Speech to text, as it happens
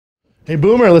Hey,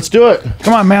 Boomer, let's do it.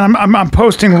 Come on, man. I'm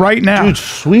posting right now. Dude,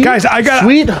 sweet. Guys, I got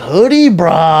sweet hoodie, Bri.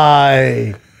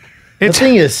 That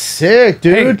thing is sick,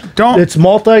 dude. Hey, don't. It's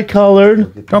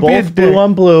multicolored. Don't both be a dick. blue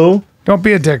on blue. Don't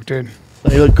be a dick, dude.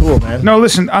 You look cool, man. No,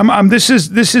 listen. This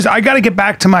is. I got to get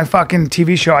back to my fucking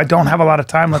TV show. I don't have a lot of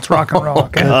time. Let's rock and roll.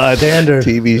 Okay. Dander.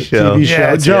 TV show. TV show.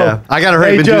 Yeah, Joe. Yeah. I gotta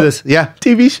hurry up and Joe. do this. Yeah.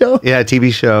 TV show. Yeah,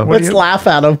 TV show. What do Let's you- laugh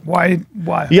at him. Why?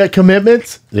 You got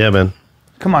commitments? Yeah, man.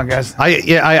 Come on, guys.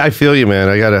 I feel you, man.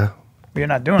 I gotta. You're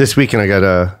not doing This it. weekend, I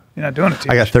gotta. You're not doing it.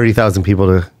 I got 30,000 people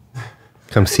to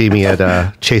come see me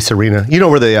at Chase Arena. You know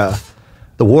where the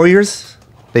Warriors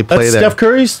they play That's there. Steph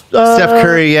Curry's. Steph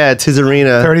Curry, yeah, it's his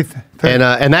arena. 30.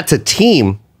 And that's a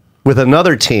team with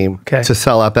another team Okay. to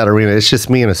sell out that arena. It's just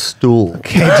me and a stool.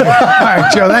 Okay, Joe. All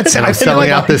right, Joe. That's And I'm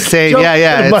selling out the same. Joe,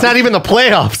 Yeah. It's not even the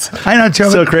playoffs. I know, Joe.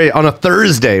 So great on a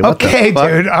Thursday. What the Okay, fuck?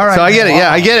 dude. All right. So I get it.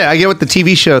 Yeah, I get it. I get what the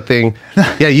TV show thing.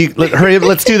 Yeah, hurry up.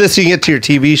 Let's do this so you can get to your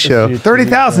TV show.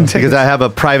 30,000 tickets. Because I have a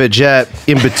private jet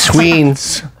in between.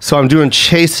 So I'm doing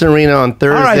Chase Arena on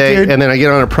Thursday, dude. and then I get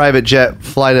on a private jet,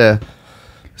 fly to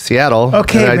Seattle.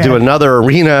 Okay, and I do man. another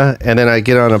arena, and then I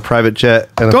get on a private jet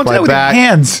and Don't do fly that with back. your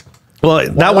hands.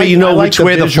 Well, that way you know which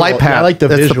way the flight path. I like the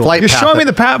That's visual. the flight You're path. showing me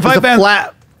the flight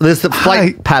path. There's the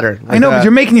flight pattern. I know, but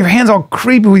you're making your hands all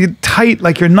creepy with you tight,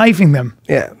 like you're knifing them.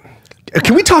 Yeah.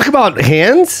 Can we talk about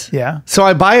hands? Yeah. So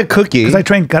I buy a cookie. Because I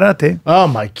train karate. Oh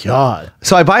my god!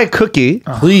 So I buy a cookie.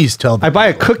 Please tell them. I buy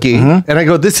a cookie and I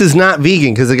go, this is not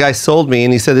vegan, because the guy sold me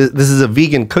and he said, this is a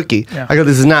vegan cookie. Yeah. I go,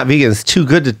 this is not vegan. It's too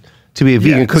good to be a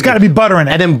vegan cookie. There's got to be butter in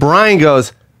it. And then Brian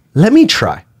goes, let me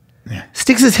try.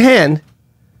 Sticks his hand.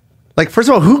 Like, first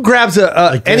of all, who grabs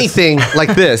anything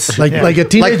like this? like a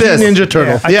teenage this. Ninja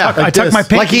Turtle. Yeah. I tuck my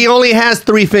pinky. Like he only has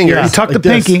 3 fingers. You tuck the like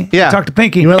this. pinky. Yeah. You tuck the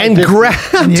pinky. You went And like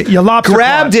grabbed, you lobster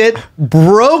grabbed claw. it,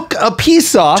 broke a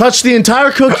piece off, Touch the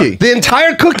entire cookie. the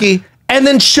entire cookie, and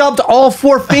then shoved all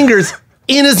 4 fingers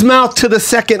in his mouth to the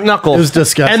second knuckle. It was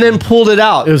disgusting. And then pulled it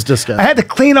out. It was disgusting. I had to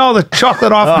clean all the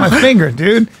chocolate off my finger,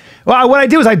 dude. Well, what I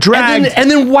did was I dragged. and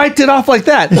then wiped it off like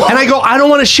that. And I go, I don't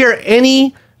want to share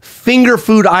any finger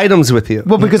food items with you.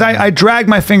 Well, because I dragged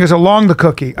my fingers along the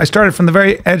cookie. I started from the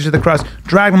very edge of the crust,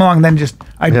 dragged them along, and then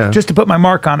just to put my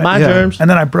mark on it. My germs. And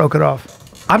then I broke it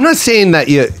off. I'm not saying that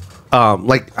you,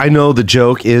 like, I know the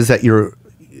joke is that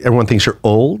everyone thinks you're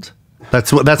old.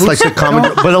 That's like the common,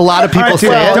 but a lot of people All right, say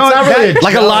dude, it. don't- that-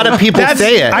 Like a lot of people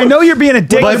say it. I know you're being a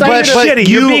dick. But, You're being shitty.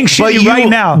 You're being shitty right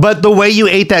now. But the way you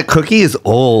ate that cookie is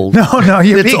old. No,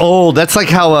 you're it's being- old. That's like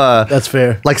how That's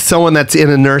fair. like someone that's in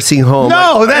a nursing home.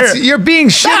 no, like, you're being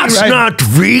shitty. that's right? not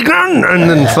vegan, and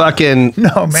then fucking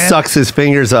No, man. sucks his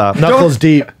fingers up. Knuckles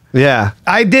deep. Yeah,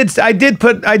 I did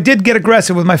get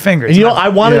aggressive with my fingers. And you know, I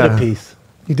wanted Yeah. a piece.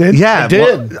 You did? yeah. I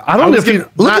did. Well, I don't know if you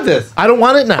look at this. I don't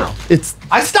want it now. It's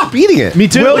I stopped eating it. Me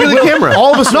too. Look at the Will- camera.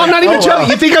 all of us No, I'm not even oh, joking. wow.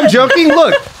 You think I'm joking?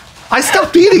 Look, I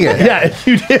stopped eating it. yeah,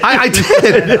 you did. I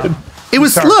did. It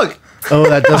was look. Oh,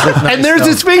 that does look nice. And there's though.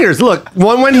 his fingers. Look,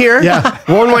 one went here, Yeah.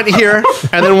 one went here,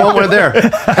 and then one went there.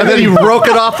 And then he broke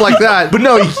it off like that. But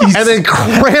no, he's, And then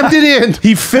crammed it in.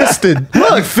 he fisted.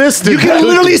 Look, fisted. You can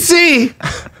literally see.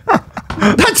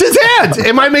 That's his hand.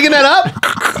 Am I making that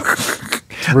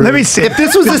up? Let me see. If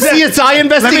this was a CSI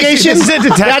investigation, This is a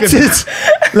detective. that's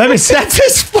his. Let me see. That's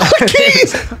his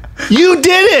fucking. You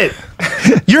did it.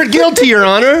 You're guilty, Your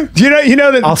Honor. You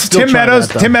know that I'll still Tim try Meadows.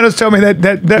 that, though. Tim Meadows told me that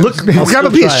Look, grab a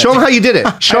still piece. try it. Show him how you did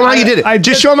it. Show him how you did it. I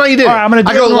Just did- show him how you did it. All right, I'm gonna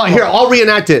do I go it normal. here. I'll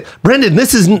reenact it. Brendan,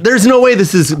 there's no way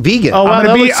this is vegan. Oh, wow, I'm that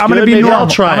gonna be. looks I'm gonna good. be Maybe normal. I'll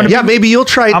try I'm it. gonna Yeah, maybe you'll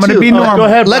try it I'm too. gonna be normal. Go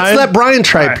ahead, Let's Brian. let Brian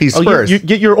try a piece Oh, first. you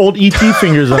get your old ET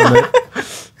fingers on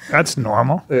it. That's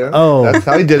normal. Oh. That's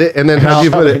how he did it. And then how do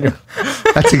you put it?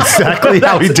 That's exactly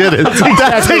how he did it.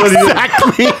 That's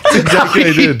exactly how he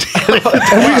did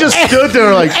it. And we just stood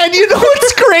there like, And you know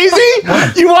what's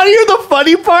crazy? You want to hear the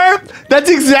funny part? That's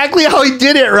exactly how he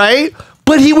did it, right?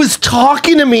 But he was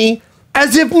talking to me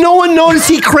as if no one noticed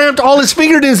he cramped all his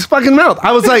fingers in his fucking mouth.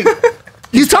 I was like,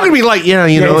 he's talking to me like, yeah,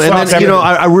 you know, he and flops then, you know,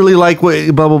 everything. I really like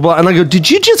what, blah, blah, blah. And I go, did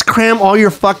you just cram all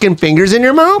your fucking fingers in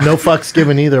your mouth? no fucks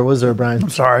given either, was there, Brian?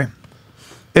 Sorry.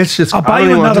 It's just, I'll buy I don't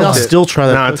you even want to another touch one. it. Still try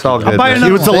that No, it's all cookie. good. buy man. another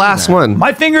It was the one. last one.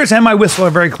 My fingers and my whistle are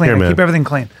very clean. Here, I man. keep everything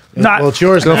clean. Not, Well, it's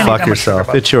yours. Go now. fuck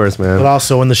yourself. It's yours, But man.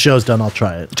 also, when the show's done, I'll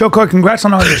try it. Joe Coy, congrats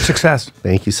on all your success.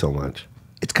 Thank you so much.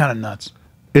 It's kind of nuts,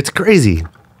 It's crazy.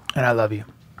 and I love you.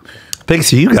 Thanks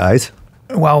to you guys.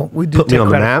 Well, we do Put me take on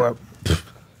the credit map. for it.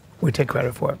 We take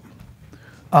credit for it.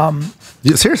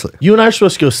 Yeah, seriously. You and I are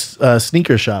supposed to go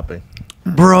sneaker shopping.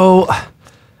 Bro,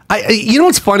 you know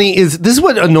what's funny is this is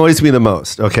what annoys me the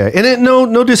most. Okay, and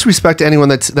no disrespect to anyone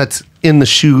that's in the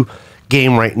shoe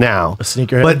game right now, A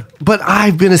sneakerhead? but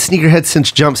I've been a sneakerhead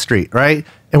since Jump Street, right?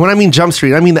 And when I mean Jump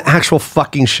Street, I mean the actual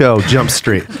fucking show, Jump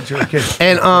Street.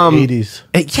 And 80s.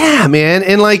 yeah, man.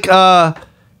 And like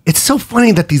it's so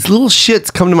funny that these little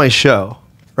shits come to my show,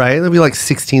 right? They'll be like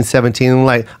 16, 17, and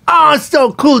like, oh, it's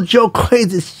so cool, Joe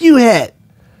Quaid's this you had.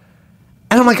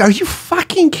 And I'm like, are you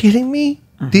fucking kidding me?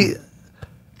 Did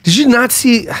you not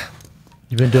see?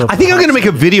 You've been doing. I think I'm gonna make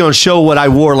a video and show what I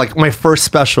wore, like my first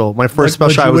special. My first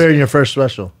special. What'd you wear in your first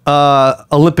special?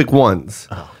 Olympic ones.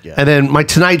 Oh, yeah. And then my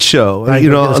Tonight Show. Right, you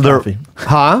go know, get us coffee.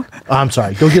 huh? I'm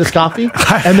sorry. Go get us coffee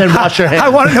and then wash your hands. I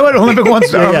want to know what Olympic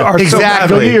ones are. Yeah. Are so Exactly.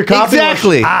 Go get your coffee.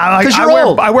 Exactly. Because you're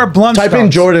old. I wear blunt Type in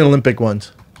stones. Jordan Olympic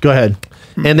ones. Go ahead.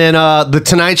 And then the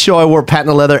Tonight Show, I wore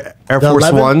patent leather Air The Force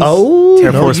 11? Ones. Oh,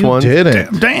 Air no, Force you Ones.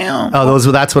 didn't. Damn. Oh,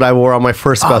 that's what I wore on my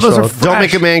first special. those are Don't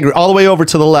make fresh. him angry. All the way over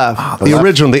to the left. The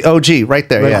original, the OG, right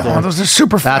there. Right yeah. there. Oh, those are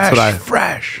super That's fresh. what I-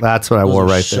 fresh. That's what I wore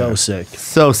right So there. sick.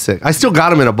 So sick. I still got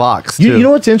them in a box, too. You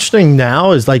know what's interesting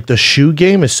now is like the shoe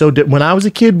game is so different. When I was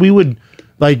a kid, we would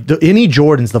like any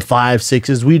Jordans, the 5,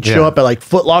 6s, we'd show Yeah. up at like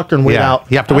Foot Locker and wait Yeah. out.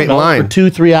 You have to I wait don't in know, line. for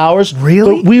 2-3 hours.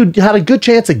 Really? But we had a good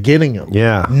chance of getting them.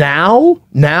 Yeah. Now,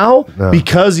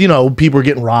 because people are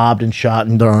getting robbed and shot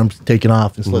and their arms taken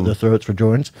off and slit their throats for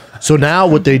Jordans. So now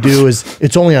what they do is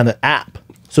it's only on an app.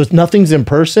 So it's nothing's in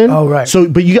person. Oh, right. So,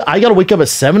 but I got to wake up at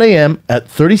 7 a.m. At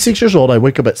 36 years old. I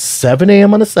wake up at 7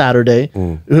 a.m. on a Saturday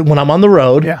when I'm on the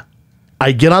road. Yeah.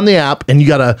 I get on the app and you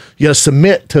gotta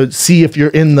submit to see if you're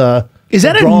in the. Is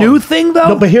that a drawing. new thing, though?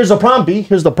 No, but here's the problem, B.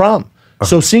 Here's the problem.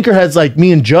 So Sinkerheads like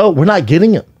me and Joe, we're not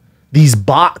getting it. These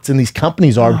bots and these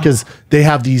companies are because they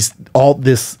have all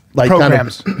this like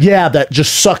Programs. kind of that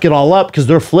just suck it all up because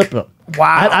they're flipping them. Wow.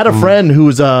 I had a friend who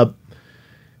was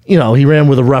he ran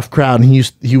with a rough crowd and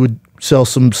he would sell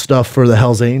some stuff for the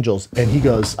Hells Angels and he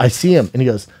goes, I see him and he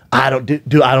goes, I don't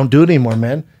do it anymore,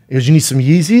 man. He goes, you need some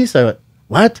Yeezys? I went,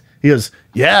 what? He goes,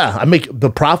 yeah, I make the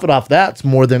profit off that's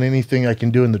more than anything I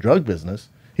can do in the drug business.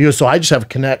 He goes, so I just have to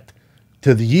connect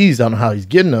to the Yeezys. I don't know how he's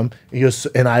getting them. He goes,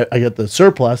 and I get the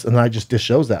surplus, and then I just dish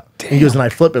those out. He goes, and I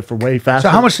flip it for way faster.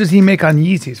 So how much does he make on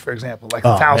Yeezys, for example? Like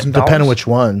 $1,000? Depending on which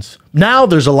ones. Now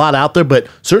there's a lot out there, but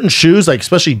certain shoes, like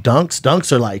especially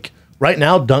Dunks are like, right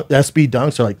now, SB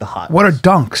Dunks are like the hot. What are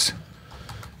Dunks?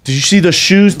 Did you see the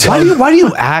shoes? Why do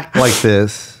you act like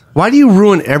this? Why do you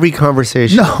ruin every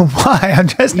conversation? No, why?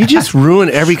 You just ruin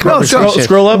every conversation.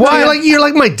 scroll up. Why? You're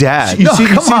like my dad. You see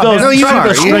come on, those? man. No, you see are.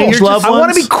 the strange You're love I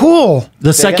want to ones? be cool.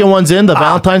 The second one's in, the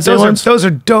Valentine's Day ones? Those are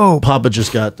dope. Papa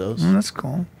just got those. That's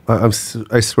cool.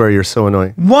 I swear you're so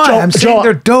annoying. Why? Joe- I'm saying Joe-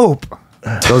 they're dope.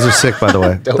 Those are sick, by the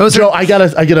way. Joe, I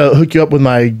gotta hook you up with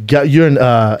my. You're in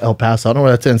El Paso. I don't know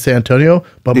where that's in San Antonio,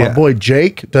 but my Yeah. boy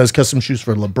Jake does custom shoes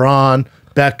for LeBron,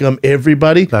 Beckham,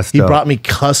 everybody. That's he dope. brought me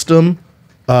custom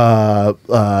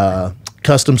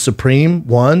Supreme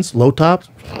ones, low tops.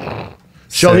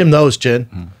 Show Sick. him those,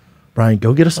 Jen. Brian,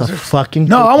 go get us a fucking.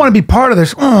 No, I want to be part of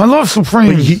this. Oh, I love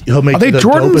Supreme. He'll make Are they the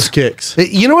Jordans? dopest kicks.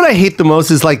 You know what I hate the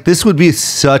most is like this would be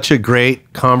such a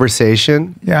great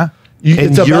conversation. Yeah. And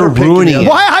It's a you're better pick than ruining the it. other.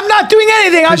 Why? I'm not doing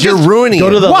anything. I'm Because you're just ruining Go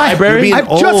it. to the Why? library. You're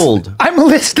being old. I'm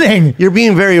listening. You're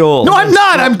being very old. No, I'm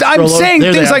not. I'm Scroll saying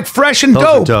there they things are. like fresh and Those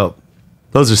dope. are dope.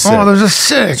 Those are sick. Oh, those are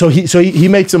sick. So he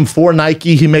makes them for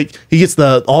Nike. He gets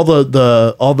all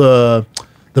the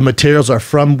materials are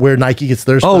from where Nike gets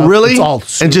their stuff. Oh, really? It's all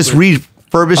And just super-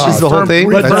 refurbishes the whole thing?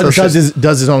 But That's so sick.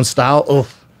 does his own style. Oh,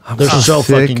 they're so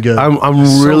Sick. fucking good.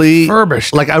 I'm really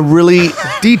furbished. like I really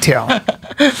Detail.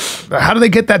 How do they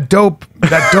get that dope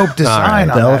design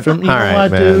the on that? elephant. You know all right,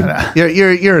 what, man. dude?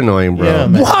 You're annoying, bro. Yeah,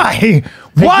 man. Why? Hey,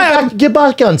 Why? get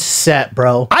back on set,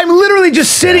 bro. I'm literally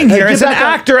just sitting Hey, here get as an back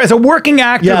on- actor, as a working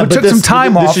actor who but took some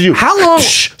time this off. is you. How long?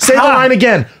 Say the How? line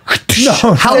again. No,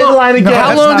 How Say the long? line again. How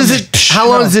that's long not does me. it? How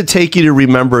long No. does it take you to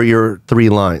remember your 3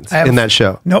 lines I have- in that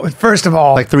show? No, first of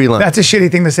all, Like 3 lines. That's a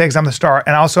shitty thing to say because I'm the star,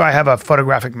 and also I have a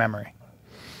photographic memory.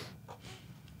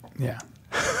 Yeah,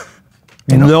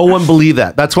 No one believed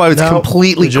that. That's why it's No,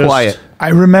 completely we just- quiet. I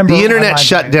remember The my internet lines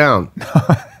shut being- down.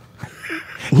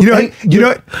 You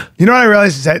know what I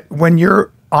realized is that when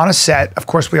you're on a set, of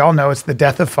course, we all know it's the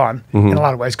death of fun in a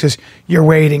lot of ways because you're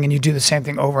waiting and you do the same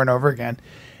thing over and over again.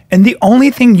 And the only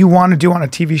thing you want to do on a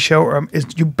TV show is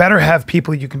you better have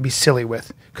people you can be silly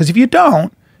with. Because if you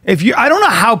don't, I don't know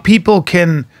how people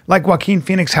can, like Joaquin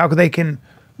Phoenix, how they can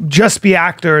just be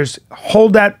actors,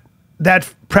 hold that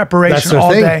That's preparation their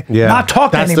all thing. day, Yeah. not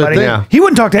talk to That's their anybody. thing. Yeah. He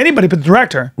wouldn't talk to anybody but the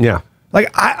director. Yeah. Like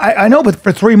I know, but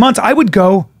for 3 months I would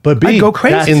go, But I'd go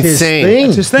crazy. That's Insane. his thing.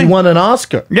 That's his thing. He won an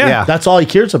Oscar. Yeah. That's all he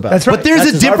cares about. That's right. But there's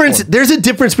That's a his art difference. form. There's a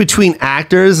difference between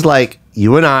actors like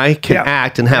you and I can Yeah.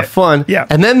 act and have fun. Yeah.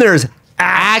 And then there's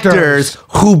actors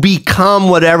who become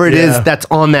whatever it is that's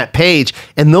on that page.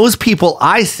 And those people,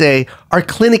 I say, are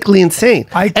clinically insane.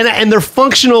 And they're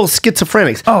functional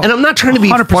schizophrenics. Oh, and I'm not trying to be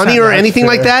 100%, funny or anything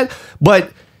fair. like that,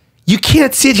 but you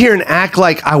can't sit here and act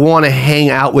like I want to hang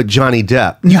out with Johnny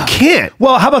Depp. You can't.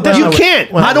 Well, how about that? You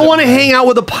can't. I don't want to hang out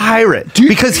with a pirate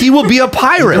because he will be a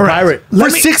pirate. For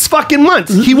 6 fucking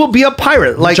months. He will be a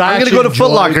pirate. Like, I'm going to go to Foot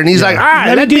Locker and he's like, all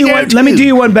right, let me do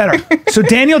you one better. So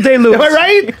Daniel Day-Lewis. Am I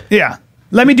right? Yeah.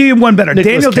 Let me do you one better.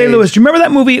 Nicolas Daniel Cage. Day-Lewis. Do you remember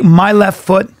that movie, My Left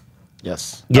Foot?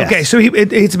 Yes. Okay, so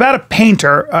it's about a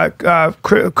painter,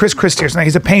 Chris Christie or something.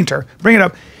 He's a painter. Bring it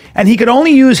up. And he could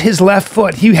only use his left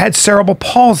foot. He had cerebral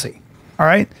palsy. All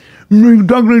right? Now,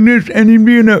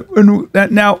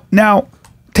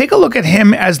 take a look at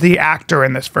him as the actor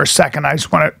in this for a second. I just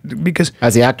want to, because...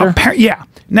 As the actor? Yeah.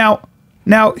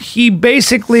 Now, he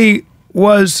basically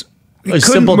was...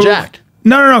 Simple Jack.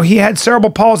 No. He had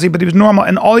cerebral palsy, but he was normal.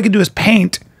 And all he could do is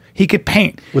paint. He could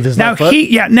paint. With his now, left foot?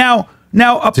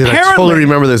 Now, apparently... Dude, I totally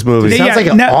remember this movie. Sounds like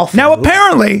an awful now movie.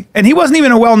 apparently, and he wasn't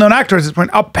even a well-known actor at this point,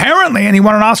 apparently, and he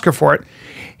won an Oscar for it,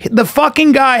 the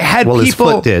fucking guy had Well, his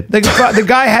people... foot did. The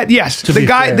guy had... Yes. be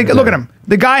fair, Look at him.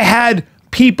 The guy had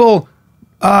people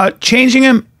changing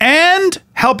him and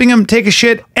helping him take a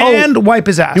shit and wipe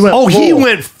his ass. He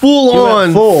went full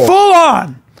on. Full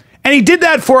on. And he did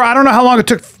that for, I don't know how long it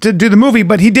took to do the movie,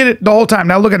 but he did it the whole time.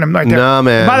 Now look at him right there. Nah,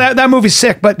 man. That movie's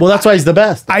sick, but... Well, that's why he's the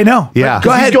best. I know. Yeah.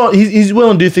 Go ahead. He's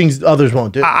willing to do things others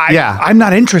won't do. I'm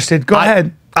not interested. Go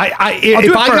ahead.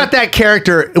 If I got that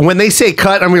character, when they say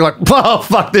cut, I'm gonna be like, oh,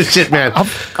 fuck this shit, man. I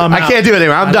can't do it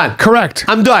anymore. I'm done. Correct.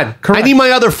 I'm done. Correct. I need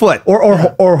my other foot.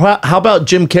 Or how about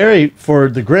Jim Carrey for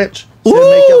The Grinch? Did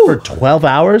makeup for 12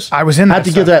 hours. I was in that Had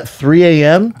to stuff. get there at 3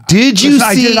 a.m. Did you Listen,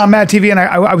 I did see? it on Mad TV, and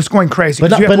I was going crazy.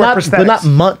 But 'cause you have to work not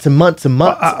prosthetics. months and months and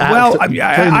months. Well, after playing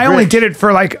I The only Grinch. did it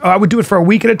for like, I would do it for a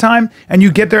week at a time, and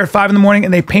you get there at 5 in the morning,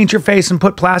 and they paint your face and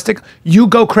put plastic. You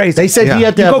go crazy. They said he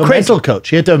had to You have go a crazy. mental coach.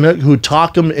 He had to have a who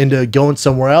talked him into going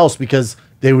somewhere else because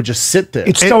they would just sit there.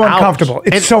 It's so Ouch. uncomfortable.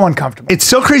 It's so uncomfortable. It's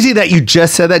so crazy that you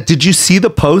just said that. Did you see the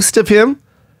post of him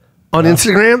on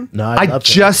Instagram? No, I love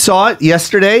just saw it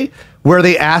yesterday where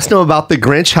they asked him about the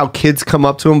Grinch, how kids come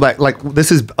up to him, like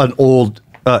this is an old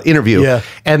interview, Yeah.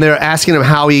 and they're asking him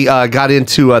how he got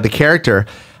into the character,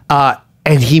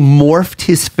 and he morphed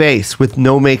his face with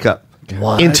no makeup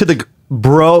What? into the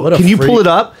bro. What a Can you pull freak. it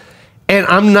up? And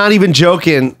I'm not even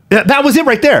joking. That was it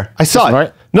right there. I saw it.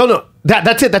 right? No.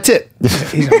 That's it. That's it.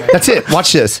 That's it.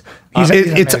 Watch this. He's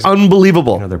It's amazing.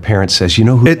 unbelievable. Their parent says, "You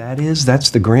know who that is? That's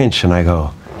the Grinch." And I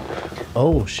go,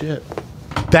 Oh shit!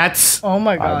 That's Oh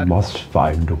my "I god. must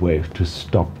find a way to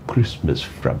stop Christmas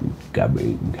from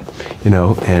coming." You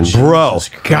know, and bro.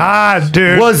 God,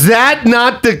 dude. Was that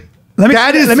not the? Let me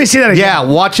that see that- let me see that again. Yeah,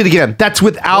 watch it again. That's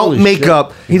without Holy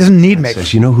makeup. He doesn't need makeup.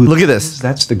 says, "You know who? Look at that this. is?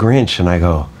 That's the Grinch." And I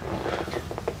go,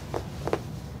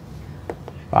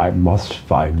 "I must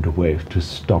find a way to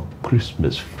stop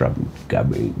Christmas from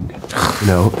coming." You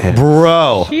know, and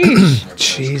Bro,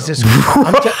 Jesus.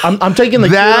 I'm taking the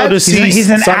That- kilo to see. he's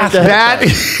an Sonic the athlete. that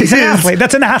Hedgehog. He's an athlete.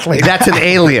 That's an athlete. That's an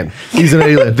alien. He's an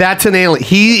alien. That's an alien.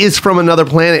 He is from another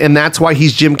planet, and that's why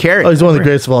he's Jim Carrey. Oh, he's one of the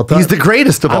greatest of all time. He's the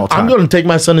greatest of all time. I'm going to take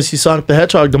my son to see Sonic the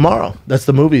Hedgehog tomorrow. That's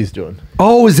the movie he's doing.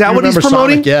 Oh, is that You what he's remember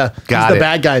promoting? Sonic? Yeah, Got he's it. the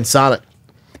bad guy in Sonic.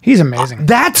 He's amazing.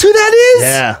 That's who that is?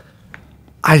 Yeah,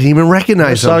 I didn't even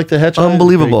recognize him. Sonic the Hedgehog.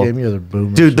 Unbelievable. Great game, you're the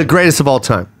boomer. Dude, the greatest of all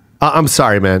time. I'm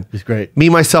sorry, man. He's great. Me,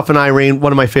 Myself, and Irene,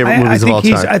 one of my favorite movies of all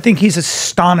time. I think he's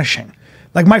astonishing.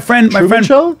 Like my friend, Truman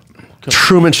Show.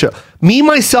 Truman Show. Me,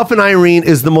 Myself, and Irene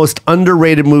is the most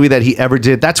underrated movie that he ever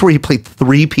did. That's where he played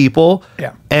 3 people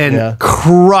and Yeah.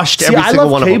 crushed See, every I single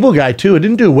love one of Cable them. Guy too. It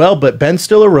didn't do well, but Ben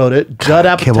Stiller wrote it. Judd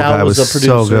Cable Guy Apatow was the was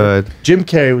producer. so good. Jim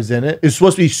Carrey was in it. It was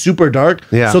supposed to be super dark.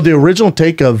 Yeah. So the original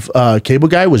take of Cable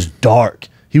Guy was dark.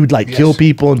 He would like kill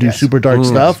people and do super dark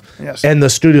stuff. Yes. And the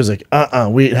studio's like,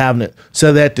 we ain't having it.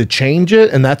 So they had to change it,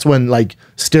 and that's when like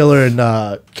Stiller and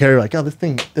Carrey were like, oh, this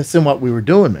isn't what we were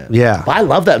doing, man. Yeah. But I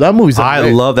love that. That movie's I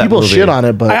great. love that People movie. shit on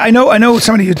it, but I know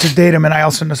somebody used to date him, and I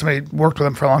also know somebody who worked with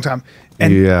him for a long time.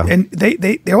 And, Yeah. and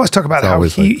they always talk about how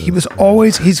always like he was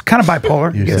always, he's kind of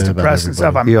bipolar. He gets say about depressed and stuff.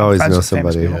 everybody. You I'm always friends know with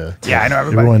famous somebody. people. Yeah, I know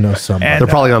everybody. everyone knows somebody. And, They're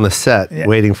probably on the set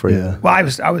waiting for you. Well,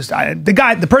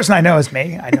 the person I know is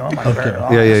me. I know him. I'm very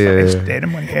well. Yeah. I used to date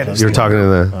him when he had his. You're talking to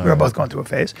the... We were both going through a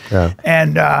phase. Yeah.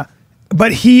 And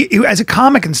but he as a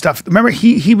comic and stuff. Remember,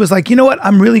 he was like, you know what?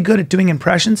 I'm really good at doing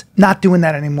impressions. Not doing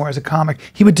that anymore as a comic.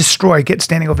 He would get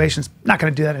standing ovations. Not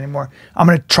going to do that anymore. I'm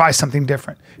going to try something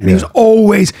different. And he was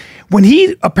always when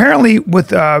he apparently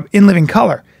with In Living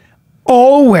Color,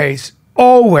 always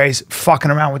always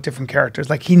fucking around with different characters.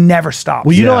 Like he never stopped.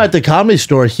 Well, you know, at the Comedy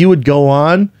Store, he would go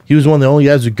on. He was one of the only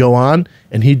guys who'd go on,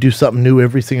 and he'd do something new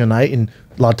every single night. And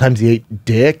a lot of times he ate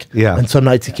dick. Yeah. And some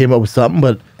nights he came up with something,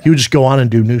 but he would just go on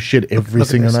and do new shit every Look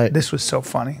at single this. night. This was so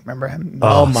funny. Remember him?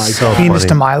 Oh my God. Penis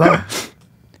to Milo.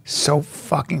 So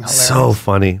fucking hilarious. So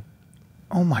funny.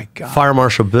 Oh my God. Fire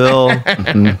Marshal Bill.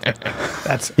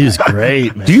 That's He was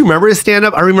great, man. Do you remember his stand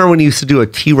up? I remember when he used to do a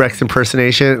T-Rex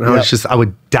impersonation, and I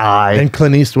would die. And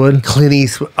Clint Eastwood. Clint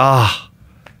Eastwood.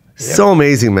 So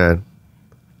amazing, man.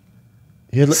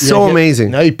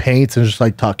 Amazing. Now he paints and just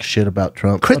like talks shit about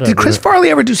Trump. Did Chris Farley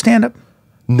ever do stand up?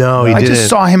 No, he I didn't. just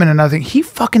saw him in another thing. He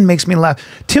fucking makes me laugh.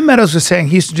 Tim Meadows was saying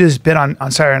he used to do this bit on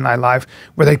Saturday Night Live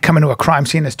where they'd come into a crime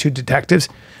scene as two detectives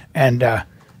and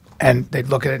they'd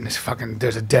look at it and it's fucking,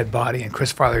 there's a dead body, and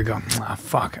Chris Farley would go, oh,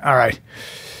 fuck, all right.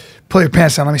 Pull your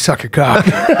pants down, let me suck your cock.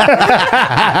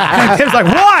 And Tim's like,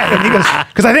 why? And he goes,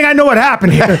 because I think I know what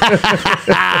happened here.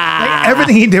 Like,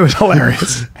 everything he did was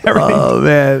hilarious. Everything. Oh,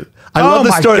 man. I love the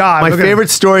my story. God, My look at favorite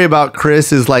story about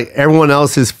Chris is like everyone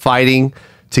else is fighting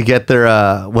to get their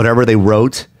whatever they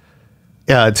wrote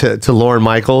to Lorne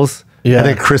Michaels. Yeah. And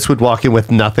then Chris would walk in with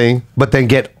nothing, but then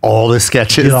get all the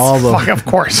sketches. Get all the- Fuck, of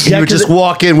course. He would just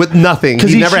walk in with nothing.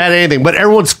 He never had anything, but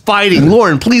everyone's fighting.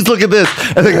 Lauren, please look at this.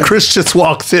 And then Chris just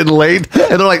walks in late,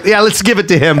 and they're like, yeah, let's give it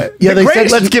to him. Yeah, they said,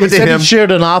 let's give it they to said him. He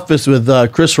shared an office with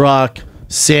Chris Rock,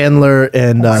 Sandler,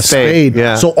 and Spade.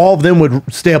 yeah. So all of them would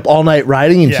stay up all night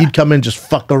writing, and Yeah. he'd come in and just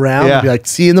fuck around Yeah. and be like,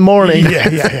 see you in the morning.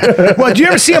 Yeah. Well, do you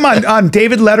ever see him on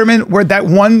David Letterman where that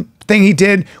one thing he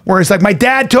did where it's like, my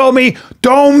dad told me,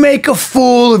 don't make a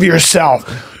fool of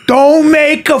yourself. Don't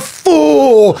make a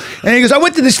fool. And he goes, I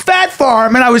went to this fat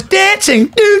farm and I was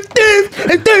dancing.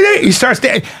 He starts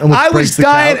dancing. I was breaks the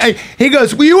dying. couch. He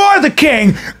goes, well, you are the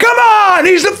king. Come on.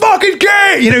 He's the fucking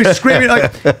king. You know, he's screaming.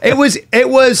 Like, it was,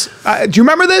 do you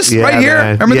remember this Yeah, right here?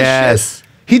 man. Remember Yes. this shit?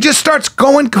 He just starts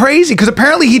going crazy because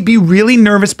apparently he'd be really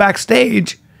nervous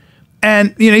backstage.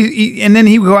 And you know, and then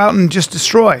he would go out and just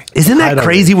destroy. Isn't that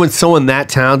crazy when someone that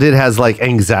talented has like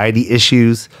anxiety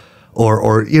issues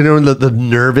or you know, the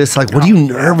nervous, like, what are you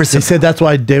nervous They about? said that's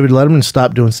why David Letterman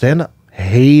stopped doing stand-up.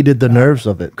 Hated the nerves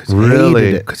of it. Really?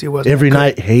 Hated it. 'Cause he wasn't Every good.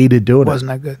 night, hated doing Wasn't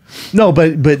it. that good? No,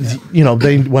 but you know,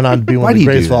 they went on to be one Why of do the you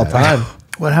greatest do of all that? time.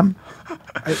 What happened?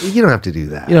 You don't have to do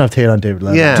that. You don't have to hate on David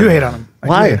Letterman. Yeah. I do hate on him. I do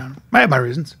Why? hate on him. I have my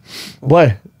reasons.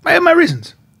 Why? I have my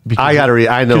reasons. I got to read.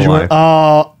 I know you why.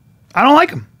 were- I don't like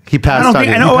him. He passed I don't on think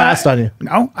you. I know. He passed on you.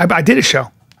 No, I did a show.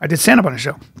 I did stand up on a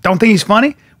show. Don't think he's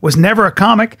funny. Was never a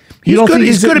comic. He's don't good. think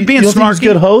He's he's good a- at being you don't think snarky. he's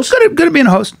a good host? Good at being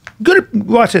a host. Good at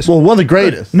watch this. Well, one of the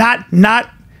greatest.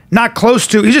 Not close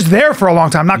to. He's just there for a long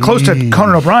time. Not close to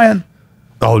Conan O'Brien.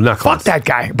 Oh, not close. Fuck that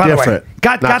guy. By the way, Different.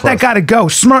 got Not that close. guy to go.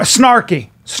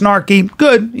 Snarky.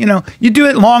 Good. You know, you do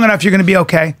it long enough, you're going to be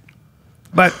okay.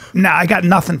 But nah, I got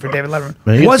nothing for David Letterman.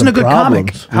 Man, he He had wasn't a some good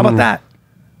problems. comic. How about that?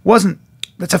 Wasn't.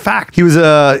 That's a fact. He was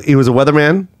a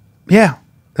weatherman, Yeah.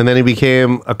 and then he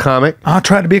became a comic, I'll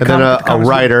try to be a and comic. then at the a Comedy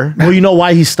Store. writer. Well, you know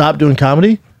why he stopped doing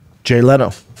comedy? Jay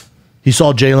Leno. He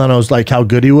saw Jay Leno's like how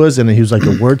good he was, and he was like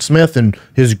a wordsmith and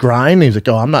his grind. And he's like,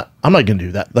 oh, I'm not gonna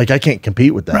do that. Like I can't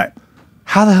compete with that. Right.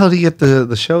 How the hell did he get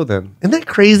the show then? Isn't that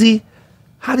crazy?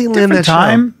 How do you land that Different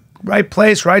time, show? right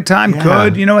place, right time. Yeah.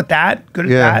 Good. You know what? Good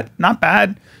at Yeah. that. Not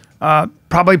bad.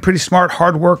 Probably pretty smart,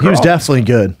 hard worker. He was definitely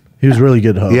good. He was a really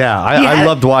good host. Yeah, I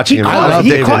loved watching him. I love loved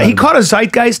David. He caught a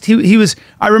zeitgeist. He was.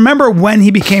 I remember when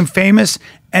he became famous,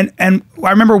 and I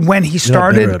remember when he bitter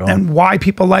started at all. and why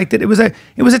people liked it. It was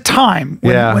a time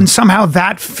when, Yeah. when somew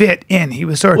that fit in. He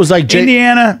was sort of It was like Jay,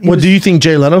 Indiana. he What was- do you think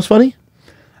Jay Leno's funny?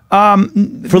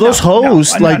 For those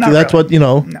hosts, no, like not that's really. what you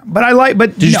know. No, but I like.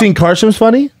 But Did you think Carson was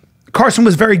funny? Carson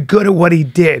was very good at what he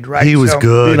did? Right. He was So-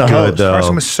 good, being a host. though.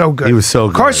 Carson was so good. He was so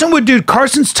good.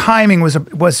 Carson's timing was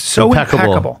so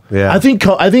impeccable. Yeah, I think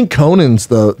Conan's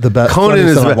the best. Conan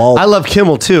funniest is. of all. I love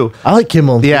Kimmel too. I like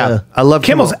Kimmel. Yeah, I love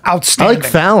Kimmel's Kimmel. I outstanding.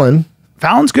 like Fallon.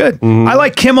 Fallon's good. I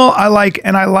like Kimmel. I like.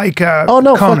 Oh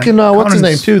no, Conan. fucking what's his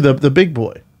name Conan's- too? The big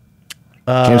boy.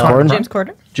 James Corden. James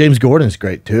Corden. James Gordon's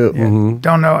great too.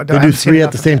 Don't know. They do 3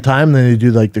 at the same time. Then they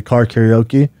do like the car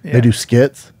karaoke. Yeah. They do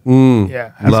skits.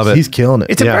 Yeah, Love it. He's killing it.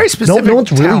 It's a Yeah. very specific. no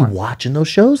one's really talent. watching those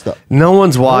shows though. No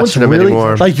one's No one's watching him really-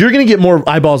 anymore. Like you're gonna get more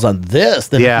eyeballs on this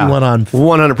than if yeah, you went on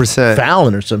 100%.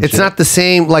 Fallon or something. It's not the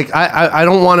same. Like I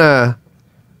don't want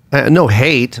to. No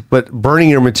hate, but burning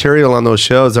your material on those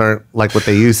shows aren't like what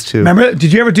they used to. Remember?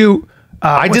 Did you ever do?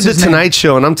 I did what's the his name? Tonight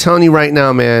Show, and I'm telling you right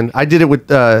now, man, I did it with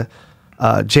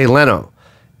Jay Leno.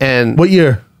 And What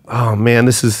year? oh man,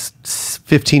 this is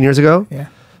 15 years ago. Yeah.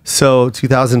 So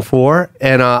 2004,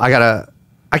 and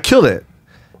I killed it.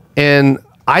 And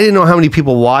I didn't know how many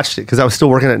people watched it because I was still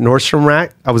working at Nordstrom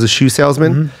Rack. I was a shoe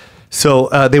salesman. So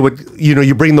they would,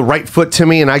 you bring the right foot to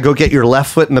me and I go get your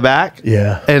left foot in the back.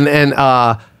 Yeah. And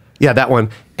yeah, that one.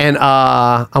 And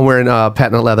I'm wearing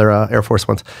patent leather Air Force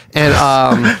Ones.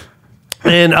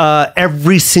 And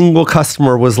every single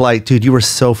customer was like, dude, you were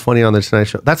so funny on the Tonight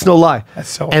Show. That's no lie. That's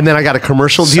so And then I got a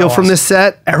commercial deal from this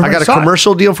set. Everyone I got a saw it.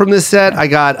 commercial deal from this set. I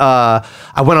got,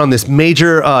 I went on this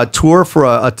major tour for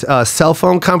a cell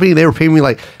phone company. They were paying me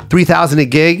like $3,000 a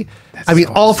gig. I mean,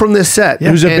 all from this set. It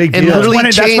was a big deal. And literally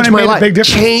That's when it changed my made a life. big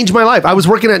difference. Changed my life. I was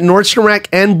working at Nordstrom Rack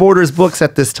and Borders Books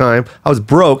at this time. I was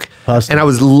broke, Hustling.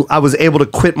 and I was able to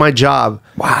quit my job.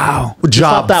 Wow.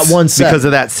 Job that one set. because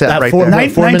of that set That right four- there. What,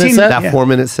 4-minute set? That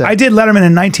 4-minute set. I did Letterman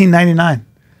in 1999.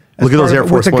 Look at those Air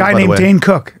Force with a Ones, guy by the named way. Dane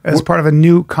Cook as part of a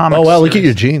new comic. Oh wow, look at series.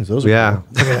 your jeans. Those are Yeah.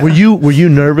 cool. Were you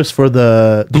nervous for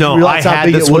the? Did you No, I realize how had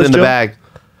big this it one was, in the Joe? bag.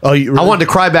 Oh, you I really? wanted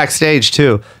to cry backstage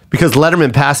too because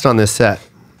Letterman passed on this set.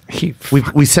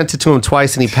 We sent it to him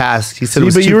twice and he passed. He said it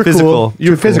was but you too were cool. physical. You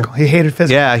were Too physical. He hated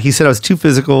physical. Yeah, he said I was too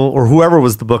physical, or whoever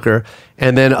was the booker.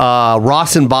 And then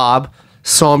Ross and Bob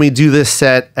saw me do this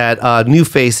set at New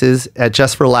Faces at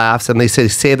Just for Laughs, and they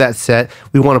said, "Say that set.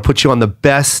 We want to put you on the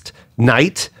best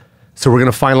night, so we're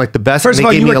gonna find like the best." First and of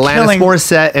all, they gave you me were Alanis killing-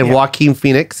 Morissette and Yeah. Joaquin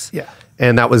Phoenix. Yeah.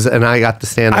 and I got the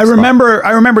stand. I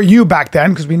remember you back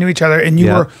then because we knew each other, and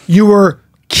you were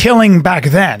killing back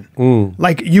then.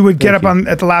 Like you would get up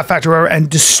at the Laugh Factory or whatever and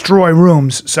destroy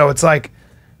rooms. So it's like,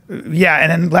 yeah.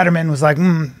 And then Letterman was like,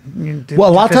 Well,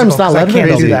 a lot of times it's not I Letterman. can't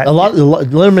though. do that.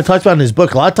 Letterman talks about it in his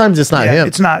book. A lot of times it's not Yeah, him.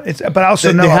 it's not. It's but I also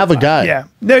They know have a guy. Yeah,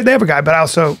 they have a guy, but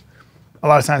also a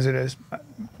lot of times it is.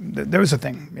 There was a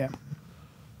thing. Yeah.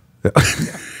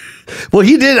 Well,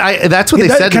 he did. That's what they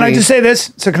said. Can to I me. just say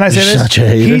this? So can I say You're this? such a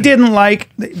hater. He didn't like.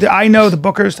 I know the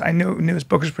bookers. I knew his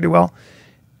bookers pretty well,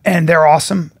 and they're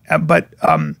awesome. But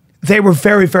they were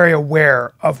very, very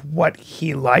aware of what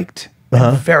he liked.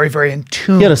 And very, very in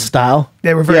tune. He had a style.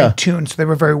 They were very Yeah. in tune, so they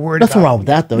were very worried. Nothing about wrong with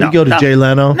that, though. No, You go to no. Jay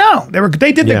Leno. No,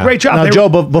 they did Yeah. a great job. Now, They Joe, were-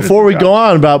 but before we go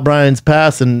on about Brian's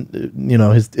past and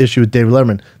his issue with David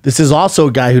Letterman, this is also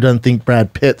a guy who doesn't think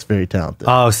Brad Pitt's very talented.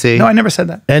 Oh, see. No, I never said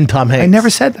that. And Tom Hanks. I never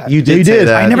said that. You did You say did.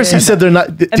 that. I never You said said that. they're not.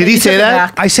 And Did then he took say it that?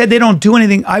 back. I said they don't do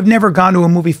anything. I've never gone to a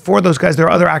movie for those guys. There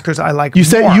are other actors I like. You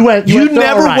said more. you went. You went,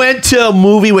 never all right. went to a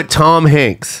movie with Tom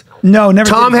Hanks. No, never.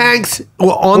 Tom did. Hanks on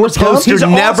the Forrest Gump? poster He's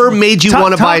never awesome. made you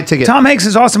want to buy a ticket. Tom Hanks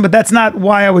is awesome, but that's not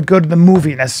why I would go to the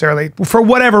movie necessarily for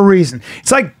whatever reason.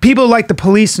 It's like people like the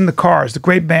Police and the Cars, the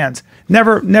great bands.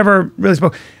 Never really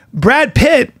spoke. Brad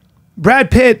Pitt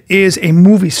is a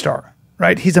movie star,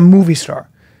 right? He's a movie star.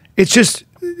 It's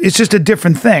just a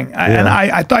different thing. And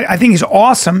I think he's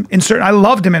awesome in certain. I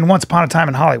loved him in Once Upon a Time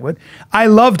in Hollywood. I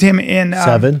loved him in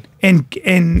Seven. In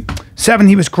Seven,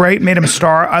 he was great. Made him a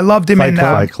star. I loved him in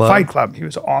Club. Fight Club. He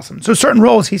was awesome. So certain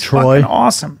roles, he's Troy. fucking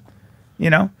awesome. You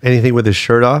know. Anything with his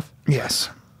shirt off? Yes.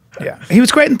 Yeah. He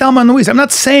was great in Thelma and Louise. I'm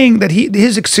not saying that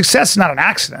his success is not an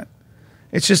accident.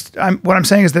 It's just what I'm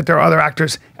saying is that there are other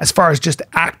actors, as far as just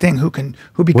acting, who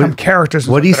become characters.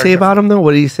 and What do you stuff that say are about him though?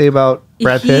 What do you say about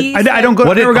Brad Pitt? He- different. I don't go.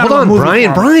 What did, never got hold to a on, movie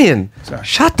Brian. for him. Brian, Sorry.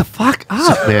 shut the fuck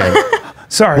up, man.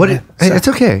 Sorry. What? man. Hey, Sorry. it's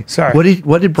okay. Sorry.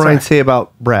 What did Brian Sorry. say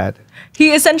about Brad?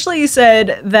 He essentially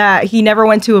said that he never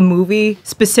went to a movie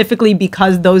specifically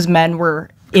because those men were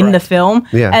in the film.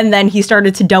 Yeah. And then he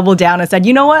started to double down and said,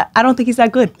 you know what? I don't think he's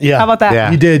that good. Yeah. How about that?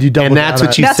 Yeah. You did. You doubled And that's down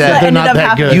what on you it. That's said. what They're ended not up that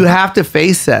happening. good. You have to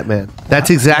face that, man. That's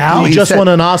exactly Now? what You just said. won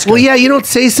an Oscar. Well, yeah, you don't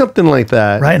say something like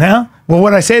that. Right now? Well, what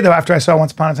did I say though after I saw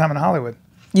Once Upon a Time in Hollywood?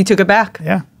 You took it back.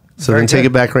 Yeah. So Very then take good.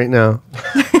 it back right now.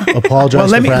 Apologize. Well,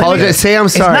 let to me- Brad. Apologize. Say I'm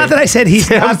sorry. It's not that I said he's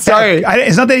Say not I'm sorry.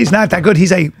 It's not that he's not that good.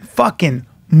 He's a fucking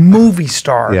movie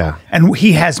star. Yeah. And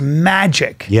he has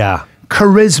magic. Yeah.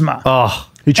 Charisma. Oh,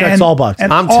 He checks all boxes.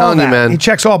 and I'm all telling you, that. man. He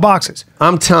checks all boxes.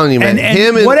 I'm telling you, man.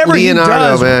 Him and whatever Leonardo, he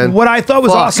does, man. what I thought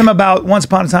was Fuck. awesome about Once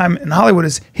Upon a Time in Hollywood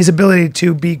is his ability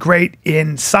to be great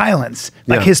in silence.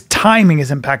 Like Yeah. his timing is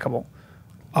impeccable.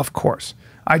 Of course,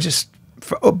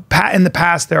 in the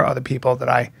past there are other people that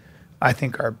I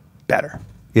think are better.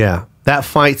 Yeah, that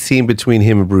fight scene between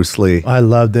him and Bruce Lee. I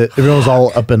loved it. Everyone was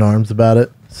all up in arms about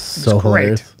it. So great.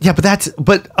 hilarious. Yeah,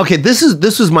 but okay, this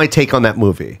was my take on that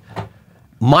movie.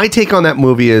 My take on that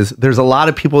movie is there's a lot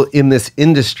of people in this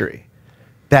industry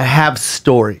that have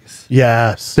stories.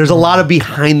 Yes. There's a lot of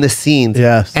behind the scenes.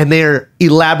 Yes. And they're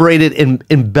elaborated and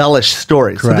embellished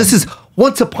stories. Correct. So this is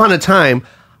once upon a time,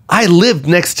 I lived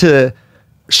next to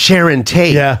Sharon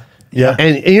Tate. Yeah. Yeah.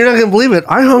 And you're not gonna believe it.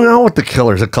 I hung out with the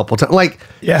killers a couple times. Like,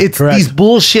 it's correct. these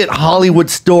bullshit Hollywood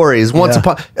stories. Once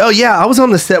upon, I was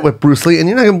on the set with Bruce Lee, and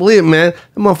you're not gonna believe it, man.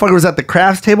 The motherfucker was at the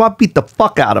crafts table. I beat the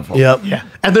fuck out of him. Yep. Yeah.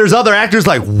 And there's other actors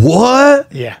like,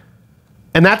 what? Yeah.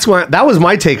 And that was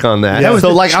my take on that. Yeah.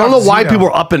 So like, I don't know why Zito. people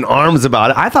were up in arms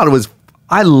about it. I thought it was.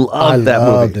 I loved that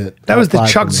movie. That was the Top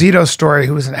Chuck five for me. Zito story,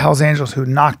 who was in Hell's Angels, who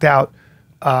knocked out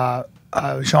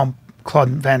Jean-Claude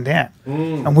Van Damme.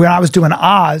 And when I was doing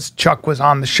Oz, Chuck was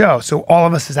on the show. So all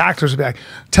of us as actors would be like,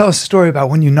 tell us a story about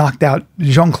when you knocked out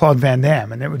Jean-Claude Van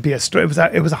Damme. And it would be a story.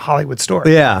 It was a Hollywood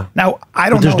story. Yeah. Now, I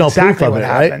don't there's know no proof exactly of what it,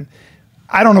 right? happened.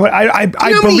 I don't know what I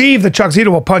believe that Chuck Zito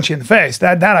will punch you in the face. He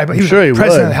was sure he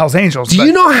president would. of Hell's Angels. Do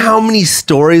you know how many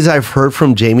stories I've heard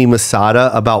from Jamie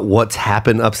Masada about what's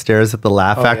happened upstairs at the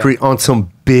Laugh Factory on some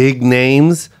big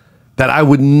names that I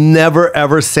would never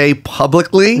ever say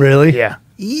publicly? Really? Yeah.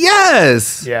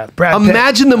 Yes. Yeah, Brad Pitt.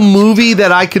 Imagine the movie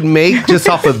that I could make just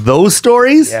off of those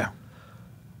stories. Yeah.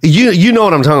 You know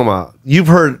what I'm talking about. You've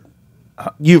heard.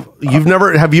 You've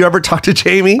never. Have you ever talked to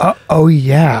Jamie? Oh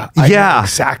yeah. I know yeah.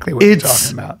 exactly what you're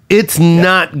talking about. It's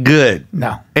not good.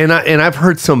 No. And I've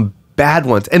heard some bad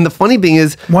ones. And the funny thing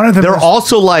is, One of them they're was-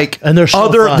 also like And they're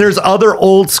so fun. there's other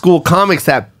old school comics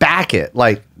that back it.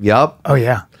 Like, yup. Oh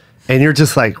yeah. And you're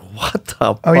just like, what the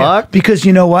Oh fuck? yeah. Because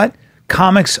you know what?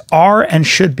 Comics are and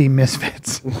should be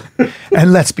misfits.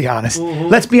 And let's be honest.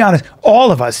 Let's be honest.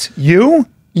 All of us, you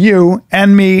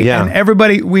and me Yeah. and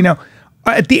everybody we know,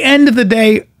 at the end of the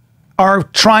day, are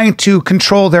trying to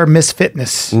control their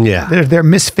misfitness. Yeah. Their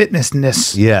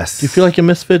misfitnessness. Yes. Do you feel like a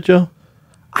misfit, Joe?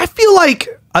 I feel like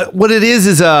what it is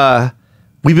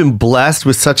we've been blessed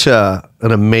with such an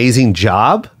amazing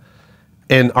job,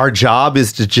 and our job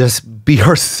is to just be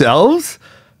ourselves.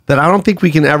 That I don't think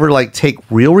we can ever like take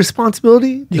real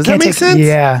responsibility. Does that make sense?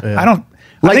 Yeah. I don't.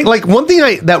 I think, Like one thing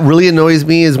that really annoys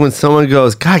me is when someone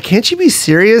goes, "God, can't you be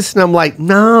serious?" And I'm like,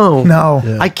 "No,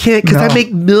 No. I can't because No. I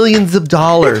make millions of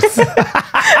dollars.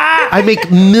 I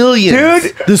make millions,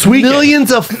 Dude, this weekend.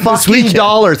 millions of fucking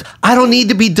dollars. I don't need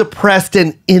to be depressed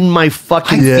and in my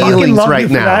fucking fucking feelings love right you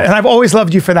for now." that, and I've always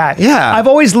loved you for that. Yeah. I've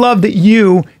always loved that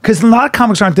you, because a lot of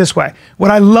comics aren't this way.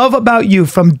 What I love about you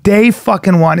from day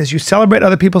fucking one is you celebrate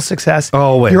other people's success.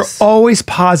 Always. You're always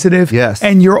positive. Yes.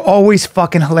 And you're always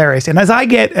fucking hilarious. And as I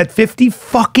get at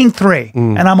 53,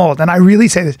 and I'm old, and I really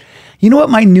say this, you know what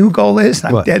my new goal is?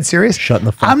 I'm What? dead serious. Shutting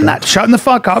the fuck I'm up. not shutting the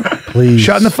fuck up. Please.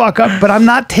 Shutting the fuck up. But I'm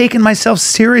not taking myself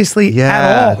seriously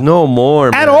at all. no more,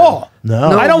 At man. all.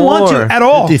 No. I don't want more. to at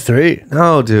all. 53.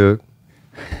 No, dude.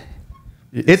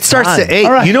 It starts fine. to ache.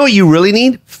 All right. You know what you really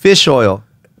need? Fish oil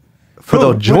for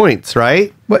Who? the joints,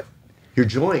 right? What? Your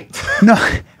joint. No,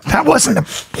 that wasn't the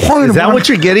point. Is of that what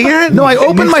you're getting at? No, I It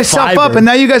opened needs myself fiber. up, and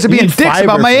now you guys are You being need dicks about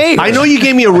fiber my for age. I know you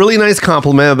gave me a really nice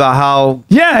compliment about how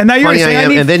Yeah, and now you're funny I saying I am,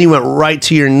 need. and then you went right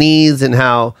to your knees and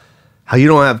how you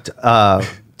don't have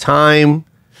time.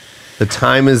 The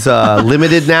time is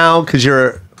limited now because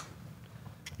you're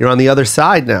on the other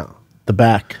side now. The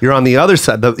back. You're on the other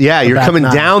side. You're back coming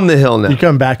nine. down the hill now. You're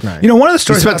coming back now. you know, one of the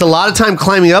You stories. spent a lot of time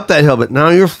climbing up that hill, but now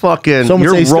you're fucking. Some would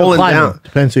say you're he's still rolling climbing. down.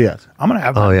 Depends who you ask. I'm gonna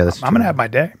have. Oh, yeah, that's I'm gonna have my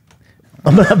day.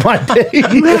 I'm gonna have my day.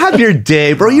 You have your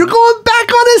day, bro. You're going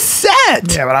back on a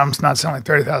set. Yeah, but I'm not selling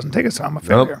 30,000 tickets, so I'm a Nope.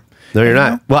 failure. No, you're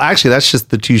not. Well, actually, that's just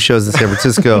the 2 shows in San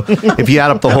Francisco. If you add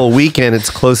up the whole weekend,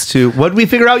 it's close to what did we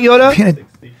figure out, Yoda?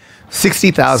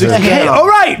 60,000. Hey, all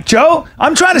right, Joe.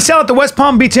 I'm trying to sell at the West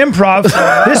Palm Beach Improv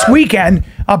this weekend.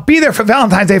 I'll be there for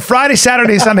Valentine's Day, Friday,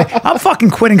 Saturday, Sunday. I'm fucking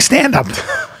quitting stand up.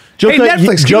 Joe, Hey,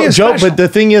 Netflix, give me a Joe, special. but the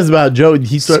thing is about Joe,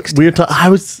 we were talking.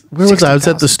 Where was I? I was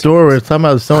at the 60,000 store. We were talking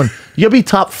about selling. You gotta be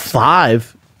top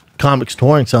 5 comics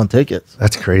touring selling tickets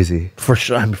That's crazy. for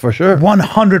sure. I mean, for sure.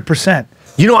 100%.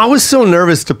 You know, I was so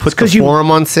nervous to put the 'cause you-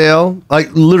 forum on sale. Like,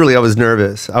 literally, I was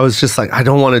nervous. I was just like, I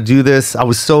don't want to do this. I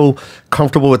was so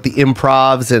comfortable with the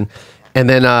improvs, and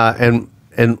then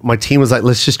and my team was like,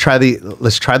 let's try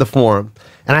the forum.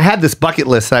 And I had this bucket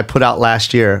list that I put out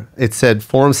last year. It said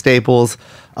Forum Staples,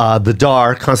 the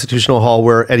DAR, Constitutional Hall,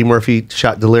 where Eddie Murphy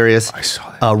shot Delirious. I saw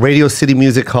that. Radio City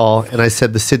Music Hall, and I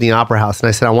said the Sydney Opera House. And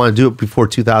I said, I want to do it before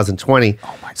 2020.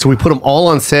 So we put them all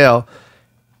on sale,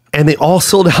 and they all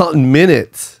sold out in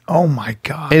minutes. Oh my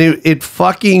God. And it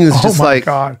fucking is just oh my like,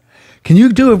 God. Can you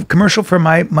do a commercial for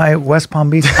my West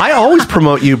Palm Beach? I always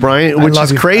promote you, Brian, I which love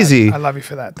is you for that. crazy. I love you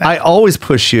for that. I always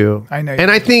push you. I know you And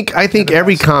do. I think You're the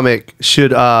every best. comic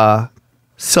should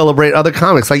celebrate other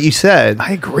comics, like you said.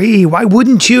 I agree. Why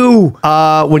wouldn't you?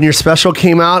 When your special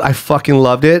came out, I fucking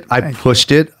loved it. I Thank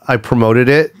pushed it. I promoted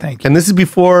it. Thank you. And this is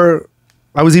before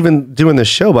I was even doing this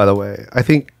show, by the way. I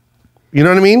think, you know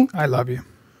what I mean? I love you.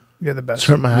 You're the best.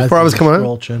 Hurt my eyes. Before I was coming on?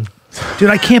 Roll chin. Dude,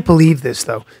 I can't believe this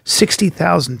though.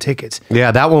 60,000 tickets.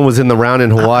 Yeah, that one was in the round in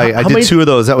Hawaii. I did many- 2 of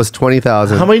those. That was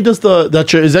 20,000. How many does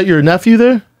is that your nephew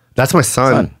there? That's my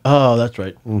son. Oh, that's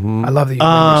right. I love that you bring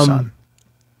your son.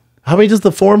 How many does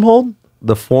the form hold?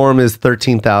 The form is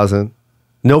 13,000.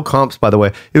 No comps, by the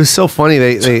way. It was so funny.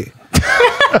 They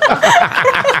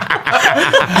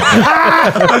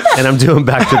and I'm doing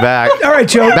back to back. All right,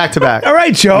 Joe. Back to back. All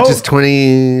right, Joe. Which is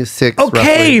 26. Okay,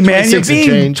 roughly. man. You're 26 and being.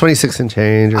 change. 26 and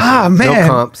change. or Ah, something. man. No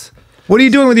comps. What are you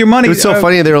doing with your money? It was so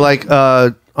funny. They were like,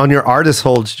 on your artist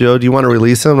holds, Joe, do you want to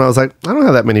release them? And I was like, I don't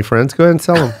have that many friends. Go ahead and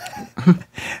sell them.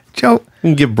 Joe. We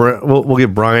can give we'll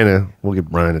give Brian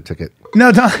a ticket.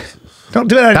 No, don't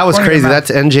do that. That was crazy.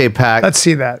 That's NJ Pack. Let's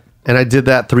see that. And I did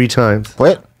that 3 times.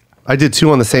 What? I did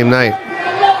 2 on the same night.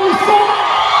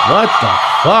 What the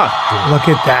fuck, dude? Look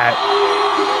at that.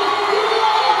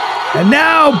 And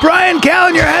now, Brian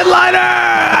Callen, your headliner.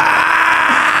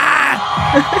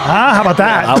 How about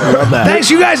that? I would love that. Thanks,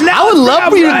 you guys. Now I would love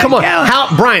for you to Brian come on.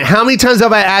 Callen. Brian, how many times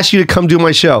have I asked you to come do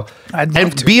my show? I'd love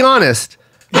And to. be honest,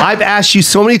 I've asked you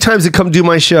so many times to come do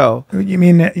my show, You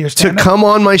mean your to stand-up? come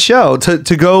on my show, to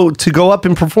go up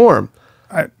and perform.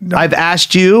 I've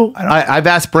asked you. I've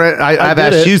asked Brent. I've did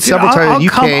asked it. you Dude, several times. I'll You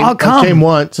come, came. I'll come. I came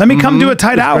once. Let me come do a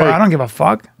tight hour. great. I don't give a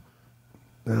fuck.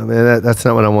 No, man, that's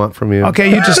not what I want from you. Okay,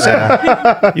 you just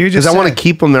said. You just Because I want to said.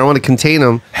 keep them there. I want to contain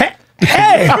them.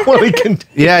 Hey,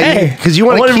 Yeah, Hey. because you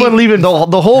want to keep everyone leaving the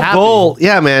whole happy. goal.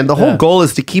 Yeah, man. The whole Yeah. goal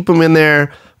is to keep them in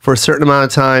there for a certain amount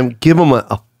of time. Give them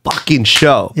a fucking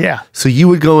show. Yeah. So you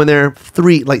would go in there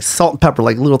 3 like salt and pepper,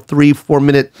 like little 3-4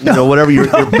 minute, whatever your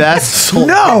best. no, You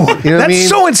know what I that's mean?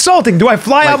 so insulting. Do I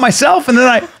fly out myself and then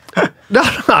I? No,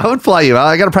 I would fly you out.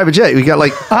 I got a private jet. We got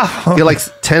like you got like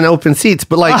 10 open seats,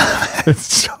 but like,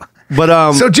 so,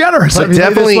 but so generous. but You made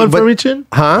definitely, this one but, for me, Chin?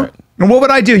 huh? And what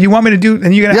would I do? You want me to do?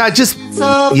 And you're gonna? Yeah, just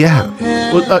yeah,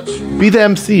 Well, be the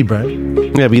MC,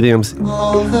 Brian. yeah. Be the MC.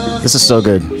 This is so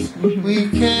good.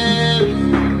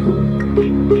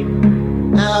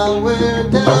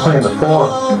 I'm playing the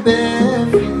form.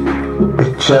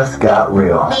 It just got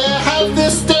real.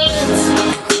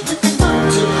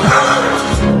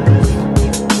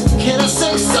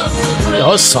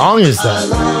 What song is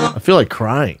that? I feel like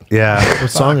crying. Yeah,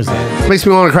 What song is that? makes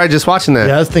me want to cry just watching that.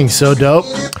 Yeah, that thing's so dope.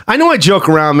 I know I joke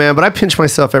around, man, but I pinch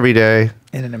myself every day.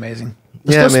 Isn't it amazing?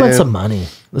 Let's Yeah, go spend man. some money.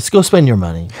 Let's go spend your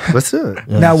money. Let's do it.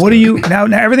 Yeah, Now, let's what do do it. you? Now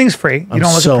everything's free. You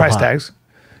don't look so at price hot. tags.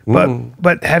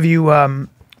 But have you?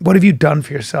 What have you done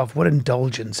for yourself? What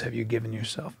indulgence have you given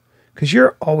yourself? Because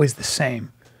you're always the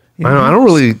same. You I don't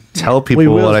really tell people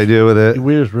Will- what I do with it. He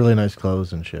wears really nice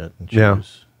clothes and shit. And shoes, Yeah.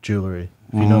 jewelry.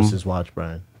 If he knows his watch,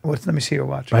 Brian. Let me see your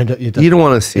watch. Brian, You don't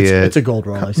want to see it's, it. It's a gold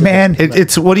Rolex. Man,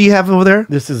 It's what do you have over there?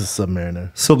 This is a Submariner.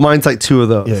 So mine's like 2 of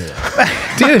those. Yeah.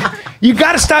 dude, you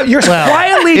got to stop. You're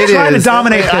quietly it trying is. to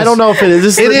dominate. I this. don't know if it is.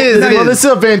 This It is, it Well, is. this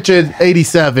is a vintage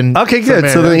 87. Okay, good.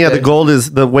 So Submariner. then, yeah, Okay. the gold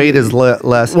is the weight is less.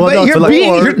 Well, But no, you're it's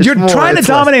being, more. you're, It's you're more. trying to It's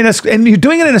dominate us, and you're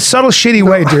doing it in a subtle, shitty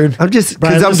way, dude. I'm just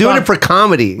Brian, because I'm let's doing talk- it for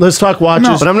comedy. Let's talk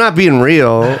watches. But I'm not being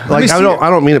real. Like see I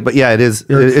don't mean it. But yeah, it is.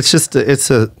 It's just it's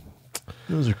a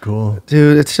Those are cool.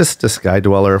 dude. It's just a sky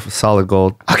dweller of solid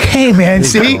gold. Okay, man.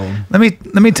 See, go. let me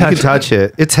You touch. can touch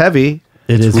it. It's heavy.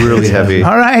 It is really heavy.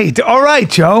 All right,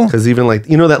 Joe. Because even like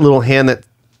that little hand that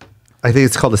I think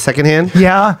it's called the second hand.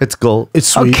 Yeah. It's gold. It's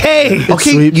sweet. Okay. It's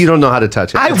okay. sweet. You don't know how to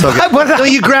touch it. I- It's okay. what- No,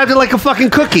 you grabbed it like a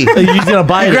fucking cookie. You're gonna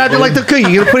buy You it. grabbed it like the cookie.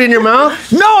 You gonna put it in your mouth?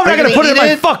 No, I'm Are not you gonna put it in eat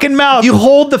my fucking mouth. You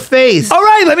hold the face. All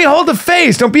right, let me hold the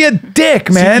face. Don't be a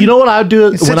dick, man. You know what I would do You're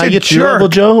when such I a get to your jerk. level,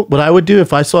 Joe? What I would do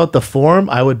if I saw at the forum,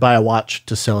 I would buy a watch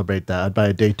to celebrate that. I'd buy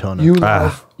a Daytona.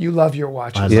 You love your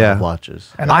watches. I Yeah. love watches.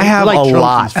 And I have like a trophies.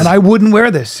 lot. and I wouldn't wear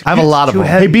this. I have a lot of Too them.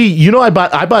 heavy. Hey B, you know I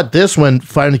bought this when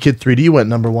Finding the Kid 3D went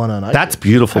 #1 on iTunes. That's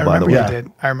beautiful, I by the remember way. you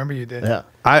did. I remember you did. yeah.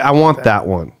 I want that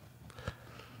one.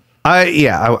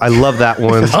 I love that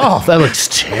one. Oh, that looks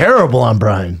terrible on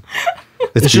Brian.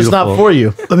 It's just not beautiful. for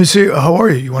you. Let me see. How are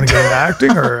you? You want to get into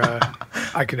acting, or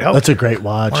I could help? That's a great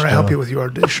watch. I want to Joe. help you with your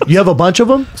audition. You have a bunch of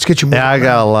them? Let's get you moving. Yeah, I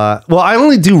got a lot. Well, I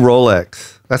only do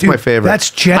Rolex. That's Dude, my favorite.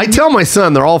 that's I tell my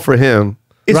son they're all for him.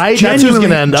 It's Right? That's who's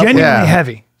gonna end up with. genuinely Yeah.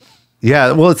 heavy.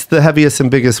 Yeah, well, it's the heaviest and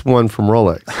biggest one from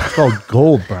Rolex. It's called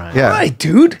gold, Brian. Yeah. All right,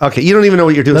 dude. Okay, you don't even know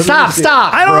what you're doing. Let me Stop, see.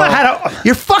 stop. I don't bro. know how to.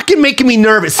 You're fucking making me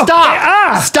nervous. Stop.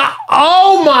 ah. Stop.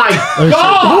 Oh my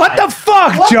god. What the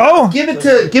fuck, Joe? Give it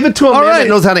to a man right. that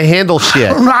knows how to handle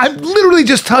shit. I'm literally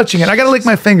just touching it. I gotta lick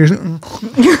my fingers.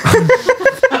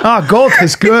 Gold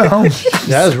tastes good. Oh,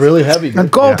 That is really heavy.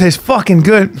 dude. gold tastes fucking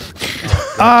good.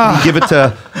 Can you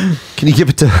give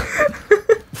it to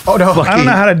Oh no, I don't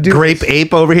know how to do grape this.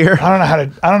 ape over here. I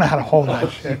don't know how to hold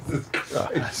that shit.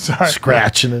 Sorry.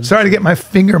 Scratching it. Sorry to get my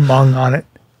finger mung on it.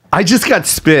 I just got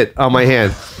spit on my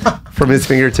hand from his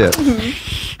fingertip.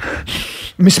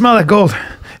 Let me smell that gold.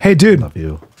 Hey, dude. Love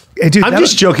you. Hey, dude. I'm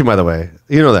just joking, by the way.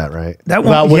 You know that, right? That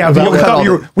About one. what- Yeah, about we what- thought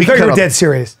you we were cut all- dead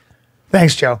serious.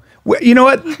 Thanks, Joe. You know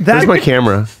what? Where's my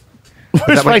camera? Is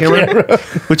that my camera?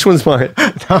 Which one's mine?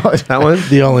 That one?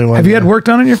 The only one. Have you had work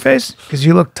done on your face? Because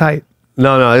you look tight.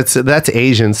 No, that's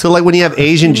Asian. So like when you have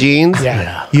Asian genes,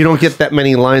 Yeah. you don't get that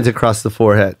many lines across the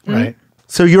forehead. Right.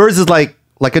 So yours is like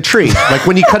a tree. Like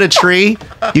when you cut a tree,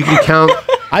 you can count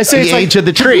I say the it's like- age of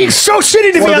the tree. Being so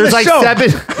shitty to me Well, on there's the like show.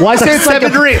 7. Well, I say it's like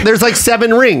seven rings. There's like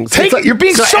 7 rings. Take It's it. like- You're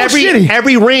being so shitty.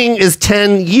 Every ring is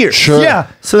 10 years. Sure. Yeah.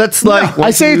 So that's like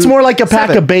I say it's more like a pack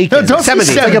 7. of bacon. No, don't say 70.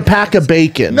 It's like a seven. pack of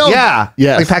bacon. No. Yeah.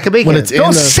 Yes. Like pack of bacon. When it's in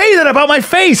Don't the- say that about my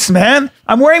face, man.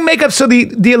 I'm wearing makeup, so the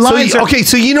so lines are. okay,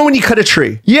 so you know when you cut a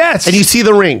tree. Yes. And you see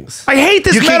the rings. I hate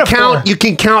this you can metaphor.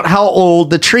 count how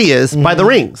old the tree is by the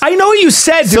rings. I know what you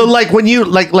said, dude. So like when you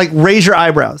like raise your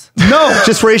eyebrows. No.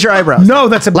 Just raise your eyebrows. No,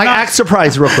 that's a like not- act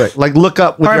surprised real quick. Like look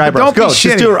up with All your right, but eyebrows. don't be Go. Just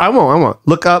shitty. do it. I won't.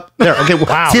 Look up. There. Okay.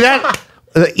 Wow. See that?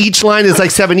 Each line is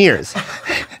like 7 years.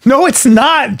 no, it's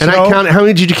not. And Joe. I counted. How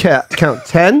many did you count?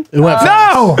 10? It went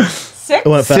fast. No. Six? It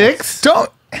went fast. 6? Don't.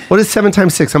 What is 7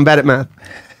 times 6? I'm bad at math.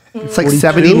 It's like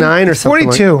 79 or something.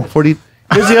 42. Like 40.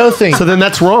 Here's the other thing. So then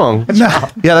that's wrong. No.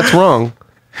 Yeah, that's wrong.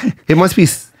 It must be.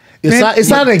 It's not an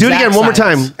Do it exact again one more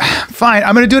science. time. Fine.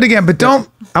 I'm going to do it again, but don't.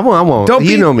 I won't. Don't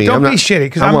you be- know me. don't I'm not, be shitty,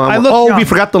 'cause I won't. I look Oh, young. we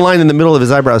forgot the line in the middle of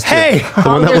his eyebrows. Too. Hey. The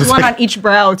one that There's was one like- on each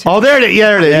brow, too. Oh, there it is. Yeah,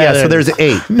 there it is. Yeah, there so it there's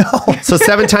 8. No. So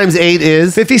 7 times 8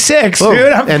 is 56, Boom.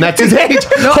 dude. And that's his age.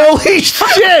 No. Holy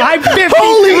shit! I'm 53.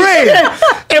 Holy shit!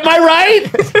 Am I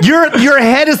right? Your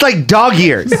head is like dog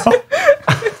years.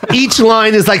 Each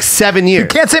line is like 7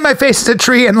 years. Can't say my face is a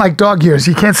tree and like dog ears.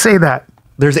 You can't say that.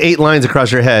 There's 8 lines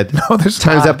across your head. No, there's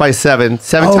Times not. that by 7.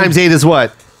 7 Oh. times 8 is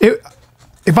what?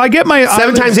 If I get my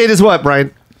 7 times 8 is what,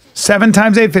 Brian? 7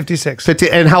 times 8, 56. 50.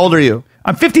 And how old are you?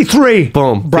 I'm 53.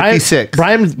 Boom. Brian, 56.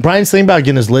 Brian's thinking about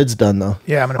getting his lids done though.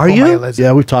 Yeah, I'm gonna. Are pull you? My eyelids.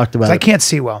 Yeah, we've talked about I it. can't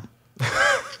see well.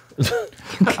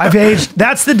 I've aged.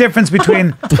 That's the difference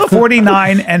between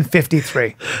 49 and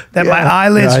 53. That my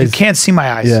eyelids, you Eyes. can't see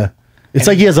my eyes. Yeah. It's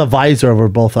like he has a visor over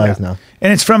both eyes now.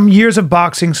 And it's from years of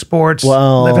boxing, sports,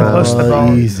 Well, living close to the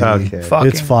bone, easy. Okay. fucking,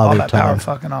 It's father all that power, time.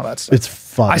 fucking all that stuff. It's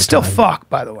father I still time. fuck,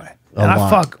 by the way. And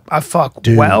lot. I fuck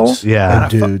Dudes. well. Yeah. and I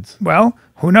fuck- Dudes. well,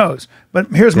 who knows? But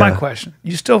here's my Yeah. question.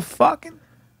 You still fucking?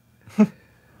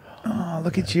 Oh,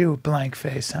 look at you, blank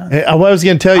face, huh? Hey, what I was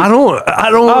going to tell you. I don't.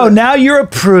 Oh, now you're a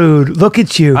prude. Look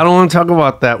at you. I don't want to talk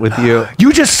about that with you.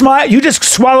 You just smiled. You just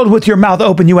swallowed with your mouth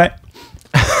open. You went.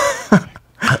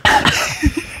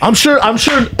 I'm sure,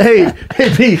 hey,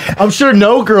 P, I'm sure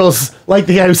no girls like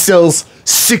the guy who sells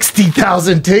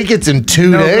 60,000 tickets in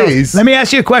 2 No, no. days. Let me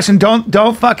ask you a question.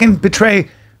 Don't fucking betray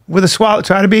with a swallow.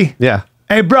 Try to be. Yeah.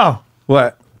 Hey, bro.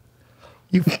 What?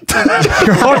 You're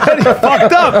already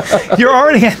fucked up. You're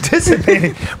already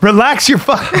anticipating. Relax your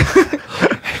fuck.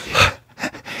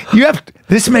 You have.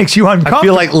 This makes you uncomfortable. I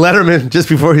feel like Letterman just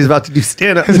before he's about to do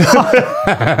stand up.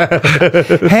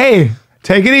 Hey,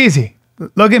 take it easy.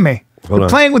 Look at me. Hold You're on.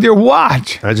 playing with your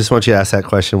watch. I just want you to ask that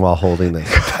question while holding this.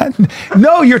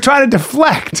 No, you're trying to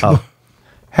deflect. Oh.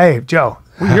 Hey, Joe,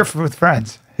 we're here with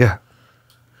friends. Yeah.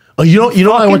 Oh, you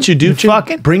know what I want you to do, You Chin?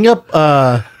 fucking- Bring up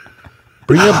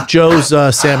Joe's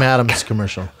Sam Adams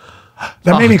commercial.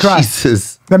 That made me cry.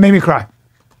 Jesus. That made me cry.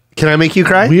 Can I make you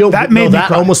cry? That made me that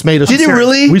cry. almost made us. Did it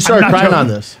really? We I'm started not crying joking. on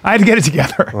this. I had to get it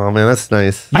together. Oh man, that's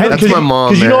nice. had- That's 'cause my mom.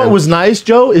 Because you know man. what was nice,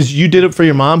 Joe, is you did it for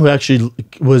your mom, who actually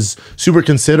was super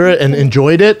considerate and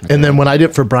enjoyed it. And then when I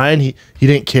did it for Brian, he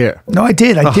didn't care. No, I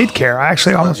did. I did care. I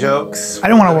actually almost. Jokes. I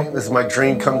don't want to. This is my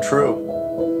dream come true.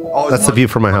 Always That's the wanted view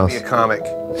from my to house. Be a comic,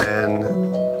 and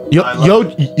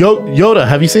Yoda,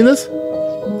 have you seen this?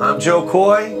 I'm Joe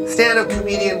Coy, stand-up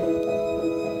comedian,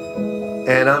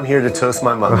 and I'm here to toast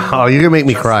my mother, Oh, you're gonna make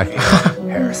me cry.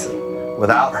 Harrison.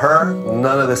 Without her,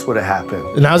 none of this would have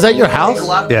happened. Now is that your I think house? a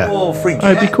lot of Yeah. people forget.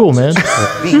 All right, be cool, man.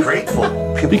 Be grateful.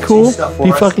 People Be do cool. stuff for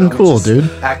Be us fucking that we cool, just dude.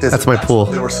 act as That's if my what pool.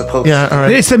 They were supposed Yeah, to. all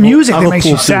right. It's the music I that have a makes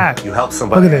pool you too. sad. You help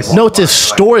somebody. Look at this. No, it's his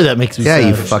story that makes me Yeah, sad.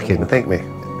 you Fucking thank me.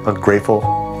 Ungrateful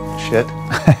shit.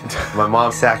 My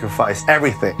mom sacrificed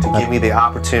everything to give me the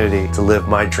opportunity to live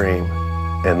my dream.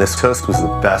 And this toast was the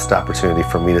best opportunity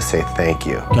for me to say thank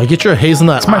you. Gotta get your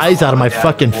hazelnut eyes out of my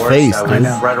fucking face, I dude.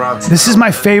 was right around This is my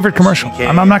favorite commercial.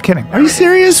 I'm not kidding. Are you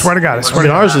serious? Swear to God. I swear I mean,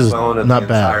 to God. ours is phone and not the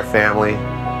bad. entire family.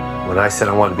 When I said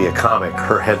I wanted to be a comic,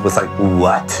 her head was like,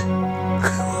 "What?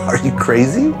 Are you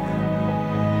crazy?"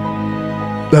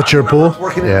 That's your pool?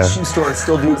 Working in Yeah. a shoe store and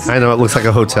still doing I know it looks like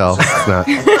a hotel. It's not.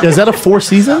 Is that a Four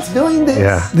Seasons? doing this.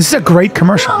 Yeah. This is a great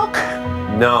commercial.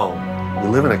 No. We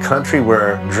live in a country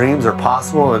where dreams are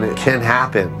possible and it can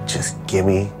happen. Just give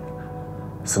me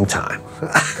some time.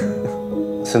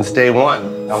 Since day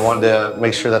one, I wanted to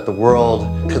make sure that the world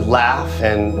could laugh.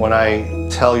 And when I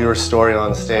tell your story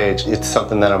on stage, it's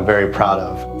something that I'm very proud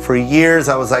of. For years,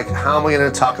 I was like, how am I going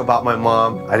to talk about my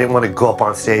mom? I didn't want to go up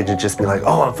on stage and just be like,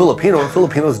 oh, I'm Filipino and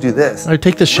Filipinos do this. All right,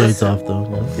 take the shades off, though.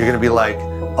 You're going to be like,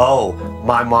 oh,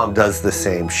 my mom does the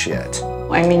same shit.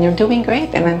 I mean, you're doing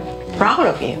great, and I'm proud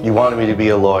of you. You wanted me to be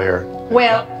a lawyer.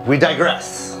 Well, We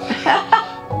digress.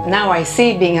 now I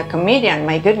see being a comedian,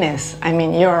 my goodness. I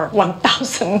mean, you're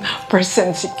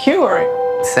 1,000% secure.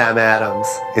 Sam Adams.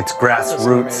 It's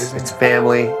grassroots, it's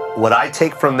family. What I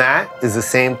take from that is the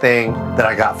same thing that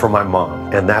I got from my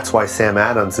mom. And that's why Sam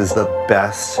Adams is the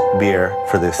best beer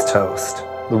for this toast.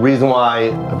 The reason why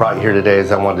I brought you here today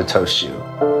is I wanted to toast you.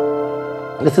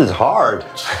 This is hard.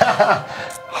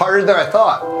 Harder than I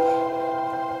thought.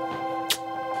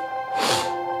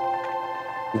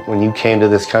 When you came to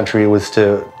this country, it was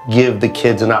to give the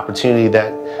kids an opportunity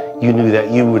that you knew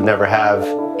that you would never have.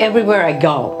 Everywhere I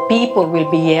go, people will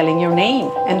be yelling your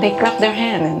name, and they clap their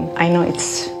hand, and I know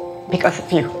it's because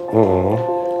of you.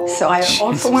 So I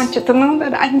also want you to know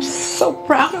that I'm so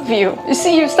proud of you. You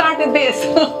see, you started this.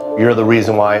 You're the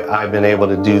reason why I've been able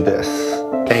to do this.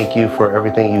 Thank you for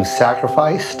everything you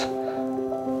sacrificed.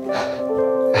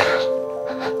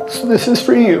 So this is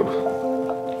for you,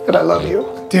 and I love you.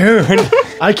 Dude.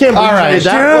 I can't believe you made that.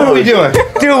 dude. What are we doing?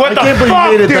 Dude, what I the can't believe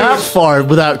fuck, you made it dude? that far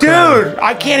without crying. Dude,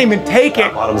 I can't even take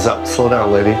it. Bottoms up. Slow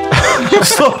down, lady.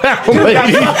 Slow down, Dude, that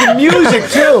lady. fucking music,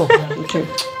 too.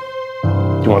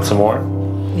 You want some more?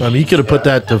 I mean, you could have put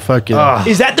that to fucking.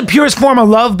 Is that the purest form of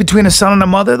love between a son and a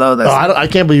mother, though? That's, I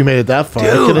can't believe you made it that far. I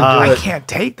dude, couldn't do I it. can't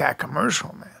take that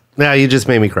commercial, man. Now you just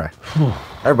made me cry.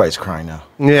 Everybody's crying now.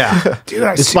 Yeah. Dude,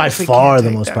 I It's by seriously far can't the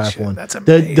take most that powerful shit. one. That's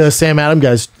amazing. The Sam Adam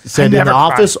guys said in never the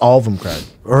cried. office, all of them cried.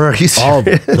 Or are you All of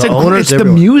them. serious? The It's, owners, it's the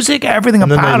everyone. music, everything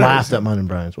And then they about laughed it. at mine and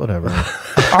Brian's. Whatever.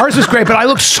 Ours was great, but I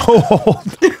look so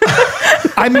old.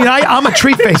 I mean, I'm a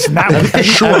tree face in that one for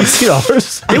sure. Have you seen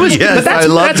ours? It was, Yes, but that's, I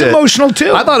loved that's it. emotional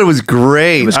too. I thought it was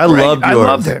great. It was I great. loved I yours.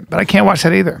 loved it, but I can't watch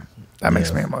that either. That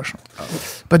makes me emotional.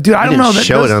 But dude, I don't didn't know that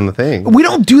show it on the thing. We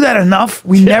don't do that enough.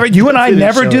 We never. You and I didn't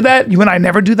never show do it. that. You and I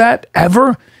never do that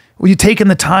ever. Were you taking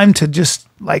the time to just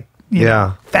like you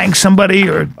know, thank somebody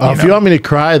or If you want me to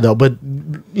cry though, but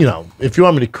you know, if you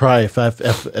want me to cry, if I've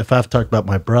talked about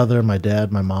my brother, my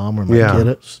dad, my mom, or my kid,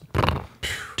 it's,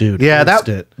 dude, Yeah,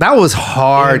 instant. that was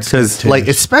hard because, Instant like,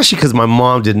 tears. especially because my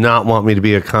mom did not want me to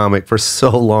be a comic for so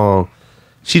long.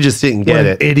 She just didn't get What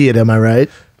an it. idiot, am I right?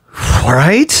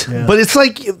 Right? But it's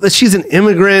like she's an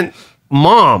immigrant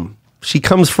mom. She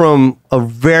comes from a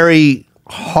very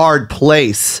hard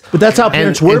place. But that's how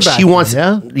parents were back she then, wants,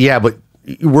 yeah? but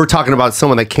we're talking about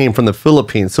someone that came from the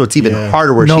Philippines, so it's even Yeah.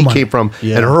 harder where No she money. came from.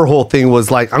 Yeah. And her whole thing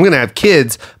was like, I'm going to have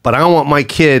kids, but I don't want my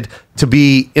kid to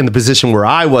be in the position where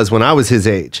I was when I was his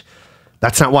age.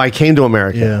 That's not why I came to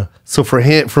America. Yeah. So for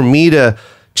me to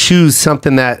choose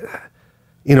something that,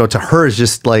 you know, to her is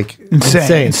just like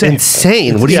insane.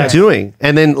 insane. What are Yeah. you doing?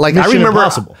 And then like Mission I remember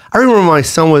impossible. my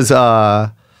son was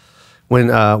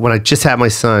when I just had my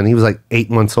son, he was like 8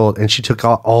 months old, and she took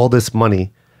all this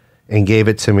money and gave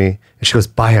it to me. And she goes,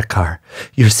 buy a car.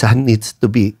 Your son needs to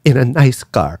be in a nice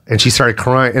car. And she started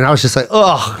crying. And I was just like,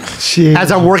 oh. As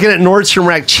I'm working at Nordstrom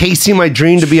Rack, chasing my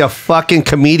dream to be a fucking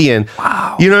comedian.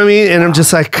 Wow. You know what I mean? And I'm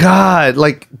just like, God,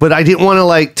 like, but I didn't want to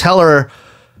like tell her,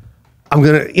 I'm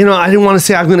going to, you know, I didn't want to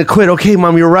say I'm going to quit. Okay,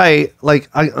 Mom, you're right. Like,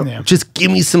 just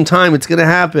give me some time. It's going to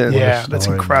happen. Yeah, that's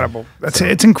incredible.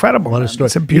 It's incredible. What a story.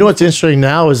 It's a You know beautiful. what's interesting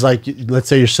now is like, let's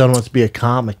say your son wants to be a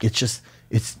comic. It's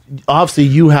obviously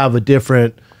you have a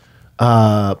different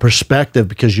perspective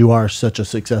because you are such a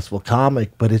successful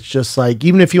comic, but it's just like,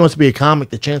 even if he wants to be a comic,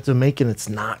 the chance of making it's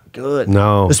not good.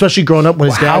 No. Especially growing up when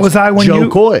his dad How was I when Joe you?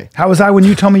 Coy. How was I when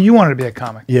you told me you wanted to be a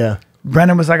comic? Yeah.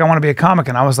 Brendan was like, I want to be a comic,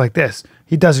 and I was like this.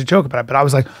 He does a joke about it, but I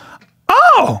was like,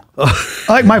 oh,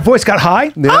 like my voice got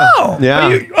high. Oh, Yeah.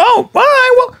 all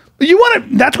right, well, you want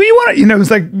to? That's what you want to. You know,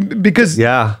 it's like because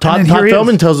Yeah. and then Todd here he is.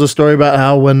 Feldman tells a story about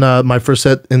how when my first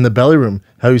set in the belly room,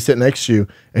 how he's sitting next to you,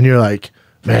 and you're like,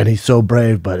 man, he's so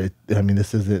brave, but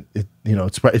this isn't it. You know,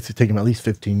 it's taken him at least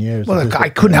 15 years. Well, look, I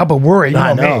couldn't help but worry. You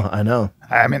I know me. know, I know.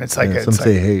 I mean, it's like Yeah, it's some like,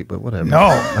 say hate, but whatever.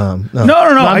 No. No,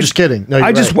 no. I'm just kidding. No, you're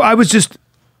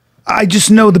I just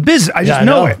know the business. I just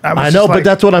know it. I know, but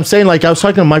that's what I'm saying. Like I was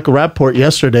talking to Michael Rappaport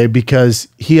yesterday because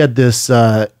he had this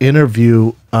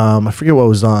interview. I forget what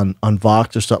was on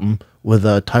Vox or something with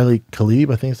Tyler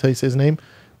Khalib. I think that's how you say his name.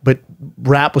 But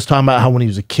Rap was talking about how when he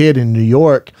was a kid in New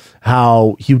York,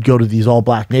 how he would go to these all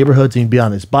black neighborhoods and he'd be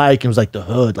on his bike and it was like the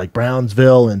hood, like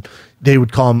Brownsville, and they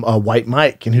would call him White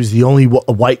Mike, and he was the only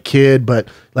white kid, but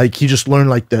like he just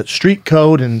learned like the street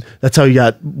code, and that's how he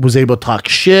was able to talk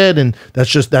shit, and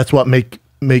that's what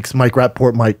makes Mike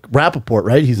Rappaport,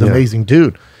 right? He's an amazing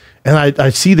dude. And I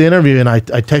see the interview and I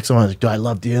text him. I was like, dude, I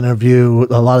love the interview.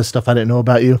 A lot of stuff I didn't know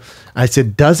about you. I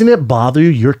said, doesn't it bother you?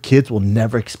 Your kids will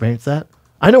never experience that.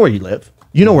 I know where you live.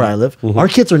 You know where I live. Our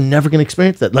kids are never going to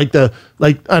experience that.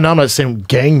 And I'm not saying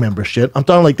gang member shit. I'm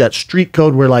talking like that street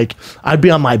code where like I'd be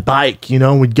on my bike, you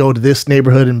know, and we'd go to this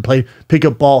neighborhood and play pick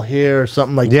up ball here or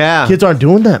something like. Yeah, kids aren't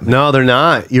doing that, man. No, they're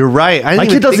not. You're right. My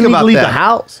kid doesn't even leave the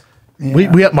house. Yeah.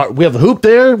 We have the hoop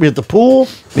there. We have the pool.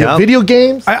 We have video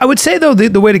games. I would say though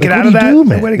the way to get out of that, the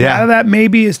way to get out of that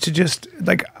maybe is to just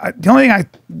like the only thing I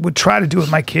would try to do with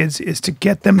my kids is to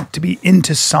get them to be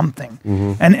into something,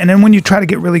 and then when you try to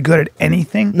get really good at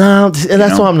anything, that's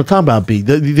what I'm talking about. B.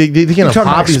 They can have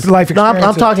hobbies. Life experience.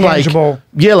 I'm talking tangible.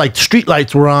 Like street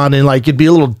lights were on, and like it'd be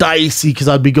a little dicey because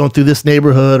I'd be going through this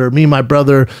neighborhood, or me and my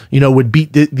brother, would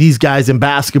beat these guys in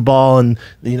basketball, and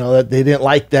that they didn't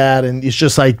like that, and it's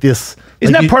just like this.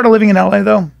 Isn't that part of living in LA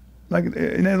though? Like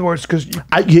in other words, because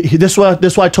this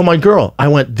is why I told my girl. I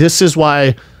went, this is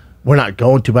why we're not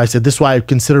going to, but I said, this is why I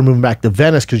consider moving back to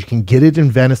Venice, because you can get it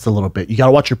in Venice a little bit. You got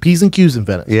to watch your P's and Q's in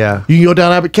Venice. Yeah. You can go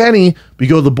down Abbot Kinney, but you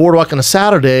go to the boardwalk on a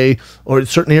Saturday, or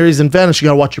certain areas in Venice, you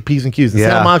got to watch your P's and Q's. In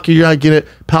Santa Monica, you're not getting it.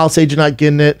 Palisades, you're not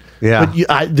getting it. Yeah.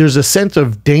 But there's a sense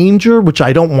of danger, which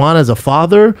I don't want as a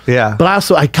father. Yeah. But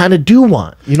also, I kind of do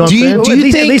want. You know what I'm saying? Do you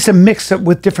think at least a mix up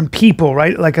with different people,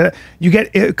 right? Like you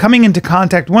get coming into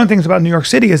contact. One of the things about New York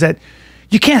City is that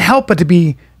you can't help but to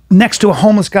be next to a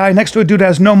homeless guy, next to a dude that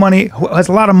has no money, who has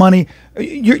a lot of money.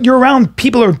 You're around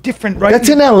people who are different, right? That's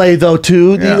in LA though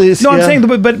too. Yeah. I'm saying,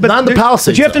 but not in the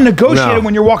Palisades. But you have to negotiate it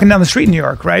when you're walking down the street in New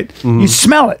York, right? You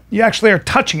smell it. You actually are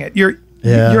touching it.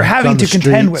 You're having to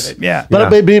contend with it. Yeah.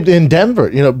 But in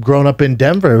Denver, growing up in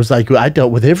Denver, it was like I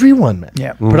dealt with everyone, man.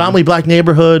 Yeah. Predominantly black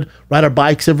neighborhood, ride our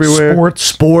bikes everywhere.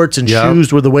 Sports and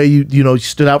shoes were the way you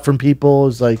stood out from people. It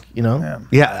was like,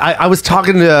 Yeah, I was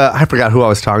talking to, I forgot who I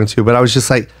was talking to, but I was just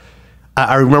like,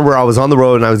 I remember I was on the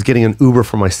road and I was getting an Uber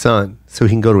for my son so he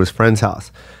can go to his friend's house.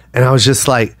 And I was just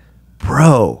like,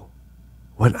 bro,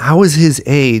 when I was his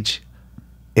age,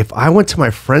 if I went to my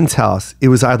friend's house, it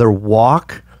was either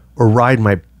walk or ride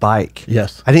my bike.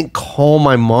 Yes. I didn't call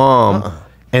my mom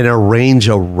and arrange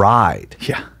a ride.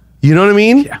 Yeah. You know what I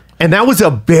mean? Yeah. And that was a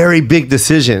very big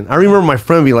decision. I remember my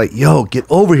friend being like, yo, get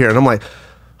over here. And I'm like,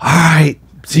 all right.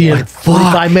 See you in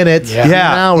 45 minutes.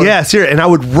 Yeah, seriously. And I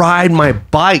would ride my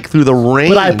bike through the rain.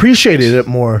 But I appreciated it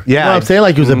more. Yeah. You know what I'm saying?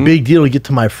 Like it was a big deal to get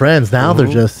to my friends. Now they're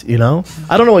just, I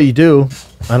don't know what you do.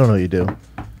 I don't know what you do.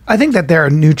 I think that there are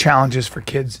new challenges for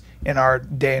kids in our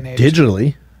day and age.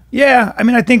 Digitally. Yeah. I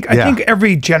mean, I think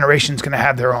every generation is going to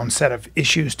have their own set of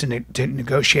issues to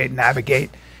negotiate and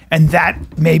navigate. And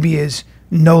that maybe is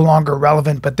no longer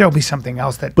relevant, but there'll be something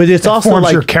else that, but it's that also forms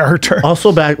like your character.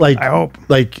 Also back, like, I hope.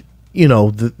 Like,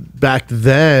 back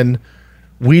then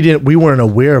we weren't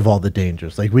aware of all the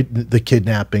dangers, like the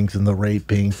kidnappings and the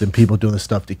rapings and people doing the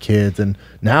stuff to kids, and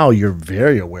now you're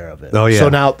very aware of it. Oh yeah. So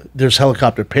now there's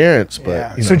helicopter parents,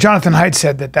 but so Jonathan Haidt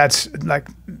said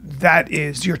that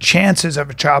is your chances of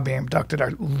a child being abducted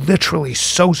are literally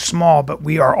so small, but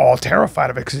we are all terrified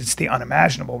of it because it's the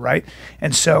unimaginable, right?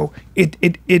 And so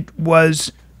it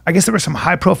was, I guess there were some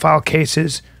high profile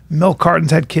cases. Milk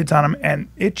cartons had kids on them, and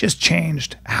it just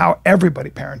changed how everybody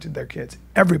parented their kids.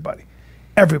 Everybody.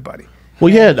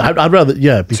 Well, yeah, I'd rather,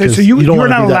 because so you were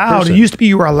not allowed. It used to be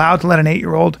you were allowed to let an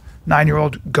 8-year-old,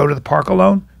 9-year-old go to the park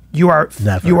alone. You are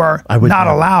not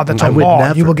allowed. That's a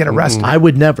law. You will get arrested. I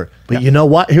would never. But you know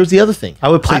what? Here's the other thing. I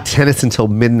would play tennis until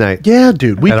midnight. Yeah,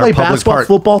 dude. We play basketball,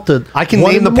 football to. I can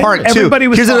name the park too.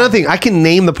 Here's another thing. I can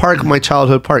name the park of my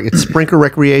childhood park. It's Sprinkler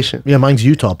Recreation. Yeah, mine's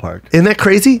Utah Park. Isn't that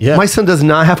crazy? Yeah. My son does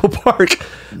not have a park.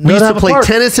 We used to play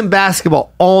tennis and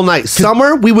basketball all night.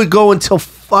 Summer, we would go until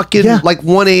fucking like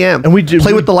 1 a.m. and we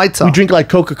play with the lights off. We drink like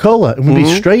Coca-Cola and we'd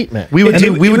be straight, man. We would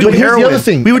do heroin. The other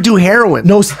thing. We would do heroin.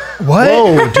 No, what?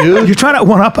 Whoa, dude! You're trying to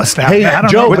one up us now. Hey, man.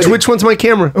 Joe, which one's my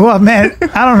camera? Well, man,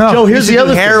 I don't know. Joe, here's the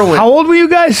other heroin. How old were you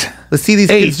guys? Let's see these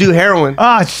kids do heroin.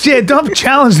 Oh shit! Don't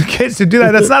challenge the kids to do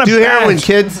that. That's not a heroin,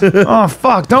 kids. Oh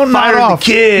fuck! Don't knock off. The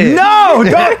kid.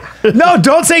 No,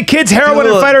 don't say kids heroin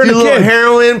and fight her in the kid.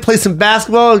 Heroin, play some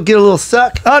basketball, get a little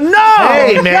suck. Oh no!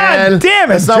 Hey man, God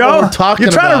damn it, that's Joe! Not what we're talking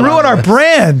You're trying to ruin our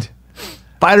brand.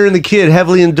 Fighter and the Kid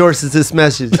heavily endorses this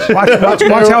message. Watch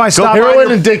how I stop.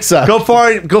 Heroin and dick suck. Go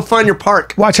find your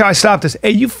park. Watch how I stop this.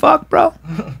 Hey, you fuck, bro.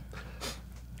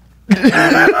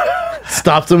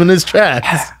 Stops him in his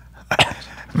tracks.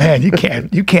 Man, you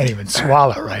can't even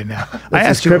swallow right now. I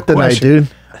asked you a kryptonite, question. dude.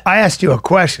 I asked you a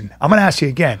question. I'm gonna ask you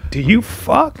again. Do you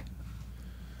fuck?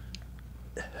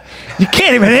 You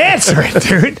can't even answer it,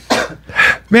 dude.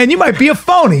 Man, you might be a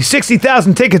phony.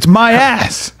 60,000 tickets, my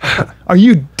ass. Are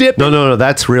you dipping? No,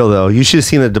 that's real though. You should have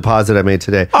seen the deposit I made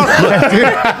today.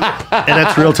 And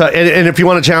that's real tough. And if you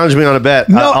want to challenge me on a bet,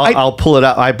 I'll pull it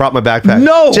out. I brought my backpack.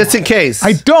 No. Just in case.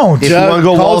 I don't. If you want to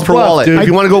go wallet for wallet. dude. If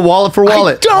you want to go wallet for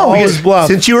wallet. I don't. Because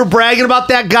since you were bragging about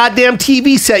that goddamn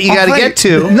TV set you got to get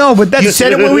to. No, but that's... You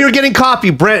said it when we were getting coffee.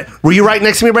 Brent, were you right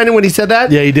next to me, Brendan, when he said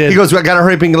that? Yeah, he did. He goes, I got to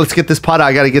hurry up and let's get this pot out.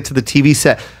 I got to get to the TV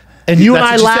set. And you and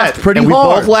That's I what you laughed said. pretty And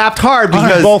hard. we both laughed hard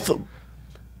because... We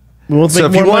both So make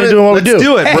if you more want money to, doing what we let's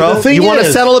do it, bro. The thing You want to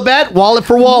is- settle a bet? Wallet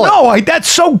for wallet. No, that's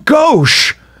so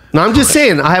gauche. No, I'm just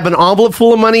saying, I have an envelope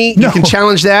full of money. No. You can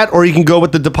challenge that, or you can go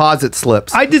with the deposit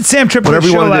slips. I did Sam Tripoli's Whatever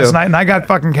you show wanna last do. night, and I got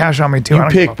fucking cash on me, too. I You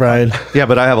don't give a pick, Brian. Yeah,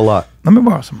 but I have a lot. Let me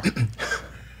borrow some.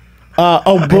 But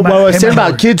what I was saying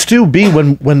about kids too, B,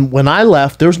 when I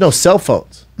left, there was no cell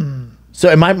phones. So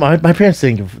and my parents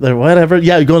think whatever.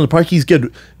 Yeah, you go in the park. He's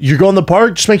good. You're going to the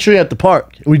park. Just make sure you're at the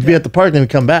park. We'd be at the park, then we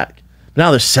come back.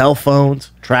 Now there's cell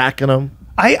phones tracking them.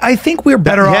 I think we're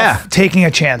better Yeah. off taking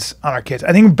a chance on our kids.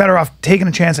 I think we're better off taking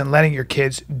a chance and letting your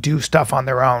kids do stuff on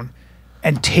their own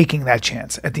and taking that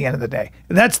chance at the end of the day.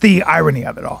 That's the irony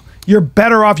of it all. You're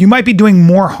better off. You might be doing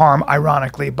more harm,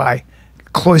 ironically, by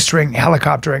cloistering,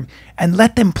 helicoptering, and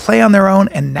let them play on their own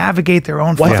and navigate their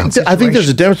own Well, fucking I think there's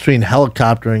a situations. difference between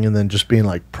helicoptering and then just being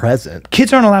like present.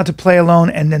 Kids aren't allowed to play alone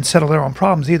and then settle their own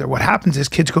problems either. What happens is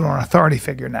kids go to an authority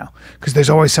figure now because there's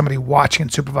always somebody watching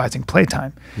and supervising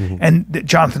playtime. And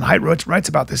Jonathan Haidt writes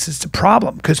about this. It's a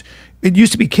problem because it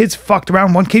used to be kids fucked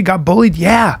around. One kid got bullied.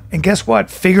 Yeah. And guess what?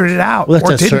 Figured it out. Well, that's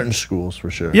or at didn't. certain schools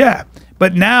for sure. Yeah.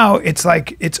 But now it's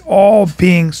like it's all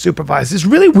being supervised. It's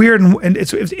really weird and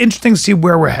it's interesting to see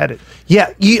where we're headed.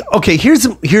 Yeah. Okay.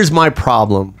 Here's my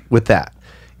problem with that.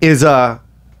 Is there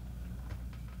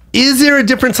a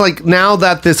difference like now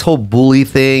that this whole bully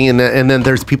thing and then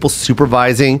there's people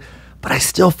supervising, but I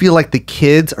still feel like the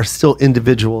kids are still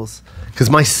individuals because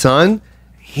my son,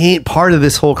 he ain't part of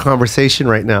this whole conversation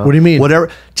right now. What do you mean? Whatever.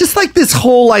 Just like this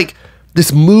whole like.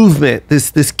 This movement,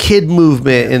 this kid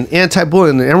movement and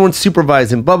anti-bullying and everyone's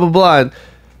supervising, blah, blah, blah. And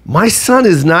my son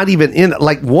is not even in,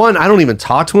 like one, I don't even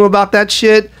talk to him about that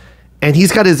shit. And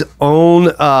he's got his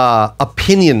own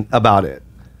opinion about it.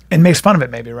 And makes fun of it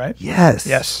maybe, right? Yes.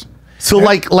 Yes. So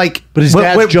like, But his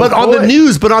dad's Joe but on the Coy.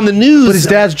 news, But his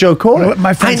dad's Joe Coy.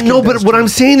 My I friend's know, kid but does what too. I'm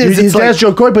saying is His it's dad's like,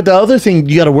 Joe Coy. But the other thing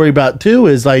you got to worry about too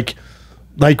is like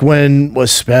when,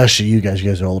 especially you guys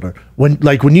are older. When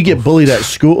you get bullied at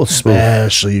school,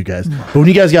 especially you guys. But when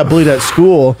you guys got bullied at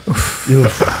school,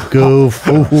 goof.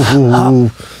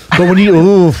 But when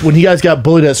you guys got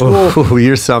bullied at school, oh,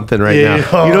 you're something right Yeah.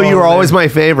 now. You know, you were Oh, always my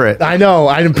favorite. I know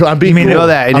I'm being. You know cool.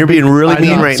 that, and I'm you're being really I know.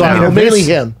 mean right So, now. Mainly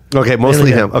him. Okay,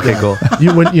 mostly Mainly him. Okay, Yeah. cool.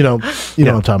 You know what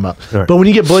I'm talking about. Right. But when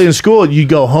you get bullied in school, you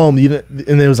go home, and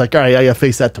it was like, all right, I got to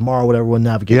face that tomorrow. Whatever, we'll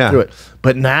navigate Yeah. through it.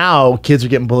 But now kids are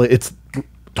getting bullied. It's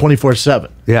 24/7.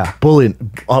 Yeah.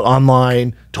 Bullying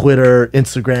online, Twitter,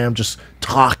 Instagram, just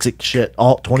toxic shit,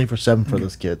 all 24/7 for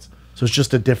those kids. So it's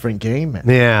just a different game, man.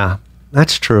 Yeah,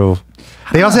 that's true.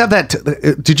 They also have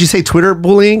that. Did you say Twitter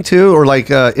bullying too, or like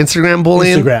Instagram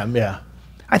bullying? Instagram, yeah.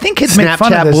 I think kids make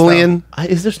fun of Snapchat this, though. bullying.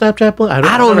 Is there Snapchat bullying?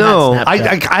 I don't know.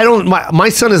 I I don't. My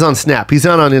son is on Snap. He's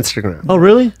not on Instagram. Oh,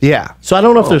 really? Yeah. So I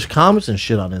don't know if there's comments and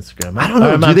shit on Instagram. I don't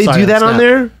know. I'm Do they sorry, do that on Snap.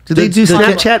 there? Do they do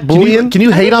Snapchat bullying? Can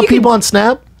you hate think on you can- people on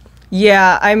Snap?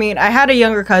 Yeah, I mean, I had a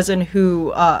younger cousin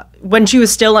who, when she was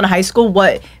still in high school,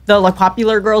 what the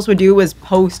popular girls would do was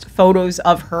post photos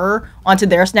of her onto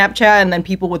their Snapchat, and then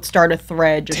people would start a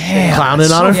thread. Just Damn, Clowning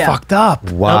that's on so her? Yeah. fucked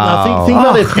up. Wow. Think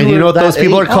about it. If And you know what were those that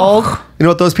people are age- called? You know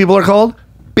what those people are called?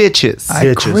 Bitches. I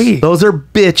Bitches. agree. Those are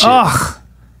bitches. Ugh.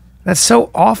 That's so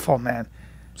awful, man.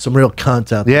 Some real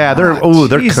cunts out there. Yeah, they're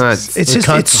Jesus. cunts. It's They're just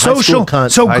cunts, it's high school social.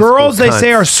 cunts. So High girls, school they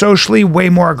say, cunts. are socially way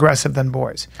more aggressive than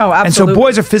boys. Oh, And absolutely. so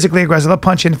boys are physically aggressive. They'll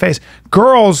punch you in the face.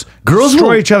 Girls destroy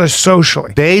will- each other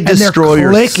socially. They And they're destroy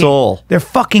your clicking. soul. They're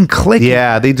fucking clicking.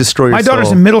 Yeah, they destroy your My daughter's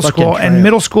soul. in middle Fucking school, and tramp.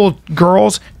 middle school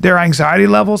girls, their anxiety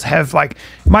levels have like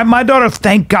my daughter.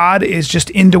 Thank God is just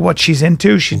into what she's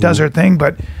into. She does her thing,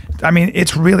 but I mean,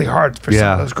 it's really hard for some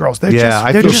Yeah. of those girls. They're Yeah, just,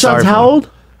 I they're feel just sorry for How them. old?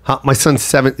 My son's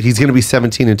 7. He's going to be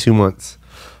 17 in 2 months.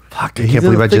 Fuck, I He's can't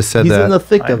in believe the I just said He's that. in the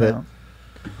thick I of it. know.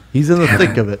 He's in the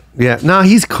thick of it. Yeah, no,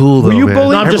 he's cool though. Were you man.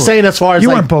 bullied? No, I'm just saying as far as You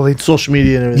like weren't bullied. social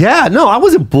media and everything. Yeah, no, I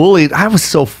wasn't bullied. I was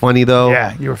so funny though.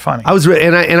 Yeah, you were funny. I was,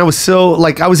 and I was so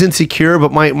like I was insecure,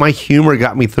 but my humor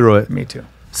got me through it. Me too.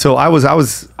 So I was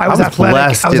athletic.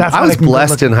 blessed. I was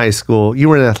blessed in high school. You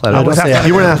weren't athletic.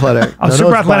 You weren't athletic. I was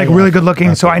super athletic, really good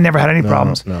looking, so I never had any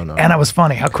problems. No. And I was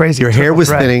funny. How crazy! Your hair was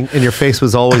thinning and your face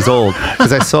was always old.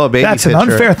 Because I saw a baby That's picture. an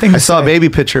unfair thing to I saw say. a baby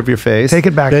picture of your face. Take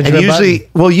it back. And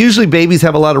usually babies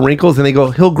have a lot of wrinkles and they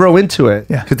go, he'll grow into it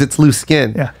because it's loose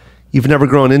skin. Yeah. You've never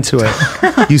grown into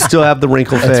it. You still have the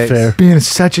wrinkle face. That's fair. Being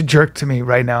such a jerk to me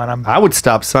right now, and I would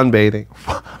stop sunbathing.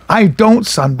 I don't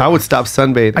sunbathe. I would stop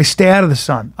sunbathing. I stay out of the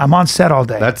sun. I'm on set all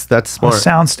day. That's on smart. a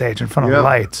soundstage in front of Yeah.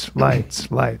 lights. Lights.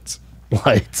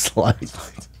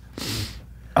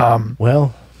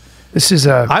 Well, This is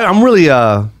a. I'm really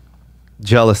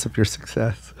jealous of your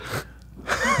success.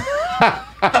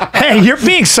 Hey, you're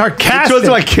being sarcastic. Show to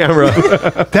my camera.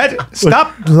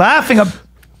 Stop laughing. I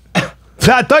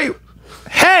thought you.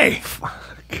 Hey.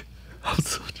 I'm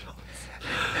so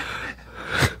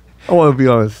jealous. I want to be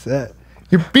on a set.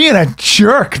 You're being a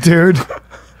jerk, dude.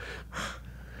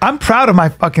 I'm proud of my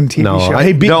fucking TV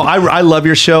show. I love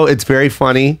your show. It's very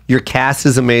funny. Your cast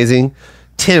is amazing.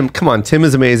 Tim, come on. Tim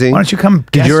is amazing. Why don't you come?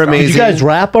 You're amazing. did you guys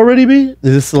wrap already, B? Is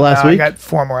this the last I week? got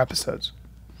 4 more episodes.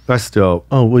 That's dope.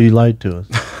 Oh, well, you lied to us.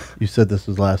 You said this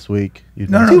was last week.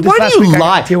 No, Dude, this why last do you week I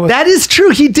lie? got to deal with- That is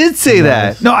true. He did say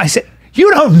that. No, I said you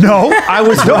don't know.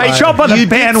 I show up on the You did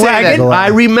say bandwagon. that. I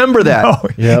remember that. No,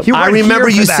 Yep. you I weren't remember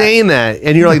here you for that. saying that,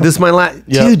 and you're like, "This is my last."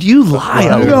 Yep. Dude, you lie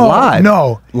a lot.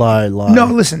 No, Lie. no.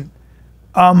 Listen,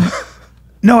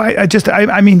 no.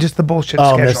 I mean just the bullshit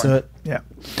Oh, schedule. missing it. Yeah.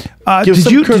 Give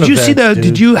some current Did you see events, the? dude,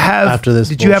 Did you have? after this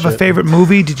Did you have a bullshit. favorite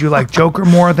movie? Did you like Joker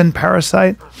more than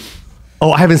Parasite?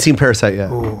 Oh, I haven't seen Parasite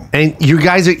yet, and you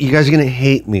guys are gonna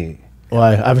hate me. Well,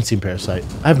 I haven't seen Parasite.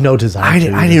 I have no desire I to.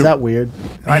 didn't- Is that weird?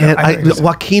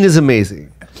 Joaquin is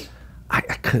amazing. I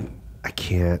couldn't. I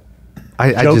can't.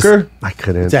 Joker? I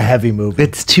couldn't. It's a heavy movie.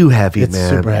 It's too heavy, It's man.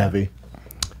 super heavy.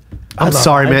 I'm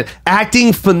sorry, man.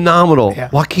 Acting phenomenal. Yeah.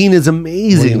 Joaquin is Well,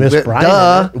 amazing. you missed Brian.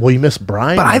 Duh. Well, you missed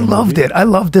Brian. But I in the loved movie. it. I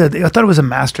loved it. I thought it was a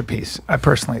masterpiece. I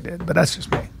personally did, but that's just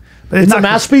me. But It's a not-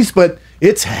 masterpiece, but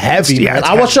it's heavy. Yeah, man. it's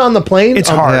I watched it on the plane. It's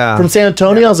hard. Yeah. From San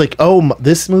Antonio. I was like, oh,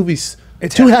 this movie's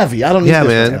It's too heavy. heavy. I don't need Yeah, this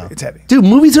man. right now. It's heavy. Dude,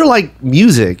 movies are like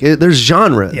music. There's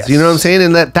genres. Yes. You know what I'm saying?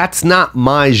 And that's not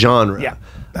my genre. Yeah,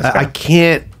 that's I fair.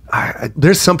 can't.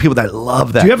 There's some people that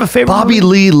love that. Do you have a favorite Bobby movie?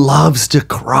 Lee loves to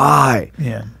cry.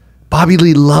 Yeah. Bobby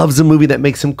Lee loves a movie that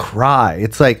makes him cry.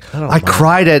 It's like I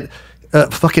cried at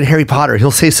fucking Harry Potter.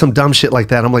 He'll say some dumb shit like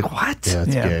that. I'm like, what? Yeah,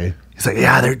 it's Yeah. gay. He's like,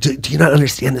 yeah. Do you not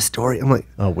understand the story? I'm like,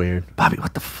 Oh, weird. Bobby,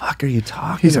 what the fuck are you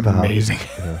talking He's about? amazing.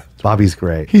 Bobby's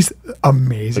great. He's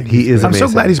amazing. He is I'm so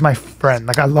amazing. glad he's my friend.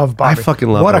 Like I love Bobby. I fucking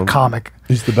love What him. a comic.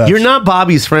 He's the best. You're not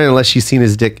Bobby's friend unless you've seen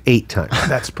his dick 8 times.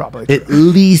 That's probably At true.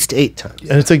 least 8 times.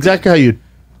 and it's exactly how you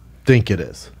think it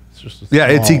is. It's just a Yeah,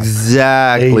 it's small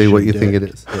exactly what you Asian think dick.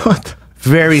 it is.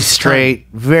 Very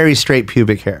straight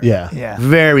pubic hair. Yeah. Yeah.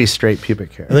 Very straight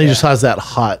pubic hair. And then he just has that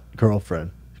hot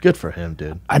girlfriend. Good for him,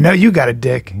 dude. I know you got a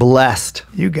dick. Blessed.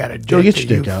 You got a dick. Joe, get your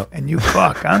that dick out. And you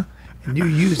fuck, huh? And you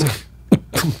use it.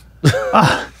 You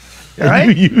all And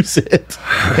right? you use it.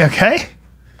 You okay?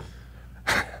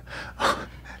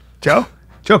 Joe?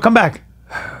 Joe, come back.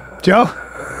 Joe?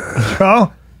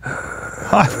 Joe?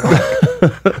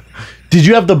 Did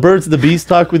you have the birds of the bees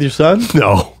talk with your son?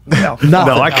 No. No.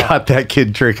 No, I got that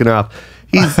kid jerking off.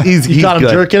 He's You got him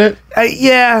good. jerking it?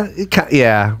 Yeah.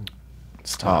 Yeah.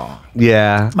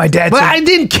 Yeah. My dad But said- I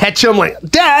didn't catch him like,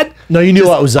 Dad. No, you knew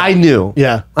what was up. I knew.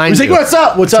 Yeah. I He's like, knew. what's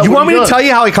up? What's up? You What want are me to doing? tell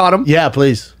you how I caught him? Yeah,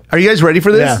 please. Are you guys ready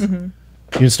for this? Yeah.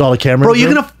 You install a camera? Bro, in you're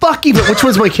the gonna fuck even. Which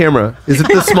one's my camera? Is it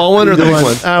the small one or the big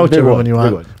one? whichever one you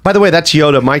want. By the way, that's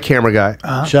Yoda, my camera guy,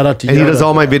 Shout out to and you. he does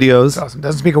all my videos. Awesome.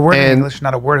 Doesn't speak a word of And- English.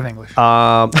 Not a word of English.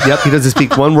 Yep, he doesn't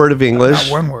speak one word of English.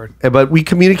 Not one word. But we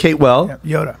communicate well.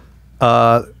 Yoda.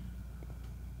 A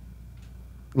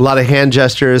lot of hand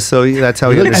gestures, so that's how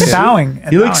he And understands. bowing. And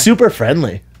He bowing. looks super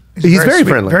friendly. He's very sweet,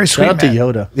 friendly. Very sweet Shout out to man.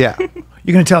 Yoda. Yeah.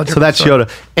 You're going to tell a So that's story. Yoda.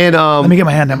 And Let me get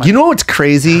my hand down my You know what's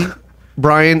crazy,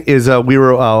 Brian, is we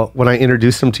were when I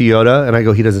introduced him to Yoda, and I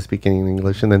go, he doesn't speak any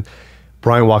English, and then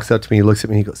Brian walks up to me, he looks at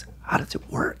me, he goes, "How does it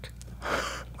work?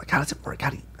 Like, how does it work? How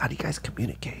do you guys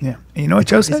communicate?" Yeah. And you know what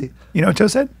Joe said? crazy. You know what Joe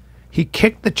said? He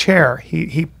kicked the chair.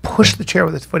 He pushed the chair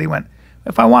with his foot. He went,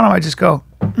 if I want him, I just go,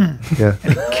 Yeah.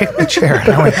 kick the chair.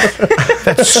 And I went,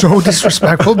 that's so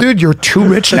disrespectful, dude. You're too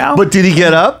rich now. But did he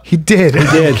get up? He did. He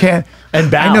did. You can't. And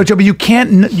bow. I know, Joe, but you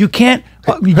can't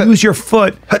use your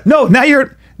foot. No, now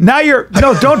you're,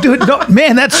 no, don't do it. No,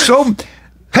 man, that's so,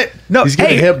 no. He's gonna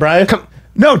hey, hit Brian.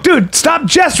 No, dude, stop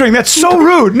gesturing. That's so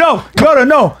rude. No, Yoda,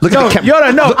 no. Look no, at the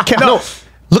Yoda, no. Look, Cam, no.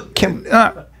 Look, Cam.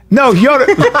 No, Yoda.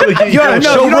 Yoda, no,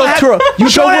 show you don't world have- tour. you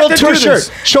Show don't have world to tour do shirt.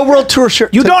 this. Show world tour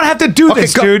shirt. You don't have to do Okay,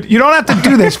 this, go. dude. You don't have to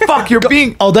do this. Fuck, you're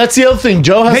being. Oh, that's the other thing.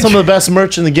 Joe has some of the best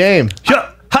merch in the game.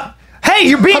 Hey,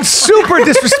 you're being super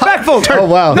disrespectful. Oh,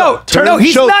 wow. No, Turn- no,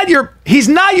 he's show- not your. He's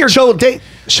not your. Show date.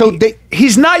 Show date.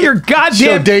 He's not your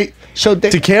goddamn. Show date. Show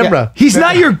date To camera. He's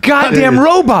not your goddamn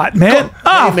robot, man.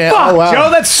 Oh, Hey, man. fuck, Oh, wow. Joe,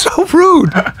 that's so rude.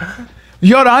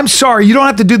 Yoda, I'm sorry. You don't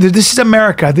have to do this. This is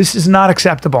America. This is not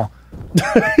acceptable.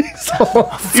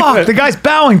 Fuck, the guy's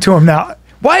bowing to him now.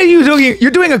 Why are you doing?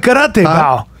 You're doing a karate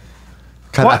bow.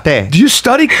 What? Karate. Do you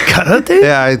study karate?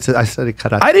 Yeah, I studied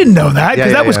karate. I didn't know that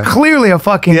because Yeah, that was yeah. clearly a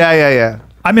fucking. Yeah.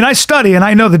 I mean, I study and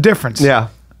I know the difference. Yeah.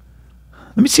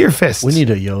 Let me see your fists. We need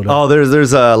a Yoda. Oh,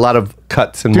 there's a lot of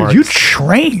cuts and Dude, marks. you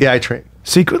train. Yeah, I train.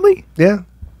 Secretly? Yeah.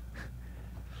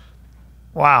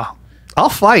 Wow. I'll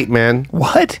fight, man.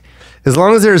 What? As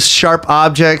long as there's sharp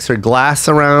objects or glass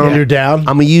around, You're down? I'm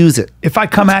gonna use it. If I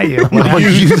come at you, I'm gonna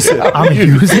use it. I'm gonna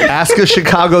use it. Ask a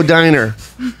Chicago diner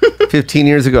 15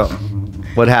 years ago.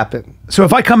 What happened? So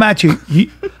if I come at you,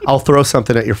 I'll throw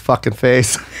something at your fucking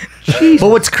face. But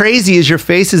what's crazy is your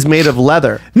face is made of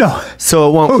leather, no, so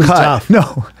it won't cut. tough.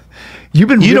 no. You've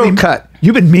been You really- don't cut.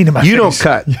 You've been mean to my You don't face.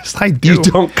 cut. Yes, I do. You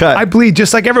don't cut. I bleed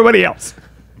just like everybody else.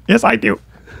 Yes, I do.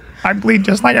 I bleed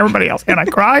just like everybody else, and I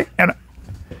cry, and I.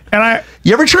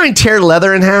 You ever try and tear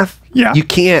leather in half? Yeah. You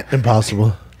can't.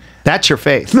 Impossible. That's your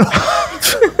face.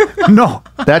 No,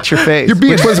 That's your face. You're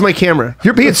being- Which one's my camera?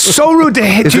 you're being so rude to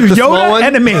hit Is you, it the small Yoda, one?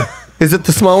 and to me. Is it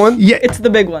the small one? Yeah, It's the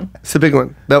big one. It's the big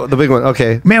one. The big one.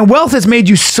 Okay. man, wealth has made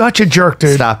you such a jerk,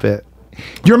 dude. Stop it.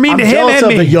 You're mean I'm to him jealous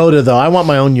and of me. the Yoda, though. I want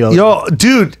my own Yoda. Yo,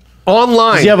 dude,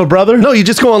 online. Does he have a brother? No, you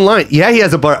just go online. Yeah, he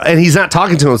has a bar, and he's not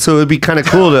talking to him, so it'd be kind of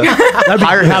cool to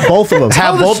Have both of them.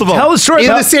 have the- both of them tell the story in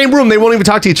about- the same room. They won't even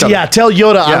talk to each other. Yeah, tell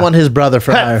Yoda I Yeah. want his brother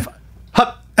for hire.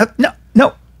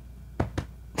 No.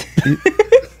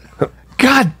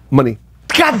 God Money.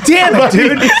 God damn it,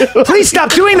 dude. Please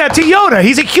stop doing that to Yoda.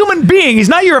 He's a human being. He's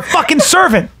not your fucking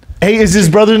servant. Hey, is his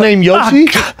brother named Yoshi?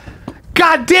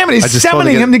 God damn it. He's just told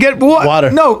summoning him to get what?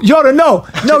 Water. No, Yoda, no.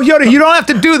 No, Yoda, you don't have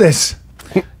to do this.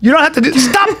 You don't have to do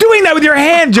Stop doing that with your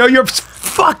hand, Joe. You're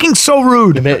fucking so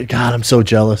rude. Man, God, I'm so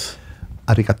jealous.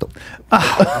 Arigato.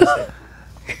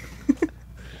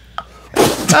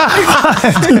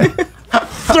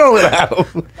 Throw it out.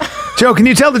 Joe, can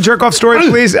you tell the jerk off story,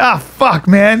 please? Ah, fuck,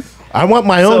 man. I want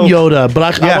my own Yoda, but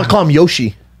I Yeah. want to call him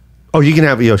Yoshi. Oh, you can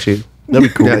have a Yoshi. That'd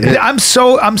be cool. Yeah. I'm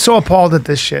so appalled at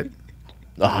this shit.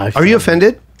 Are you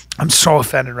offended? I'm so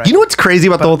offended right You know what's crazy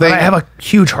about the whole But thing? I have a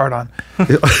huge heart on.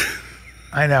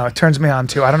 I know. It turns me on,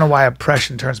 too. I don't know why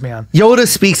oppression turns me on. Yoda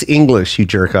speaks English, you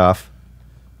jerk off.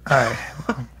 All right.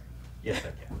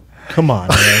 Come on,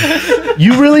 man.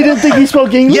 You really didn't think he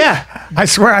spoke English? Yeah. I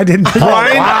swear I didn't.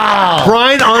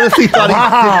 Brian honestly thought he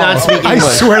did not speak I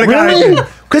English. swear to God I Really? did.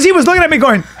 Because he was looking at me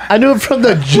going, I knew it from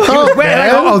the jump, wait, and I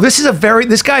man. go, oh,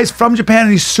 this guy is from Japan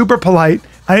and he's super polite.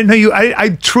 I didn't know you. I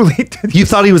truly did. You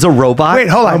thought he was a robot? Wait,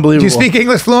 hold on. Do Unbelievable. you speak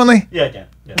English fluently? Yeah, I can.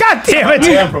 Yeah. God damn I it.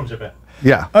 am from Japan.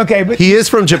 Yeah. Okay, but He is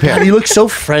from Japan. He looks so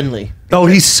friendly. Oh,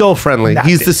 he's so friendly.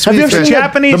 He's the have you ever sweetest. seen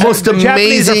Japanese? The most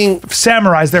Japanese are amazing.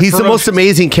 samurais. They're He's the most ferocious.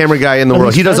 amazing camera guy in the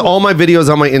world. he's He does friendly. all my videos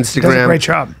on my Instagram. Does a great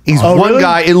job. He's Oh, one really?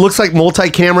 guy. It looks like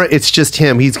multi-camera. It's just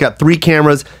him. He's got 3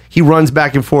 cameras. He runs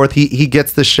back and forth. He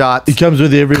gets the shots. He comes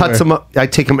with you everywhere. Cuts them up. I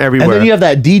take him And everywhere. then you have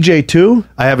that DJ too.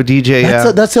 I have a DJ.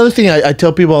 That's the other thing I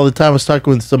tell people all the time. I was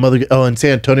talking with some other in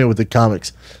San Antonio with the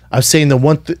comics. I was saying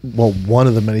one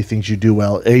of the many things you do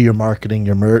well. Your marketing,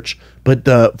 your merch. But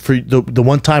for the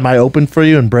one time I opened for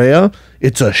you in Brea,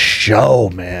 it's a show,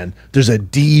 man. There's a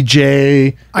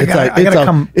DJ. I gotta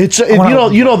come.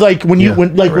 Like when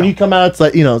you come out, it's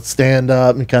like stand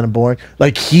up and kind of boring.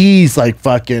 Like he's like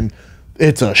fucking.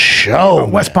 It's a show.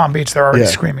 West Palm Beach, they're already Yeah.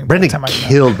 screaming. by the Brendan time I get out.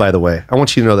 killed, by the way. I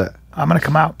want you to know that. I'm going to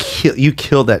come out. You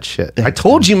killed that shit. I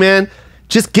told you, man.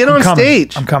 Just get on Coming.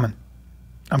 stage. I'm coming.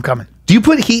 Do you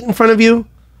put heat in front of you?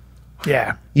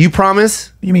 Yeah. You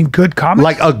promise? You mean good comics?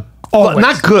 Like a Always.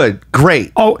 not good,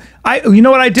 great. Oh, you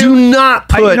know what I do? Do not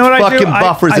put you know what I do? fucking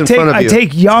buffers in front of you. I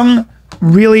take young,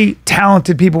 really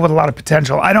talented people with a lot of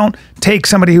potential. I don't take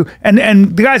somebody who and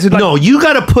the guys who like. No, you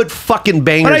got to put fucking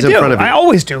But I bangers in do. front of you. I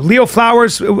always do. Leo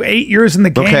Flowers, 8 years in the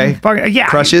game. Okay. Fucking- yeah.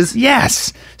 Crushes?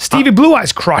 Yes. Stevie Blue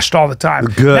Eyes crushed all the time.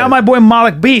 Good. Now my boy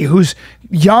Malik B, who's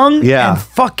young Yeah. and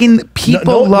fucking people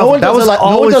No love one him. does it like, no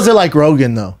one always- does it like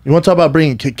Rogan though. You want to talk about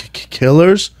bringing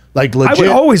killers? Like legit. would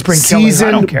always bring killers.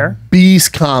 I don't seasoned care.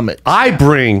 Beast comics. I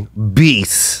bring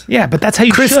beasts. Yeah, but that's how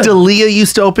you Chris should. D'Elia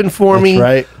used to open for That's me.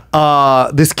 right.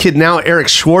 This kid now, Eric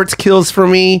Schwartz, kills for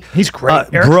me. He's great.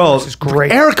 Eric bro, Schwartz is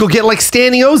great. Eric will get like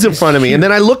standing O's in front of me, and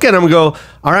then I look at him and go,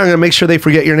 all right, I'm gonna make sure they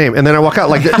forget your name, and then I walk out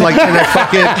like and I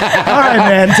fucking. All right,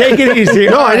 man, take it easy.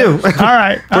 No, I do. All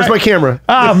right. Where's my camera?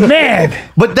 Oh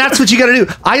man. But that's what you got to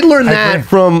do. I learned that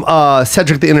from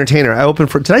Cedric the Entertainer. I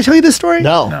opened for. Did I tell you this story?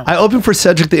 No. I opened for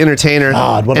Cedric the Entertainer,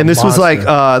 God, what a and this was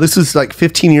like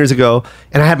 15 years ago.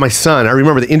 And I had my son. I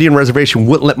remember the Indian reservation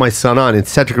wouldn't let my son on, and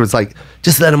Cedric was like,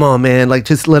 "Just let him on, man. Like,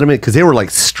 just let him in," because they were like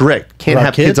strict. Can't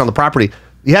have kids on the property.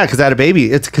 Yeah, because I had a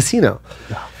baby. It's a casino.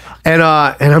 And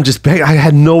I'm just begging. I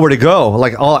had nowhere to go.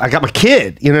 Like, I got my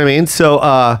kid. You know what I mean? So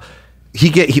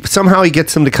somehow he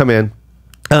gets him to come in,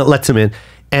 lets him in,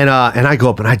 and I go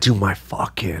up and I do my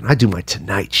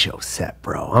Tonight Show set,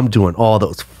 bro. I'm doing all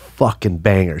those fucking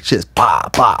bangers, just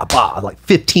like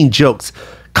 15 jokes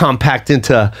compact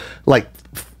into like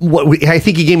I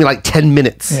think he gave me like 10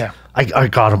 minutes. Yeah, I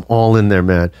got them all in there,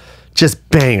 man. Just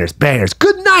bangers.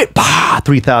 Good night.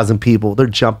 3,000 people. They're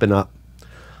jumping up.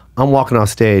 I'm walking off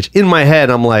stage. In my head,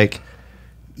 I'm like,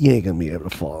 you ain't gonna be able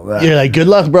to follow that. You're like, good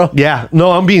luck, bro. Yeah.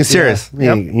 No, I'm being serious.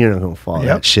 Yeah. You're not gonna follow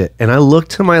that shit. And I look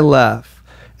to my left,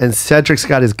 and Cedric's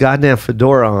got his goddamn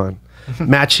fedora on,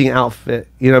 matching outfit.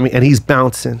 You know what I mean? And he's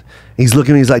bouncing. He's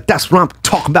looking at me. He's like, that's what I'm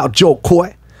talking about, Joe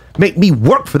Coy. Make me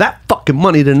work for that fucking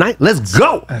money tonight. Let's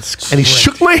go. That's and he great.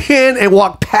 shook my hand and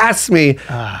walked past me.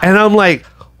 And I'm like,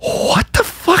 what the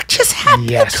fuck just happened?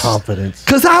 Yes. Confidence.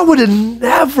 Because I would have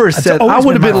never said, I always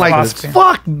would have been been my like, philosophy.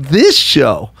 fuck this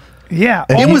show. Yeah.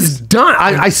 It was done.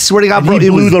 I swear to God, bro, he it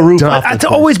blew was the roof done. off That's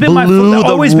always been my Blew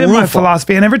the roof off.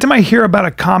 philosophy. And every time I hear about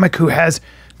a comic who has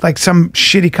like some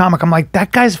shitty comic, I'm like,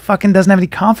 that guy's fucking doesn't have any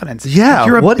confidence. Yeah, Like,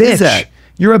 you're a what bitch. is that?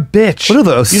 You're a bitch. What are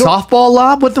those? Softball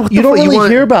lob? What the You don't fuck really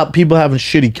want? hear about people having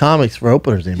shitty comics for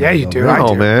openers anymore. Yeah, you though, do. right? I No,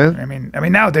 do. man. I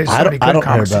mean, nowadays there's so many I good don't hear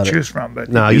comics to about it. choose from. But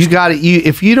No, you got it.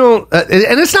 If you don't, and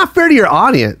it's not fair to your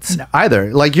audience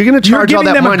either. Like, you're going to charge all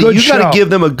giving that them a money. good You got show. to give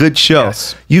them a good show.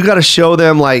 Yes. You got to show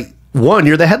them, like, one,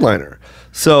 you're the headliner.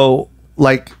 So,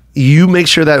 like, you make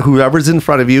sure that whoever's in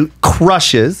front of you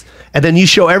crushes, and then you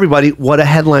show everybody what a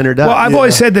headliner does. Well, I've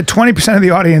always said that 20% of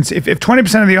the audience, if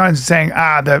 20% of the audience is saying,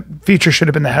 the feature should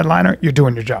have been the headliner, you're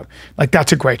doing your job. Like,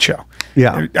 that's a great show.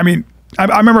 Yeah. I mean,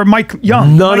 I remember Mike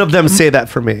Young. None of them say that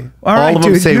for me. All right, all of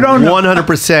them dude, say you don't know.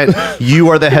 100% you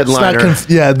are the headliner.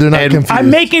 They're not And confused. I'm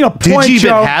making a Did point, you even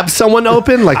Joe. have someone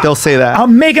open? Like, they'll say that.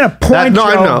 I'm making a point,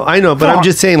 No, Joe. I know, but I'm Fuck.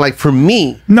 just saying, like, for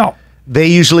me, No. they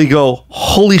usually go,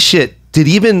 holy shit,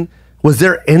 was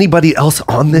there anybody else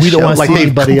on this We don't show? wanna Like, see they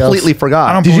anybody else. completely forgot.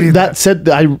 I don't Did you, believe that said,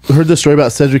 I heard the story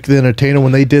about Cedric the Entertainer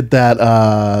when they did that,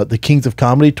 the Kings of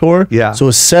Comedy tour. Yeah. So it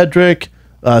was Cedric,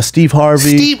 Steve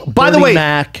Harvey, Steve, by the Bernie way,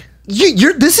 Mac.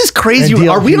 This is crazy. And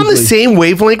Are we on the Hughley. same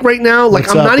wavelength right now? Like,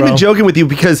 What's I'm up, not even bro? joking with you,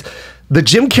 because the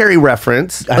Jim Carrey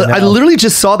reference, I I know. literally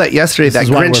just saw that yesterday, This that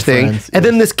is why Grinch we're thing. friends, And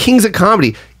then this Kings of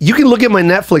Comedy. You can look at my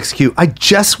Netflix queue. I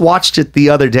just watched it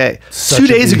the other day, Such 2 a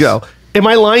days beast. ago. Am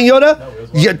I lying, Yoda?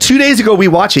 Yeah, 2 days ago we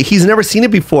watched it. He's never seen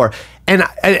it before. And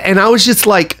I was just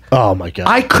like, Oh my god!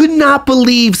 I could not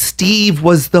believe Steve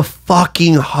was the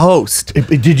fucking host.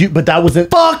 Did you? But that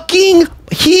wasn't.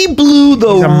 He blew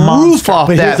the He's a roof monster. off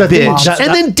But that here's the thing, bitch. that-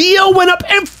 And then Dio went up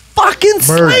and fucking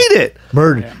slayed it.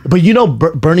 Murdered. But you know,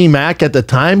 Bernie Mac at the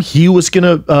time, he was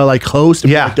gonna like host and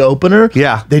be, Yeah. like, the opener.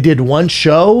 Yeah. They did one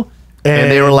show,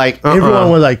 And they were like, everyone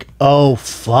was like, "Oh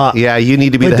fuck." Yeah, you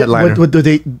need to be the headliner.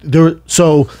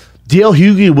 So D.L.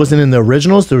 Hughley wasn't in the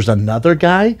originals. There was another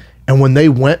guy, and when they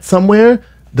went somewhere,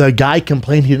 the guy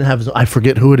complained he didn't have his. I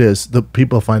forget who it is. The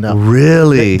people find out.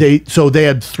 Really? So they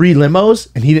had 3 limos,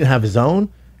 and he didn't have his own.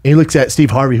 And he looks at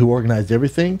Steve Harvey, who organized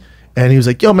everything, and he was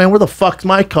like, "Yo, man, where the fuck's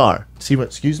my car?" Steve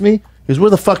went, "Excuse me?" He goes, "Where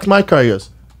the fuck's my car?" He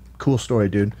goes, "Cool story,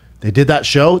 dude." They did that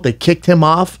show. They kicked him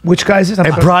off. Which guy is this?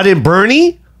 And brought in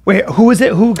Bernie? Wait, who is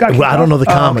it? Who got? Well, I don't know the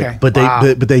Oh, comic, okay. but they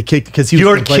Wow. but they kicked because he was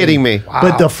You're complaining. kidding me.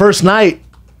 But the first night,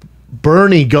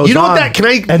 Bernie goes You know what on that- can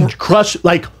I- and crush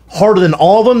like harder than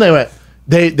all of them. They went.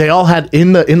 They all had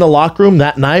in the locker room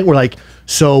that night. Were like,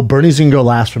 so Bernie's gonna go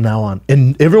last from now on,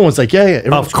 and everyone's like, yeah.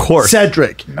 Everyone's, Of course.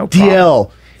 Cedric, No problem.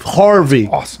 DL, Harvey,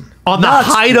 Awesome. On the Nuts,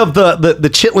 height of the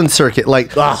Chitlin circuit,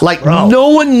 like bro. no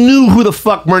one knew who the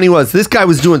fuck Bernie was. This guy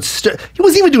was doing. He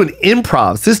wasn't even doing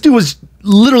improvs. This dude was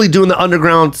literally doing the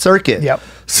underground circuit. Yep.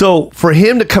 So for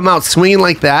him to come out swinging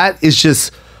like that is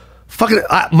just fucking.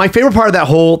 My favorite part of that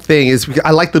whole thing is I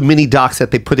like the mini docs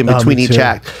that they put in between me each too.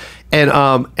 act, and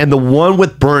the one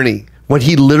with Bernie. When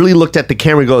he literally looked at the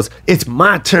camera and goes, "It's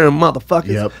my turn, motherfuckers.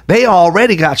 Yep. They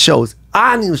already got shows.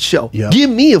 I need a show. Yep. Give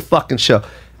me a fucking show."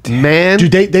 Man,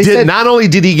 Dude, they did, said- not only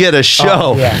did he get a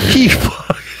show, Oh, yeah.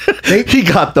 he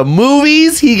got the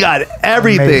movies, he got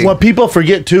everything. What people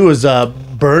forget too is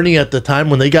Bernie at the time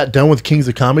when they got done with Kings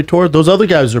of Comedy Tour. Those other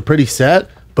guys are pretty set,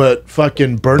 but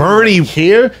fucking Bernie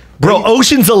here, Bro,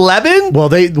 Ocean's 11?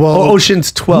 Well,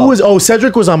 Ocean's 12.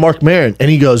 Cedric was on Mark Maron, and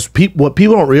he goes, what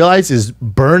people don't realize is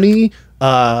Bernie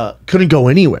couldn't go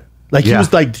anywhere. Like he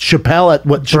was like Chappelle at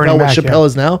what Chappelle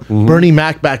is now. Bernie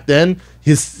Mac back then,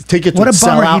 his tickets would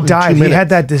sell out he died. in 2 minutes. He had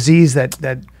that disease that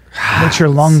makes your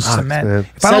lungs cement.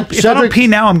 If I don't pee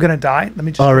now, I'm gonna die. Let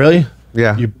me just. Oh really?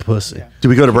 Yeah. You pussy. Do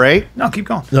we go to break? No, keep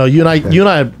going. No, you and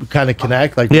I kind of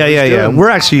connect. Like Yeah. We're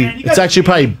actually. It's actually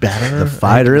probably better. The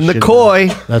fighter in the koi.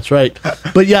 That's right.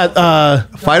 But yeah,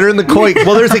 fighter in the koi.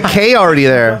 Well, there's a K already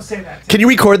there. Don't say that. Can you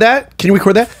record that?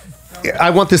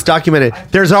 I want this documented.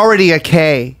 There's already a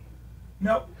K.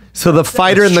 No. So the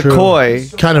fighter in the koi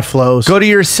kind of flows. Go to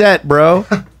your set, bro.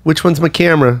 Which one's my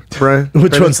camera, bro?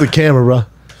 Which one's the camera, bro?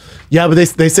 Yeah,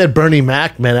 but they said Bernie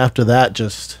Mac, man. After that,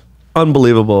 just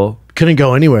unbelievable. Couldn't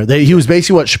go anywhere. He was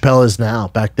basically what Chappelle is now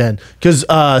back then. Because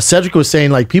Cedric was saying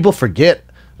like people forget.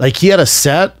 Like he had a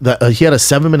set that he had a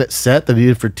 7-minute set that he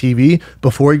did for TV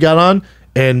before he got on.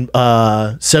 And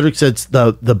Cedric said it's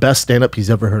the best stand up he's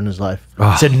ever heard in his life.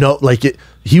 Oh. Said no, like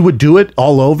he would do it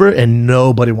all over, and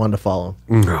nobody wanted to follow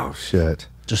him. Oh shit!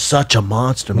 Just such a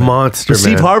monster, man. Monster, but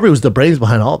Steve man. Harvey was the brains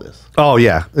behind all this. Oh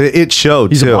yeah, it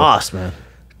showed. He's too. a boss, man.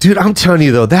 Dude, I'm telling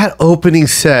you though, that opening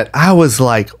set, I was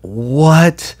like,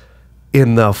 what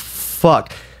in the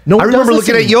fuck? No, I remember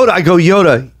looking at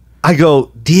Yoda. I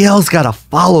go, DL's got to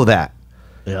follow that.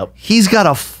 Yep. He's got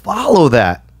to follow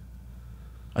that.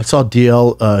 I saw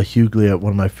DL Hughley at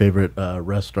one of my favorite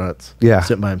restaurants. Yeah.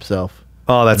 Sitting by himself.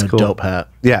 Oh, that's in a cool. dope hat.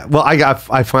 Yeah. Well,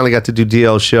 I finally got to do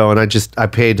DL's show, and I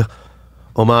paid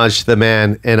homage to the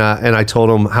man, and I told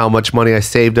him how much money I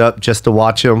saved up just to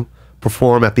watch him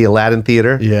perform at the Aladdin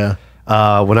Theater. Yeah.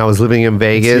 When I was living in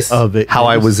Vegas, how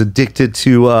I was addicted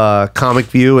to Comic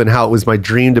View, and how it was my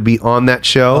dream to be on that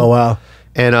show. Oh wow!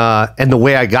 And the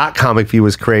way I got Comic View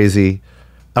was crazy.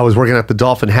 I was working at the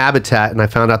Dolphin Habitat, and I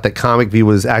found out that Comic View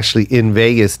was actually in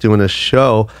Vegas doing a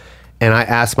show. And I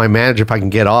asked my manager if I can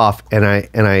get off, and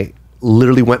I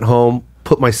literally went home,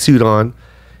 put my suit on,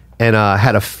 and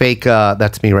had a fake.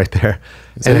 That's me right there.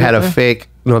 And had a fake.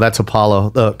 No, that's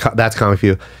Apollo. That's Comic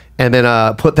View. And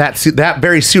then put that suit. That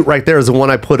very suit right there is the one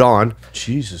I put on.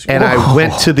 Jesus. And I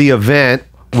went to the event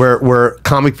where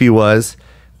Comic View was.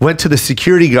 Went to the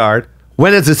security guard.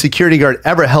 When has a security guard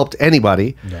ever helped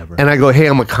anybody? Never. And I go, hey,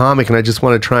 I'm a comic and I just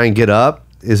want to try and get up.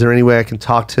 Is there any way I can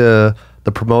talk to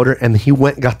the promoter? And he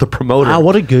went and got the promoter. Wow,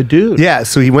 what a good dude. Yeah,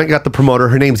 so he went and got the promoter.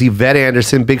 Her name's Yvette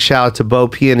Anderson. Big shout out to Bo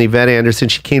P and Yvette Anderson.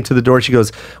 She came to the door. She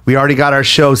goes, we already got our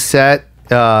show set.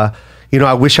 I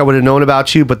wish I would have known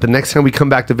about you, but the next time we come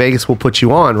back to Vegas, we'll put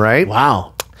you on, right?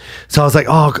 Wow. So I was like,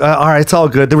 all right, it's all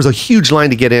good. There was a huge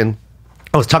line to get in.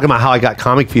 I was talking about how I got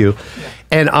Comic View.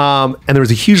 And there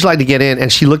was a huge line to get in,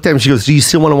 and she looked at me and she goes, do you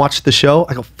still want to watch the show?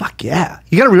 I go, fuck yeah.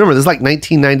 You got to remember, this is like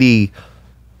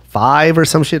 1995 or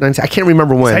some shit. I can't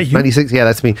remember when. 96? Yeah,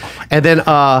 that's me. And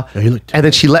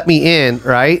then she let me in,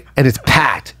 right? And it's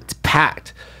packed. It's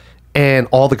packed. And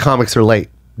all the comics are late.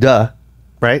 Duh.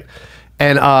 Right?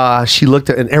 And she looked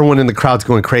at, and everyone in the crowd's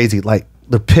going crazy. Like,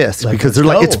 they're pissed because they're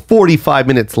like, it's 45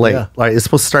 minutes late. Yeah. Like, it's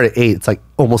supposed to start at 8. It's like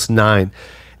almost 9.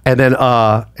 And then,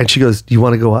 and she goes, do you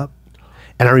want to go up?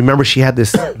 And I remember she had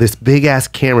this big ass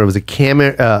camera. It was a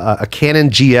Canon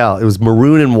GL. It was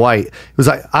maroon and white. It was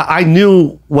like I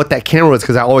knew what that camera was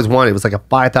because I always wanted it. It was like a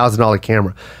 $5,000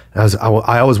 camera. And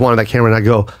I always wanted that camera. And I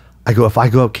go, if I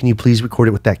go up, can you please record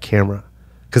it with that camera?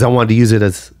 Because I wanted to use it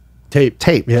as tape.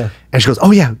 Yeah. And she goes,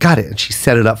 oh yeah, got it. And she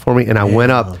set it up for me. And I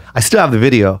went up. I still have the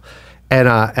video. And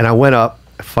I went up.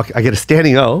 I get a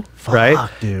standing O, right?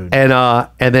 Dude.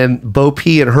 And then Bo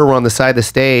P and her were on the side of the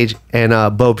stage,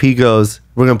 and Bo P goes,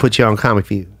 we're gonna put you on Comic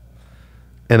View.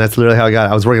 And that's literally how I got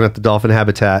it. I was working at the Dolphin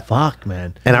Habitat. Fuck,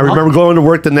 man. And I remember going to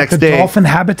work the next day. Dolphin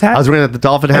Habitat? I was working at the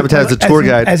Dolphin Habitat as a tour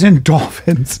guide. As in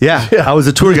dolphins. Yeah, I was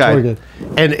a tour guide.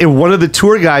 And one of the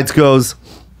tour guides goes,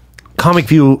 Comic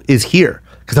View is here.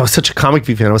 Because I was such a Comic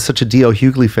View fan. I was such a D.L.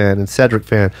 Hughley fan and Cedric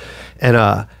fan. And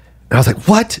I was like,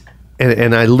 what?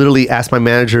 And I literally asked my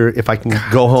manager if I can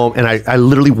go home. And I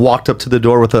literally walked up to the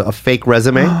door with a fake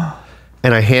resume.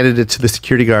 And I handed it to the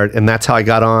security guard. And that's how I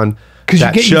got on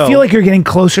that show. You feel like you're getting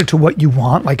closer to what you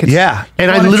want. Like it's yeah.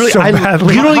 And I literally, so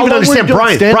badly. you don't even understand.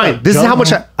 Brian, this is how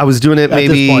much I was doing it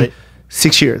maybe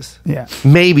 6 years. Yeah.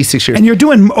 Maybe 6 years. And you're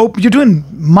doing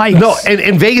mics. No,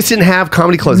 and Vegas didn't have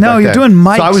comedy clubs. No, back you're then. doing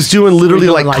mics. So I was doing literally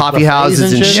You're doing, like like, coffee buffets houses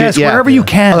and and shit? shit. Yes, Yeah. wherever you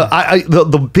can.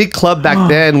 The big club back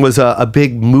then was a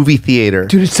big movie theater.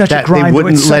 Dude, it's such a that they grind.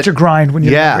 wouldn't It's such a grind when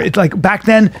you're it's like back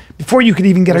then, before you could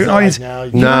even get an audience.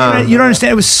 like No. now? You don't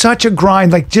understand. It was such a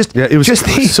grind. Like just Yeah, it was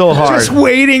so hard. Just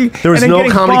waiting. There was and then no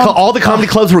getting comedy bumped. club. All the comedy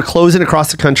clubs were closing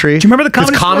across the country. Do you remember the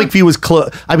Comedy Comic Store? View was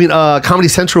closed. I mean, Comedy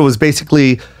Central was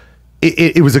basically.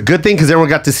 It was a good thing because everyone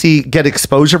got to get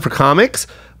exposure for comics,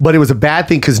 but it was a bad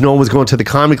thing because no one was going to the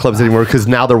comedy clubs anymore because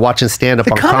now they're watching stand up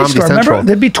The on Comedy Comedy Store, Central. remember?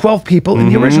 There'd be 12 people in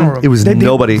the original room. It was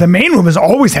nobody. The main room is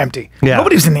always empty. Yeah.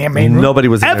 Nobody was in the main room. Nobody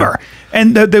was in ever. there.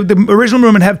 And the original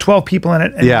room would have 12 people in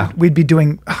it. And Yeah. we'd be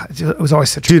doing. It was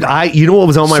always such. Dude, you know what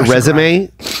was on my Such a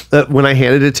resume when I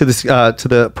handed it to this to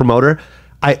the promoter?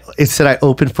 It said I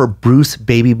opened for Bruce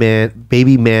Baby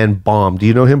Man Baum. Do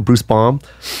you know him, Bruce Baum?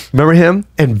 Remember him?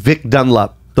 And Vic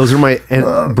Dunlop. Those are my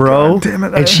bro. God damn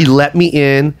it. And she let me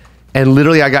in, and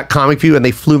literally I got Comic View, and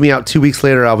they flew me out 2 weeks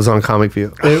later. I was on Comic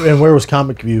View. And where was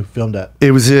Comic View filmed at?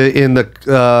 It was in the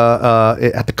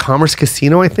at the Commerce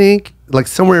Casino, I think, like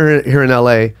somewhere here in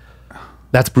LA.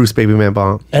 That's Bruce Baby Man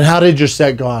Baum. And how did your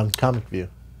set go on Comic View?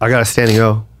 I got a standing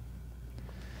O.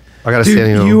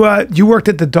 Dude, you worked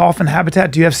at the dolphin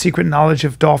habitat. Do you have secret knowledge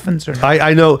of dolphins? Or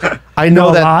I know a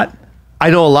that. lot? I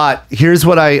know a lot. Here's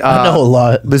what I know a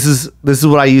lot. This is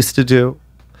what I used to do.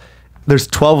 There's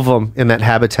 12 of them in that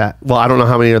habitat. Well, I don't know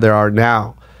how many there are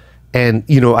now. And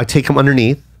I take them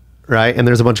underneath, right? And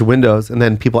there's a bunch of windows, and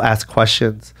then people ask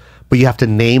questions, but you have to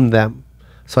name them.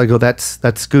 So I go, that's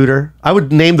Scooter. I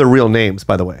would name their real names,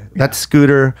 by the way. That's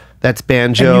Scooter. That's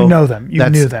Banjo. And you know them. You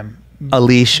knew them.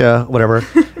 Alicia, whatever.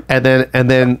 and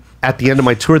then at the end of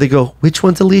my tour, they go, which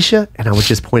one's Alicia? And I would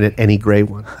just point at any gray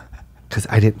one because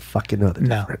I didn't fucking know the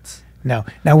difference. No.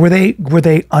 Now, were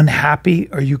they unhappy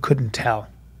or you couldn't tell?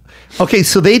 Okay,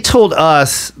 so they told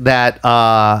us that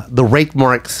the rake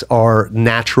marks are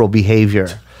natural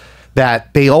behavior,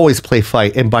 that they always play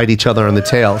fight and bite each other on the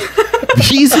tail.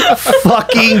 These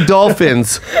fucking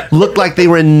dolphins looked like they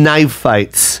were in knife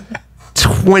fights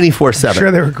 24/7.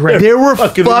 Sure, they were great. There were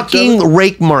Fucking fucking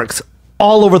rake marks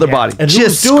all over their body. And who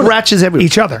was just doing it? scratches everywhere.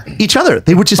 Each other.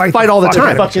 They would just Fight fight the all the fuck out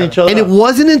time. of Fucking each other And it up.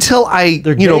 wasn't until I,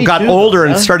 They're gay got too, older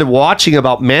and huh? started watching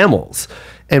about mammals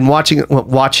and watching,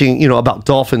 about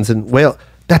dolphins and whales,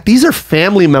 that these are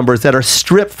family members that are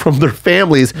stripped from their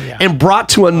families and brought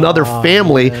to another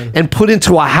family and put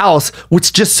into a house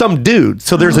with just some dude.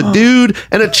 So there's a dude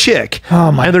and a chick.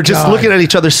 Oh my And they're just God. looking at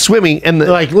each other swimming and They're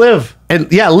like, live.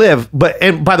 live.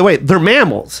 And by the way, they're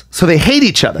mammals, so they hate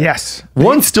each other. Yes.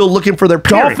 One's still looking for their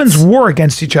parents. Dolphins war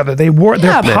against each other. Their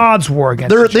man. pods war against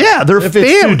They're each other. they're If it's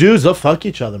two fam- dudes, they'll fuck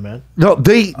each other, man. No,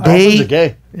 they Dolphins are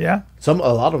gay. Yeah. A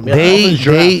lot of them. Yeah, dolphins,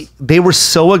 they giraffes. they were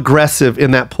so aggressive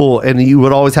in that pool, and you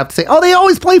would always have to say, "Oh, they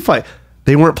always play fight."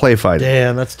 They weren't play fighting.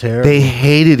 Damn, that's terrible. They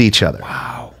hated each other.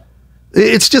 Wow.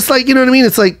 It's just like, you know what I mean?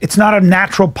 It's like It's not a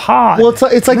natural pod. Well, it's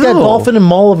like that No. dolphin in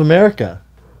Mall of America.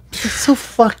 It's so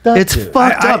fucked up. it's dude.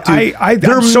 fucked up, dude.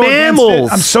 They're I'm so against mammals.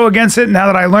 it. I'm so against it now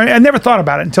that I learned. I never thought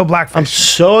about it until Blackfish. I'm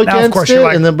so Now, against of course, it, you're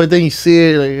like, but then you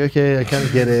see it, like, okay, I kind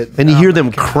of get it. and you hear them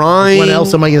crying. When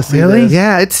else am I gonna see Really? this?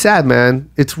 Yeah, it's sad, man.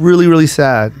 It's really, really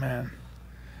sad. man.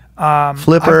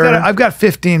 Flipper. I've got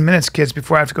 15 minutes, kids,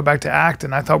 before I have to go back to act,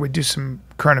 and I thought we'd do some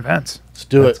current events. Let's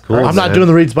do That's it. cool, I'm not man. doing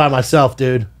the reads by myself,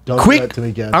 dude. Don't do Quick. that to me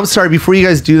again. I'm sorry. Before you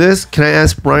guys do this, can I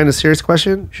ask Brian a serious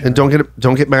question? And don't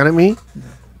get mad at me.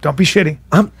 Don't be shitty.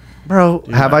 Bro,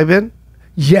 have I been?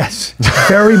 Yes,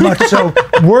 very much so.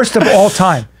 Worst of all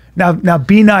time. Now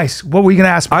be nice. What were you going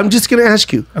to ask me? I'm just gonna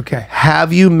ask you. Okay.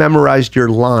 Have you memorized your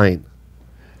line?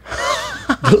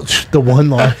 The one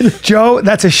line. Joe,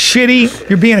 that's a shitty.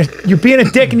 You're being a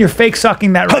dick and you're fake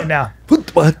sucking that right now.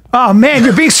 What? Oh man,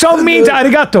 you're being so mean to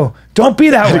arigato. Don't be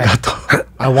that way.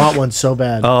 I want one so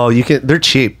bad. Oh, you can. They're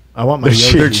cheap. I want my They're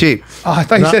Yoshi. cheap. They're cheap. Oh, I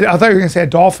thought you were going to say a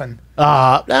dolphin.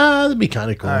 That'd be kind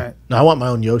of cool. right. No, I want my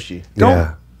own Yoshi. Don't.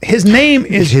 Yeah. His name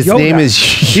is His Yoda. name is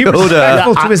Be Yoda.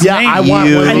 respectful to his name. I want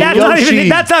You- one. And that's not Yoshi. even.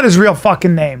 That's not his real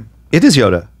fucking name. It is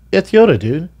Yoda. It's Yoda,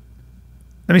 dude.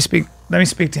 Let me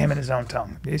speak to him in his own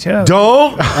tongue. It's Yoda.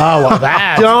 Don't. Oh, well,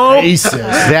 that's Don't. racist.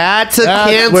 That's a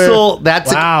That's cancel. where-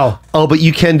 That's wow. Oh, but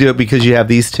you can do it because you have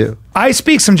these two. I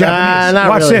speak some Japanese. Not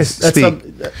Watch really. this. That's Speak.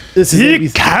 this is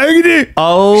ABC. Ikagide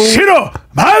Oh shiro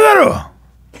magaru.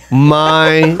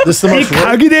 my. This is the most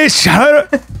Ikagide shiro.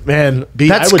 man. B,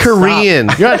 That's I would stop. Korean.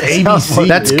 You're on ABC.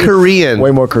 That's dude. Korean.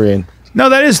 Way more Korean. No,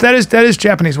 that is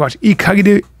Japanese. Watch.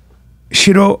 Ikagide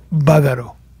shiro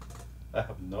bagaru. I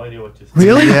have no idea what to say.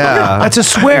 Really? Yeah. That's a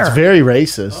swear. It's very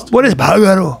racist. What does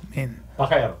bagaru mean?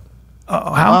 Bakayaro.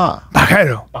 How?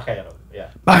 Bajero. Bajero, yeah.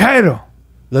 Bajero.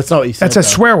 That's not what you said. That's a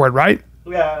swear word, right?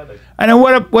 Yeah. And then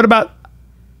what about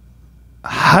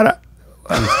hara?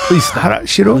 Please stop.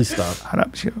 Harashiro? Please stop.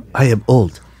 Harashiro. I am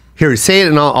old. Here, say it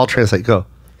and I'll translate. Go.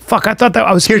 Fuck, I thought that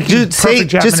I was Here, speaking dude, say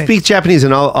perfect Japanese. just speak Japanese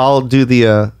and I'll do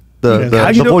the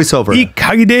voiceover.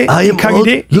 Ikagide. I am old.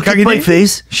 Look at my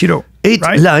face. Shiro. 8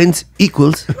 right? lines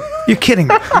equals You're kidding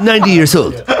me. 90 years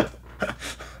old.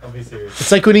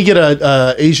 It's like when you get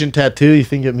a Asian tattoo, you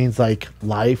think it means like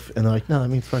life, and they're like, no, that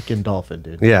means fucking dolphin,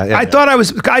 dude. Yeah. I thought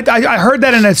I heard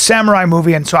that in a samurai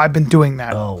movie, and so I've been doing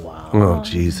that. Oh wow. Oh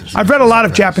Jesus. I've read a lot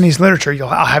of Japanese literature.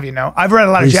 I'll have you know. I've read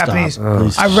a lot Please of stop. Japanese.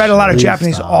 Please I've read a lot of Please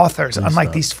Japanese stop. authors, Please unlike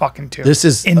stop. these fucking two. This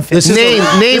is infants. this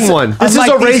is Name one. This is a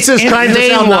Unlike these racist kind of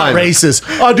name sound, not one. racist.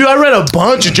 Oh, dude, I read a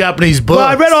bunch of Japanese books. Well,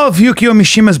 I read all of Yukio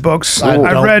Mishima's books. I I've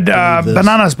don't read believe this.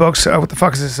 Banana's books. What the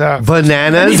fuck is this?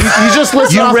 Bananas. You just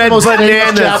listed You off read the most famous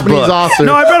Bananas Japanese book. author.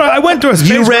 No, I went through a phase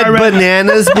You where I read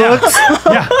Bananas books?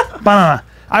 Yeah, banana.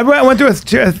 I went through a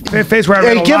phase where I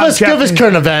read Hey, a give lot us of Japanese.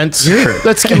 current events.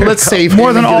 Let's save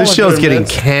More than all This of show's them. getting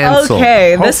canceled.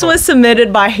 Okay, this was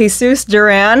submitted by Jesus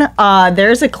Duran.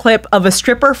 There's a clip of a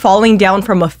stripper falling down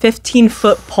from a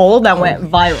 15-foot pole that went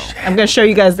viral. I'm going to show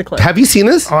you guys the clip. Have you seen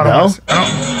this? Oh, I don't No? know.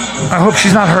 I hope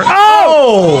she's not hurt.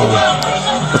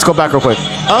 Oh! Let's go back real quick.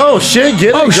 Oh, shit,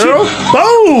 get it, shit. girl.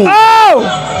 Boom!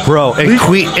 Oh! Bro,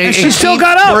 and she still keeps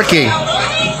got up. working.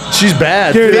 She's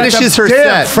bad. Dude, Finishes her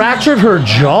Damn, set. fractured her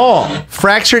jaw.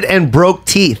 Fractured and broke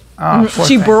teeth. Oh, poor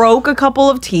She thing. broke a couple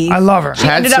of teeth. I love her. She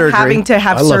Had ended surgery. up having to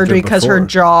have I loved her surgery because her before.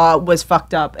 jaw was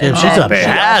fucked up. Damn, she's then a she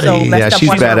baddie. also messed Yeah, up she's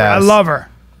one of her badass. I love her.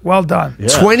 Well done. Yeah.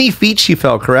 20 feet she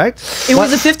fell, correct? It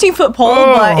was a 15-foot pole,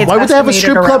 Oh. but it's Why would they have a estimated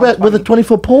strip club around with a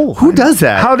 20-foot pole? Who does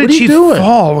that? How did What are you she doing?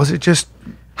 fall? Was it just...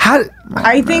 How?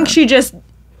 I think she just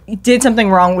did something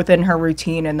wrong within her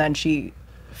routine, and then she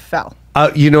fell.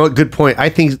 You know what? Good point. I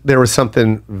think there was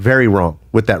something very wrong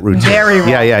with that routine. Very wrong.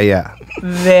 Yeah.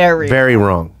 Very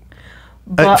wrong.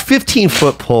 A But-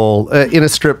 15-foot pole in a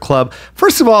strip club.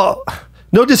 First of all,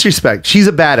 no disrespect. She's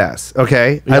a badass,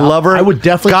 okay? I love her. I would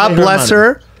definitely God pay her bless money.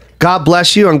 her. God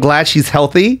bless you. I'm glad she's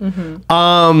healthy.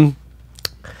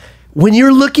 When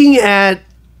you're looking at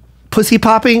pussy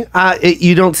popping,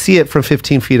 you don't see it from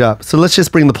 15 feet up. So let's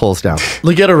just bring the poles down.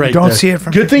 Look at her right don't there. see it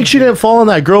from Good thing 15 she didn't fall on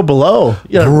that girl below.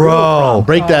 Yeah, Bro.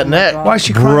 break that neck. Why is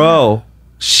she crying? Bro,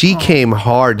 she came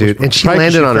hard, dude. And she Probably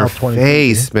 'cause landed she on her fell 20 feet.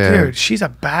 face, man. Dude, she's a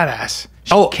badass.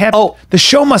 She Oh, the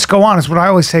show must go on is what I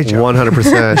always say, Joe.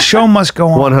 100%. The show must go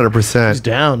on. 100%.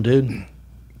 Down, dude.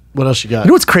 What else you got? You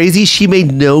know what's crazy? She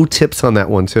made no tips on that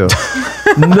one too.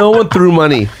 No one threw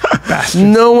monany.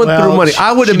 No one Well, threw money.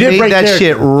 I would have she did made break that character.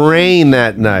 shit rain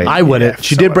that night. I wouldn't. Yeah,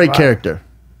 She so did would break I. character.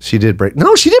 She did break.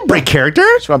 No, she didn't break character.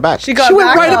 She went back. She got She went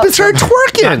back right up and started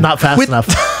twerking. Not fast enough.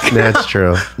 That's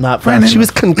true. Not Brandon, fast. She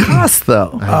was concussed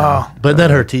though. But then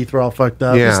her teeth were all fucked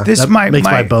up. Yeah. This That might- makes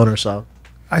my might- boner soft.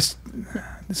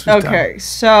 This was Okay,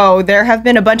 so there have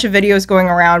been a bunch of videos going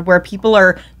around where people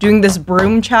are doing this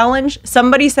broom challenge.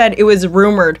 Somebody said it was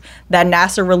rumored that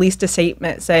NASA released a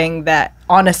statement saying that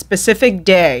on a specific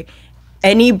day,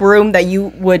 any broom that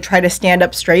you would try to stand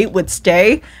up straight would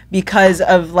stay because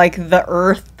of like the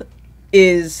Earth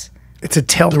is It's a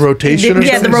tilt. The rotation or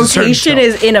yeah, the something? There's a certain rotation tilt.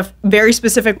 is in a very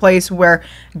specific place where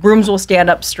brooms will stand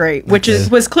up straight, which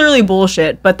was clearly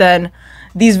bullshit. But then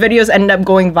these videos ended up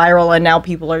going viral, and now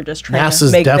people are just trying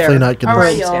NASA's to make definitely their not gonna- broom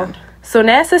All right, y'all. stand. So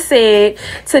NASA said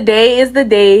today is the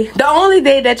day, the only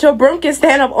day that your broom can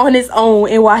stand up on its own.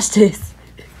 And watch this.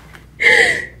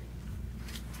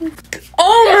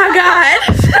 Oh my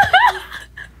God.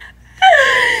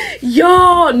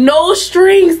 Yo, no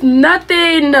strings,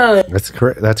 nothing. That's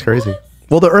crazy.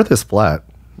 Well, the Earth is flat.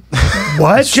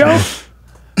 What, Joe?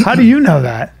 How do you know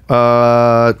that?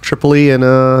 Tripoli and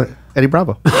Eddie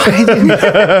Bravo.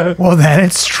 Well, then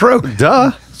it's true.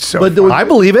 Duh. So But I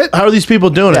believe it. How are these people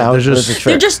doing it? They're What is just the trick?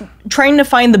 They're just trying to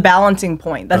find the balancing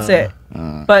point. That's it.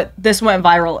 But this went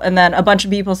viral, and then a bunch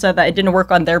of people said that it didn't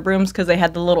work on their brooms because they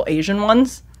had the little Asian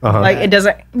ones. Like it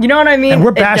doesn't. You know what I mean? and we're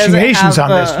It bashing doesn't Asians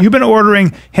have on this. You've been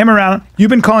ordering him around. You've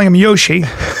been calling him Yoshi.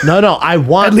 no. I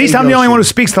want. At least a I'm the only Yoshi. one who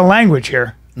speaks the language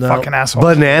here. Fucking asshole.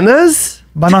 Bananas?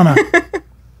 Banana.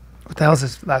 What the hell's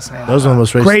his last name? Those are the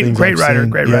most racist Great- things great I've writer, seen.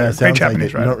 great Yeah, writer, it great sounds like Japanese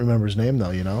it. You writer. don't remember his name though,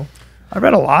 you know? I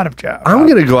read a lot of Japanese. I'm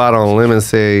going to go out on a limb and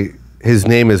say his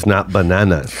name is not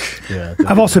Bananas. Yeah.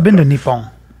 I've also been to Nippon.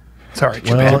 Sorry,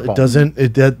 Japan. Well, it doesn't.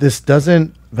 This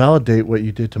doesn't validate what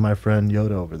you did to my friend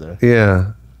Yoda over there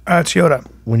Yeah. It's Yoda.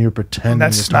 when you're pretending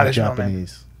That's it's not not his real name.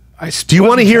 Japanese. Do you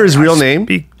want to hear his real name?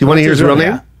 Do you want to hear his real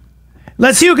name?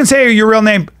 Let's see who can say your real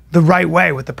name the right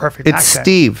way with the perfect It's accent.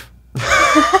 Steve.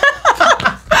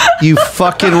 You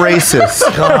fucking racist.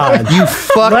 God. You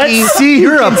fucking. Let's see who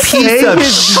You're a can piece say of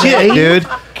his shit, name. dude.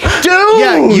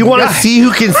 Yeah, you want to see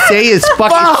who can say his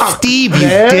fucking Steve, you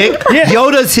man. dick? Yeah.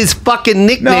 Yoda's his fucking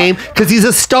nickname because he's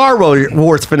a Star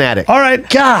Wars fanatic. All right.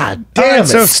 God All damn right, it.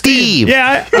 so Steve.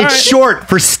 Yeah, It's all right. short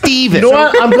for Steven. You know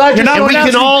what? I'm glad you're not And we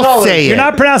can all say it. You're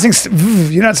not pronouncing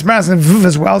you're not pronouncing v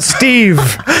as well. Steve.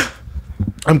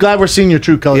 I'm glad we're seeing your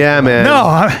true colors. Yeah, man.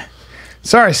 No.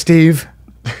 Sorry, Steve.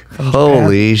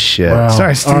 Holy shit. Wow.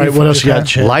 Sorry, Steve. All right, what else you got,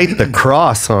 Chin? Light the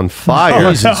cross on fire.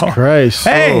 Jesus Christ.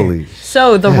 Hey. Holy.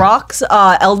 So The Rock's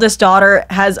eldest daughter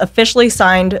has officially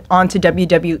signed on to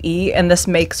WWE, and this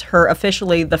makes her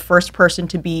officially the first person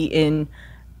to be in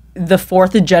the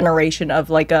fourth generation of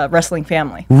like a wrestling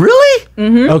family. Really?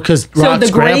 Oh, because So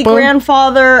the great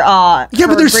grandfather. Yeah,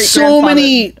 but there's so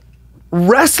many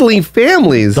wrestling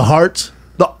families. The Hearts.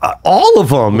 All of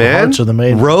them, man. Hearts are the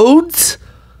main. Rhodes,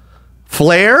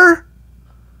 Flair.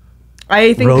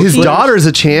 I think His daughter's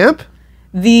a champ.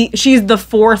 She's the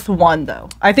fourth one though.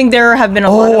 I think there have been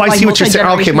a lot of, I see what you're saying.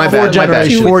 Okay, my bad. My bad.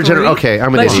 Okay, I'm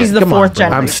an but idiot. she's the Come on, fourth bro.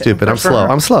 generation. I'm stupid. I'm for slow.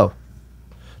 her. I'm slow.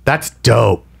 That's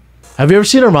dope. Have you ever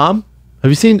seen her mom?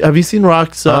 Have you seen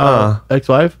Rock's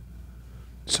ex-wife?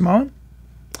 Simone?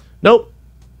 Nope.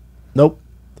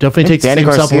 Definitely takes the Danny same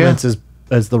Garcia? supplements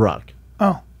as The Rock.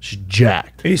 Oh. She's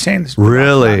jacked. Are you saying this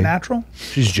Really? not natural?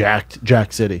 She's jacked.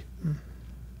 Jack City.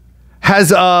 Has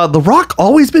The Rock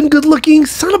always been good looking?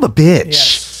 Son of a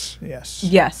bitch.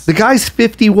 Yes. The guy's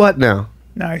 50 what now?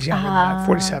 No, he's younger than that.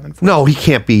 47. No, he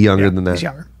can't be younger than that. He's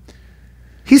younger.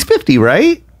 He's 50,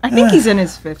 right? I think he's in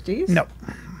his 50s. No.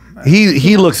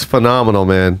 He looks phenomenal,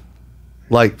 man.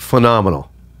 Like phenomenal.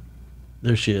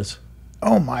 There she is.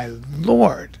 Oh my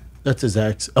Lord. That's his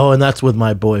ex. Oh, and that's with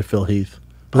my boy Phil Heath.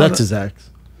 But that's his ex.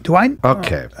 Do I?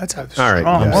 Okay. That's a All strong right.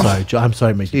 I'm woman. sorry. I'm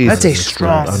sorry, Mickey. That's a Jesus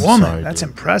strong Christ. I'm woman. sorry, That's dude.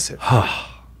 impressive.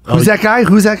 Who's that guy?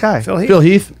 Who's that guy? Phil Heath. Phil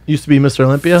Heath used to be Mr.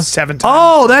 Olympia 7 times.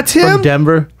 Oh, that's him. from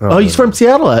Denver. Oh, he's from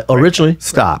Seattle originally.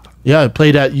 Stop. Yeah,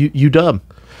 played at UW.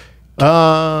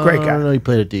 Great guy. No, he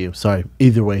played at DU. Sorry.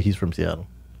 Either way, he's from Seattle.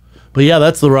 But yeah,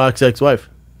 that's The Rock's ex-wife.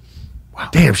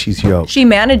 Damn, she's yoked. She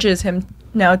manages him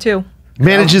now too.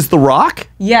 Manages The Rock?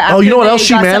 Yeah. Oh, you know what after else they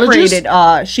she got manages?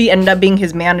 separated, she ended up being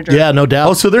his manager. Yeah, no doubt.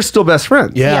 Oh, so they're still best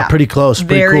friends. Yeah, Yeah. pretty close.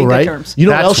 Pretty Very cool, good right? terms. You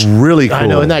know That's what else? really I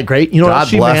know, cool. isn't that great? You know what God else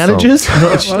she bless them. manages? You know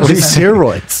what she-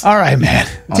 steroids. All right, man.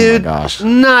 Dude, gosh.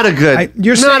 not a good.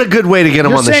 You're not saying- a good way to get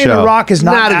him You're on the saying show. The Rock is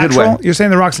not a good natural? way. You're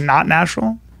saying The Rock's not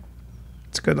natural?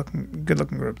 It's a good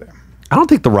looking group there. I don't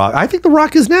think The Rock. I think The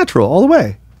Rock is natural all the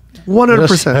way.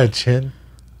 100%. Chin.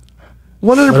 100%.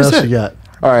 What else you got?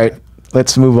 All right,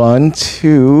 let's move on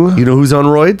to. You know who's on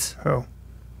roids? Who?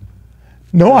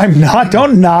 No, I'm not.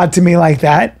 Don't nod to me like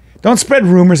that. Don't spread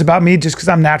rumors about me just because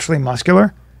I'm naturally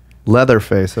muscular.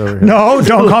 Leatherface over here. No,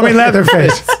 don't call me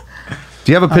Leatherface.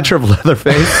 Do you have a picture of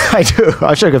Leatherface? I do. I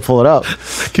wish I could pull it up.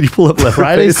 Can you pull up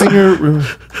Friday Leatherface?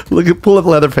 singer. Pull up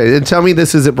Leatherface and tell me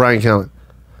this isn't Brian Callen.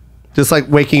 Just like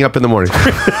waking up in the morning.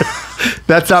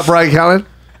 That's not Brian Callen?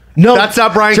 No, That's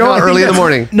not Brian Joe, I Callen think early in the that's-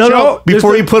 morning. No, Joe,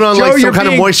 Before you put on Joe, like some you're kind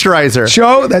of being- moisturizer.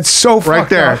 Joe, that's so Right fucked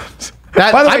there. up.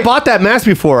 That, By the I way- bought that mask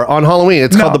before on Halloween.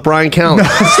 It's called the Brian Callen. No,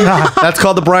 it's not. That's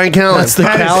called the Brian Callen. That's the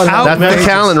That is Callen. That's the outrageous.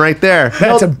 Callen right there.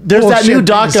 That's a There's that new bullshit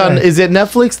doc thing to on. say. Is it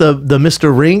Netflix? The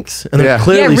Mr. Rinks, and they're Yeah.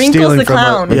 clearly Yeah, Wrinkles stealing the from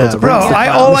clown. Yeah, Bro,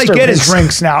 all I Mr. get is Rinks.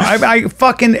 Rinks now. I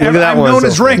fucking, at that I'm one, known so-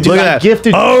 as Rinks. Look at I that.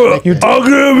 gifted. I'll give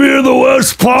you the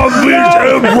West Palm Beach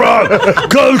Improv.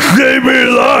 Come see me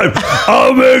live.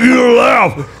 I'll make you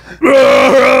laugh.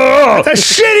 It's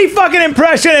a shitty fucking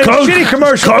impression. It's a shitty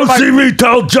commercial. Come see me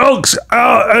tell jokes,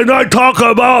 and I talk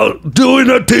about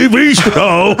doing a TV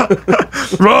show.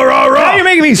 Rah, rah, Now rah. you're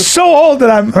making me so old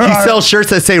that I'm. He sells shirts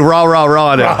that say rah, rah, rah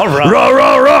on it. Rah,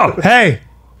 rah, rah. Hey,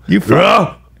 you fuck.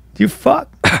 Rah. You fuck.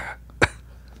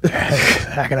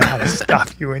 I don't know how to stop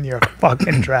you in your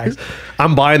fucking tracks.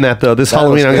 I'm buying that, though. This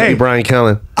Halloween, I'm going to Hey. be Brian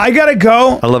Callen. I gotta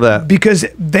go. I love that. Because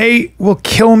they will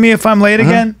kill me if I'm late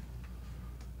again.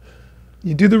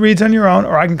 You do the reads on your own,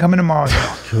 or I can come in tomorrow.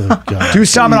 Do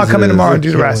some, and I'll come in tomorrow and do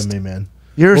the Killing rest. me, man.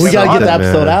 You're We gotta get solid, the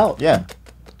episode man. out. Yeah.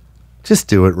 Just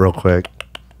do it real quick.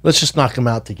 Let's just knock them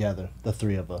out together, the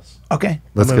three of us. Okay.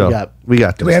 Let's How many go. we We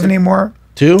got Do this. we have any more?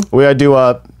 Two We gotta do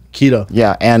keto.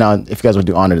 yeah, and if you guys would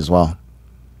do on it as well.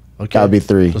 Okay, That would be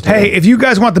 3. Hey, if you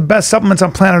guys want the best supplements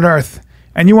on planet Earth,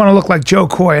 and you want to look like Joe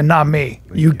Coy and not me,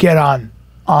 you get on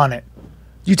it.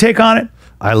 You take on it?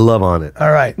 I love on it.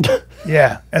 All right.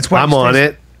 Yeah, that's why I'm on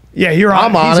it. Yeah, you're on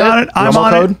I'm it. on He's it. on it. I'm Promo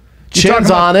on code. it. You're Chin's talking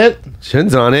about on it.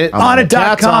 Chin's on it. On it.com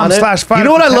Cat's on it. /5. You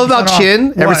know what I love about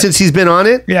Chin? Ever What? since he's been on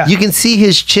it? Yeah. You can see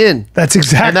his chin. That's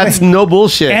exactly. And that's no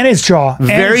bullshit. And his jaw. And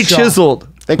Very his jaw. chiseled.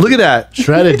 Look at that.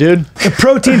 Shredded, dude. The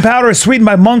protein powder is sweetened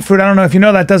by monk fruit. I don't know if you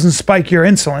know that doesn't spike your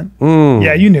insulin.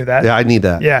 Yeah, you knew that. Yeah, I need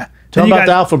that. Yeah. Tell Then them you about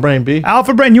the got Alpha Brain, B.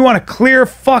 Alpha Brain. You want a clear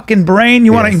fucking brain.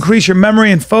 You want to increase your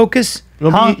memory and focus. You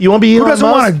want to be Elon Who doesn't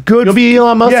Musk? want a good? You want to be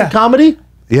Elon Musk Yeah. in comedy?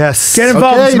 Yes. Get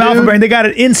involved Okay, with some Alpha dude. Brain. They got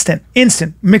it instant.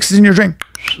 Mixes in your drink.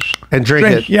 And drink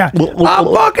it. Yeah.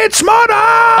 I'm fucking smarter.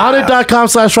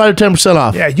 Onnit.com/Fighter 10%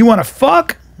 off. Yeah. You want to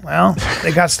fuck? Well,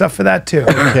 they got stuff for that too.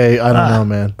 Okay, I don't know,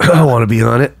 man. I want to be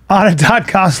on it.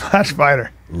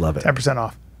 Onnit.com/fighter. Love it. 10%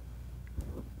 off.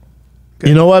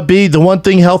 You know what, B? The one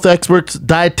thing health experts,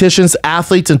 dietitians,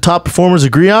 athletes, and top performers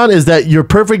agree on is that your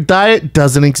perfect diet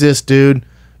doesn't exist, dude.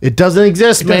 It doesn't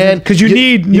exist, man. Because you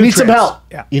need you need some nutrients. help.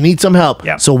 Yeah. You need some help.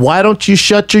 Yeah. So why don't you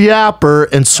shut your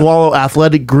yapper and swallow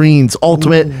Athletic Greens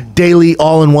Ultimate Daily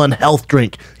All-in-One Health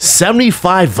Drink?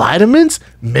 75 vitamins,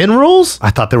 minerals.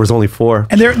 I thought there was only 4.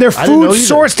 And they're I didn't food know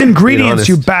either. sourced Being ingredients,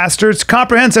 you honest. bastards.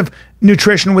 Comprehensive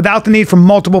nutrition without the need for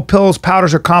multiple pills,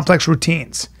 powders, or complex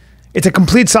routines. It's a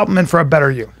complete supplement for a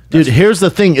better you. Dude, here's the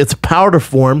thing. It's powder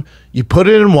form. You put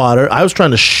it in water. I was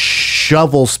trying to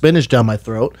shovel spinach down my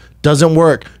throat. Doesn't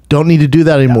work. Don't need to do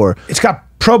that anymore. It's got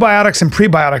probiotics and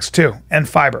prebiotics too, and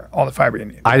fiber, all the fiber you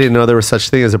need. I didn't know there was such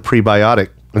thing as a prebiotic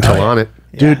until on it.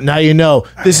 Dude, now you know.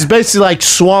 This is basically like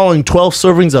swallowing 12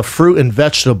 servings of fruit and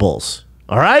vegetables.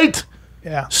 All right?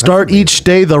 Yeah. Start each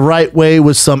day the right way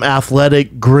with some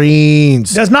Athletic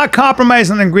Greens. Does not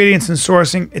compromise on the ingredients and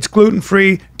sourcing. It's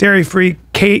gluten-free, dairy-free,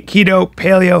 keto,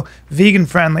 paleo,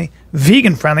 vegan-friendly,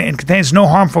 and contains no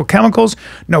harmful chemicals,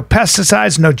 no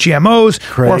pesticides, no GMOs,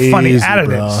 or funny Crazy, additives.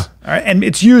 bro. All right? And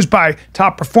it's used by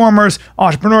top performers,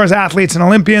 entrepreneurs, athletes, and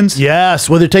Olympians.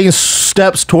 Yes, whether you're taking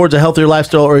steps towards a healthier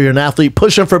lifestyle or you're an athlete,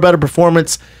 pushing for better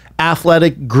performance,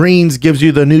 Athletic Greens gives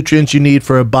you the nutrients you need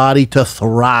for a body to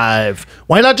thrive.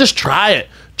 Why not just try it?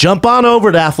 Jump on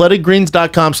over to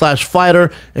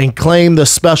athleticgreens.com/fighter and claim the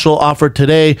special offer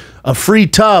today. A free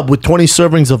tub with 20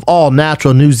 servings of all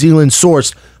natural New Zealand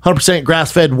sourced 100%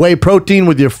 grass-fed whey protein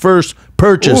with your first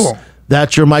purchase. Ooh.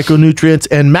 That's your micronutrients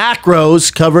and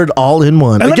macros covered all in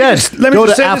one. And let me Again, just go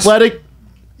to say this. Athletic.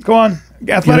 Go on.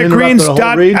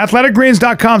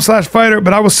 Athleticgreens.com/fighter.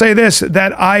 But I will say this,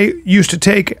 that I used to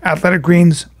take Athletic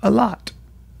Greens a lot.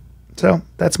 So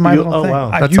that's my little thing.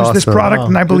 I've That's used this awesome. product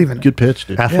and I believe in it. Good pitch,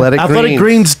 dude. Athletic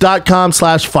Greens.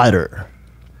 Athleticgreens.com/fighter.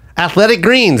 Athletic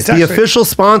Greens, the actually- official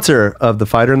sponsor of the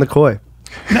Fighter and the Koi.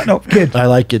 No, kid. I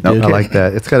like it, dude. I like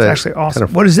that. It's got It's a actually awesome. kind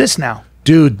of- What is this now?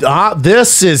 Dude,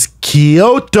 this is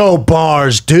Kyoto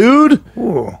bars, dude.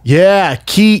 Ooh. Yeah,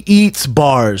 Key Eats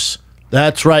bars.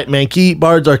 That's right, man. Key Eat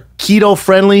bars are keto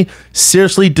friendly,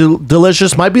 seriously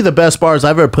delicious. Might be the best bars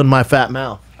I've ever put in my fat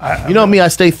mouth. You know me, I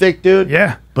stay thick, dude.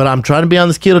 Yeah. But I'm trying to be on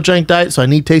this ketogenic diet, so I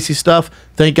need tasty stuff.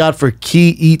 Thank God for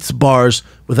Key Eats bars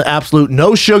with an absolute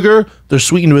no sugar. They're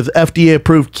sweetened with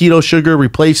FDA-approved keto sugar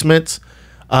replacements.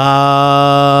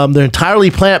 They're entirely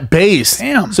plant-based.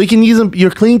 Damn. So you can use them. You're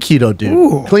clean keto, dude.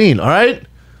 Ooh. Clean, all right?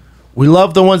 We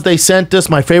love the ones they sent us.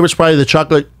 My favorite's probably the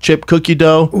chocolate chip cookie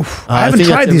dough. I haven't think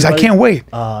tried that's these. I everybody. can't wait.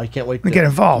 I can't wait to get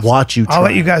involved. Watch you try. I'll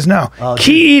let you guys know. Dude,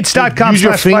 Keyeats.com. use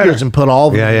your fingers and put all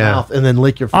of them in your yeah. mouth and then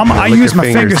lick your fingers. I lick use your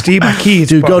my fingers to eat my keys.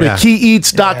 Dude, go to Yeah.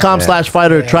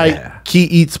 keyeats.com/fighter. Try Key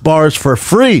Eats bars for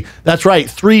free. That's right.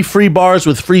 3 free bars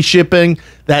with free shipping.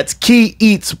 That's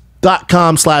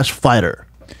keyeats.com/fighter.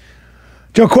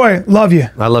 Joe Coy, love you.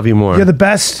 I love you more. You're the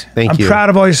best. Thank I'm you. proud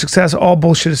of all your success. All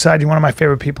bullshit aside, you're one of my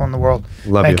favorite people in the world.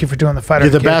 Love Thank you. you for doing the Fighter.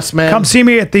 You're the Kid. best, man. Come see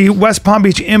me at the West Palm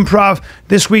Beach Improv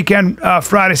this weekend,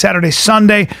 Friday, Saturday,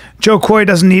 Sunday. Joe Coy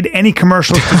doesn't need any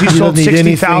commercials because he You sold don't need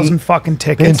 60,000 anything. fucking In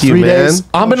tickets. 3 man. days.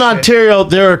 I'm in shit. Ontario.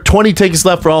 There are 20 tickets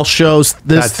left for all shows.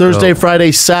 This That's Thursday, dope.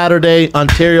 Friday, Saturday,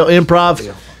 Ontario Improv.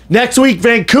 Next week,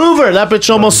 Vancouver. That bitch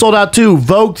almost sold out too.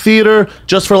 Vogue Theater,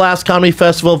 Just for Laughs Comedy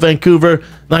Festival, Vancouver.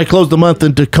 Then I close the month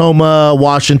in Tacoma,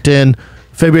 Washington,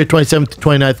 February 27th to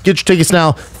 29th. Get your tickets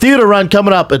now. Theater run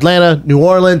coming up. Atlanta, New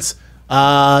Orleans,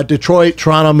 Detroit,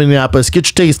 Toronto, Minneapolis. Get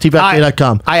your tickets,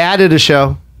 tfatk.com. I added a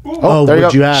show. Oh, there you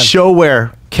what'd go. you add?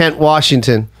 Showware, Kent,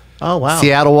 Washington. Oh, wow.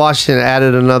 Seattle, Washington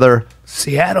added another.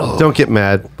 Seattle. Don't get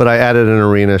mad, but I added an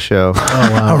arena show.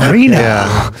 Arena.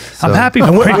 Yeah. I'm happy for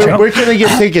And you, where, Joe. where can they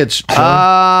get tickets?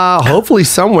 Hopefully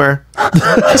somewhere. You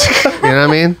know what I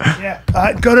mean? Yeah.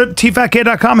 Go to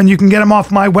tfatk.com and you can get them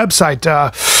off my website.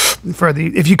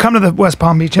 If you come to the West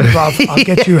Palm Beach Improv, I'll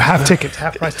get you half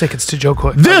price tickets to Joe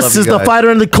Coy. This you is the guys. Fighter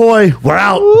and the Koi. We're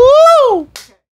out. Woo!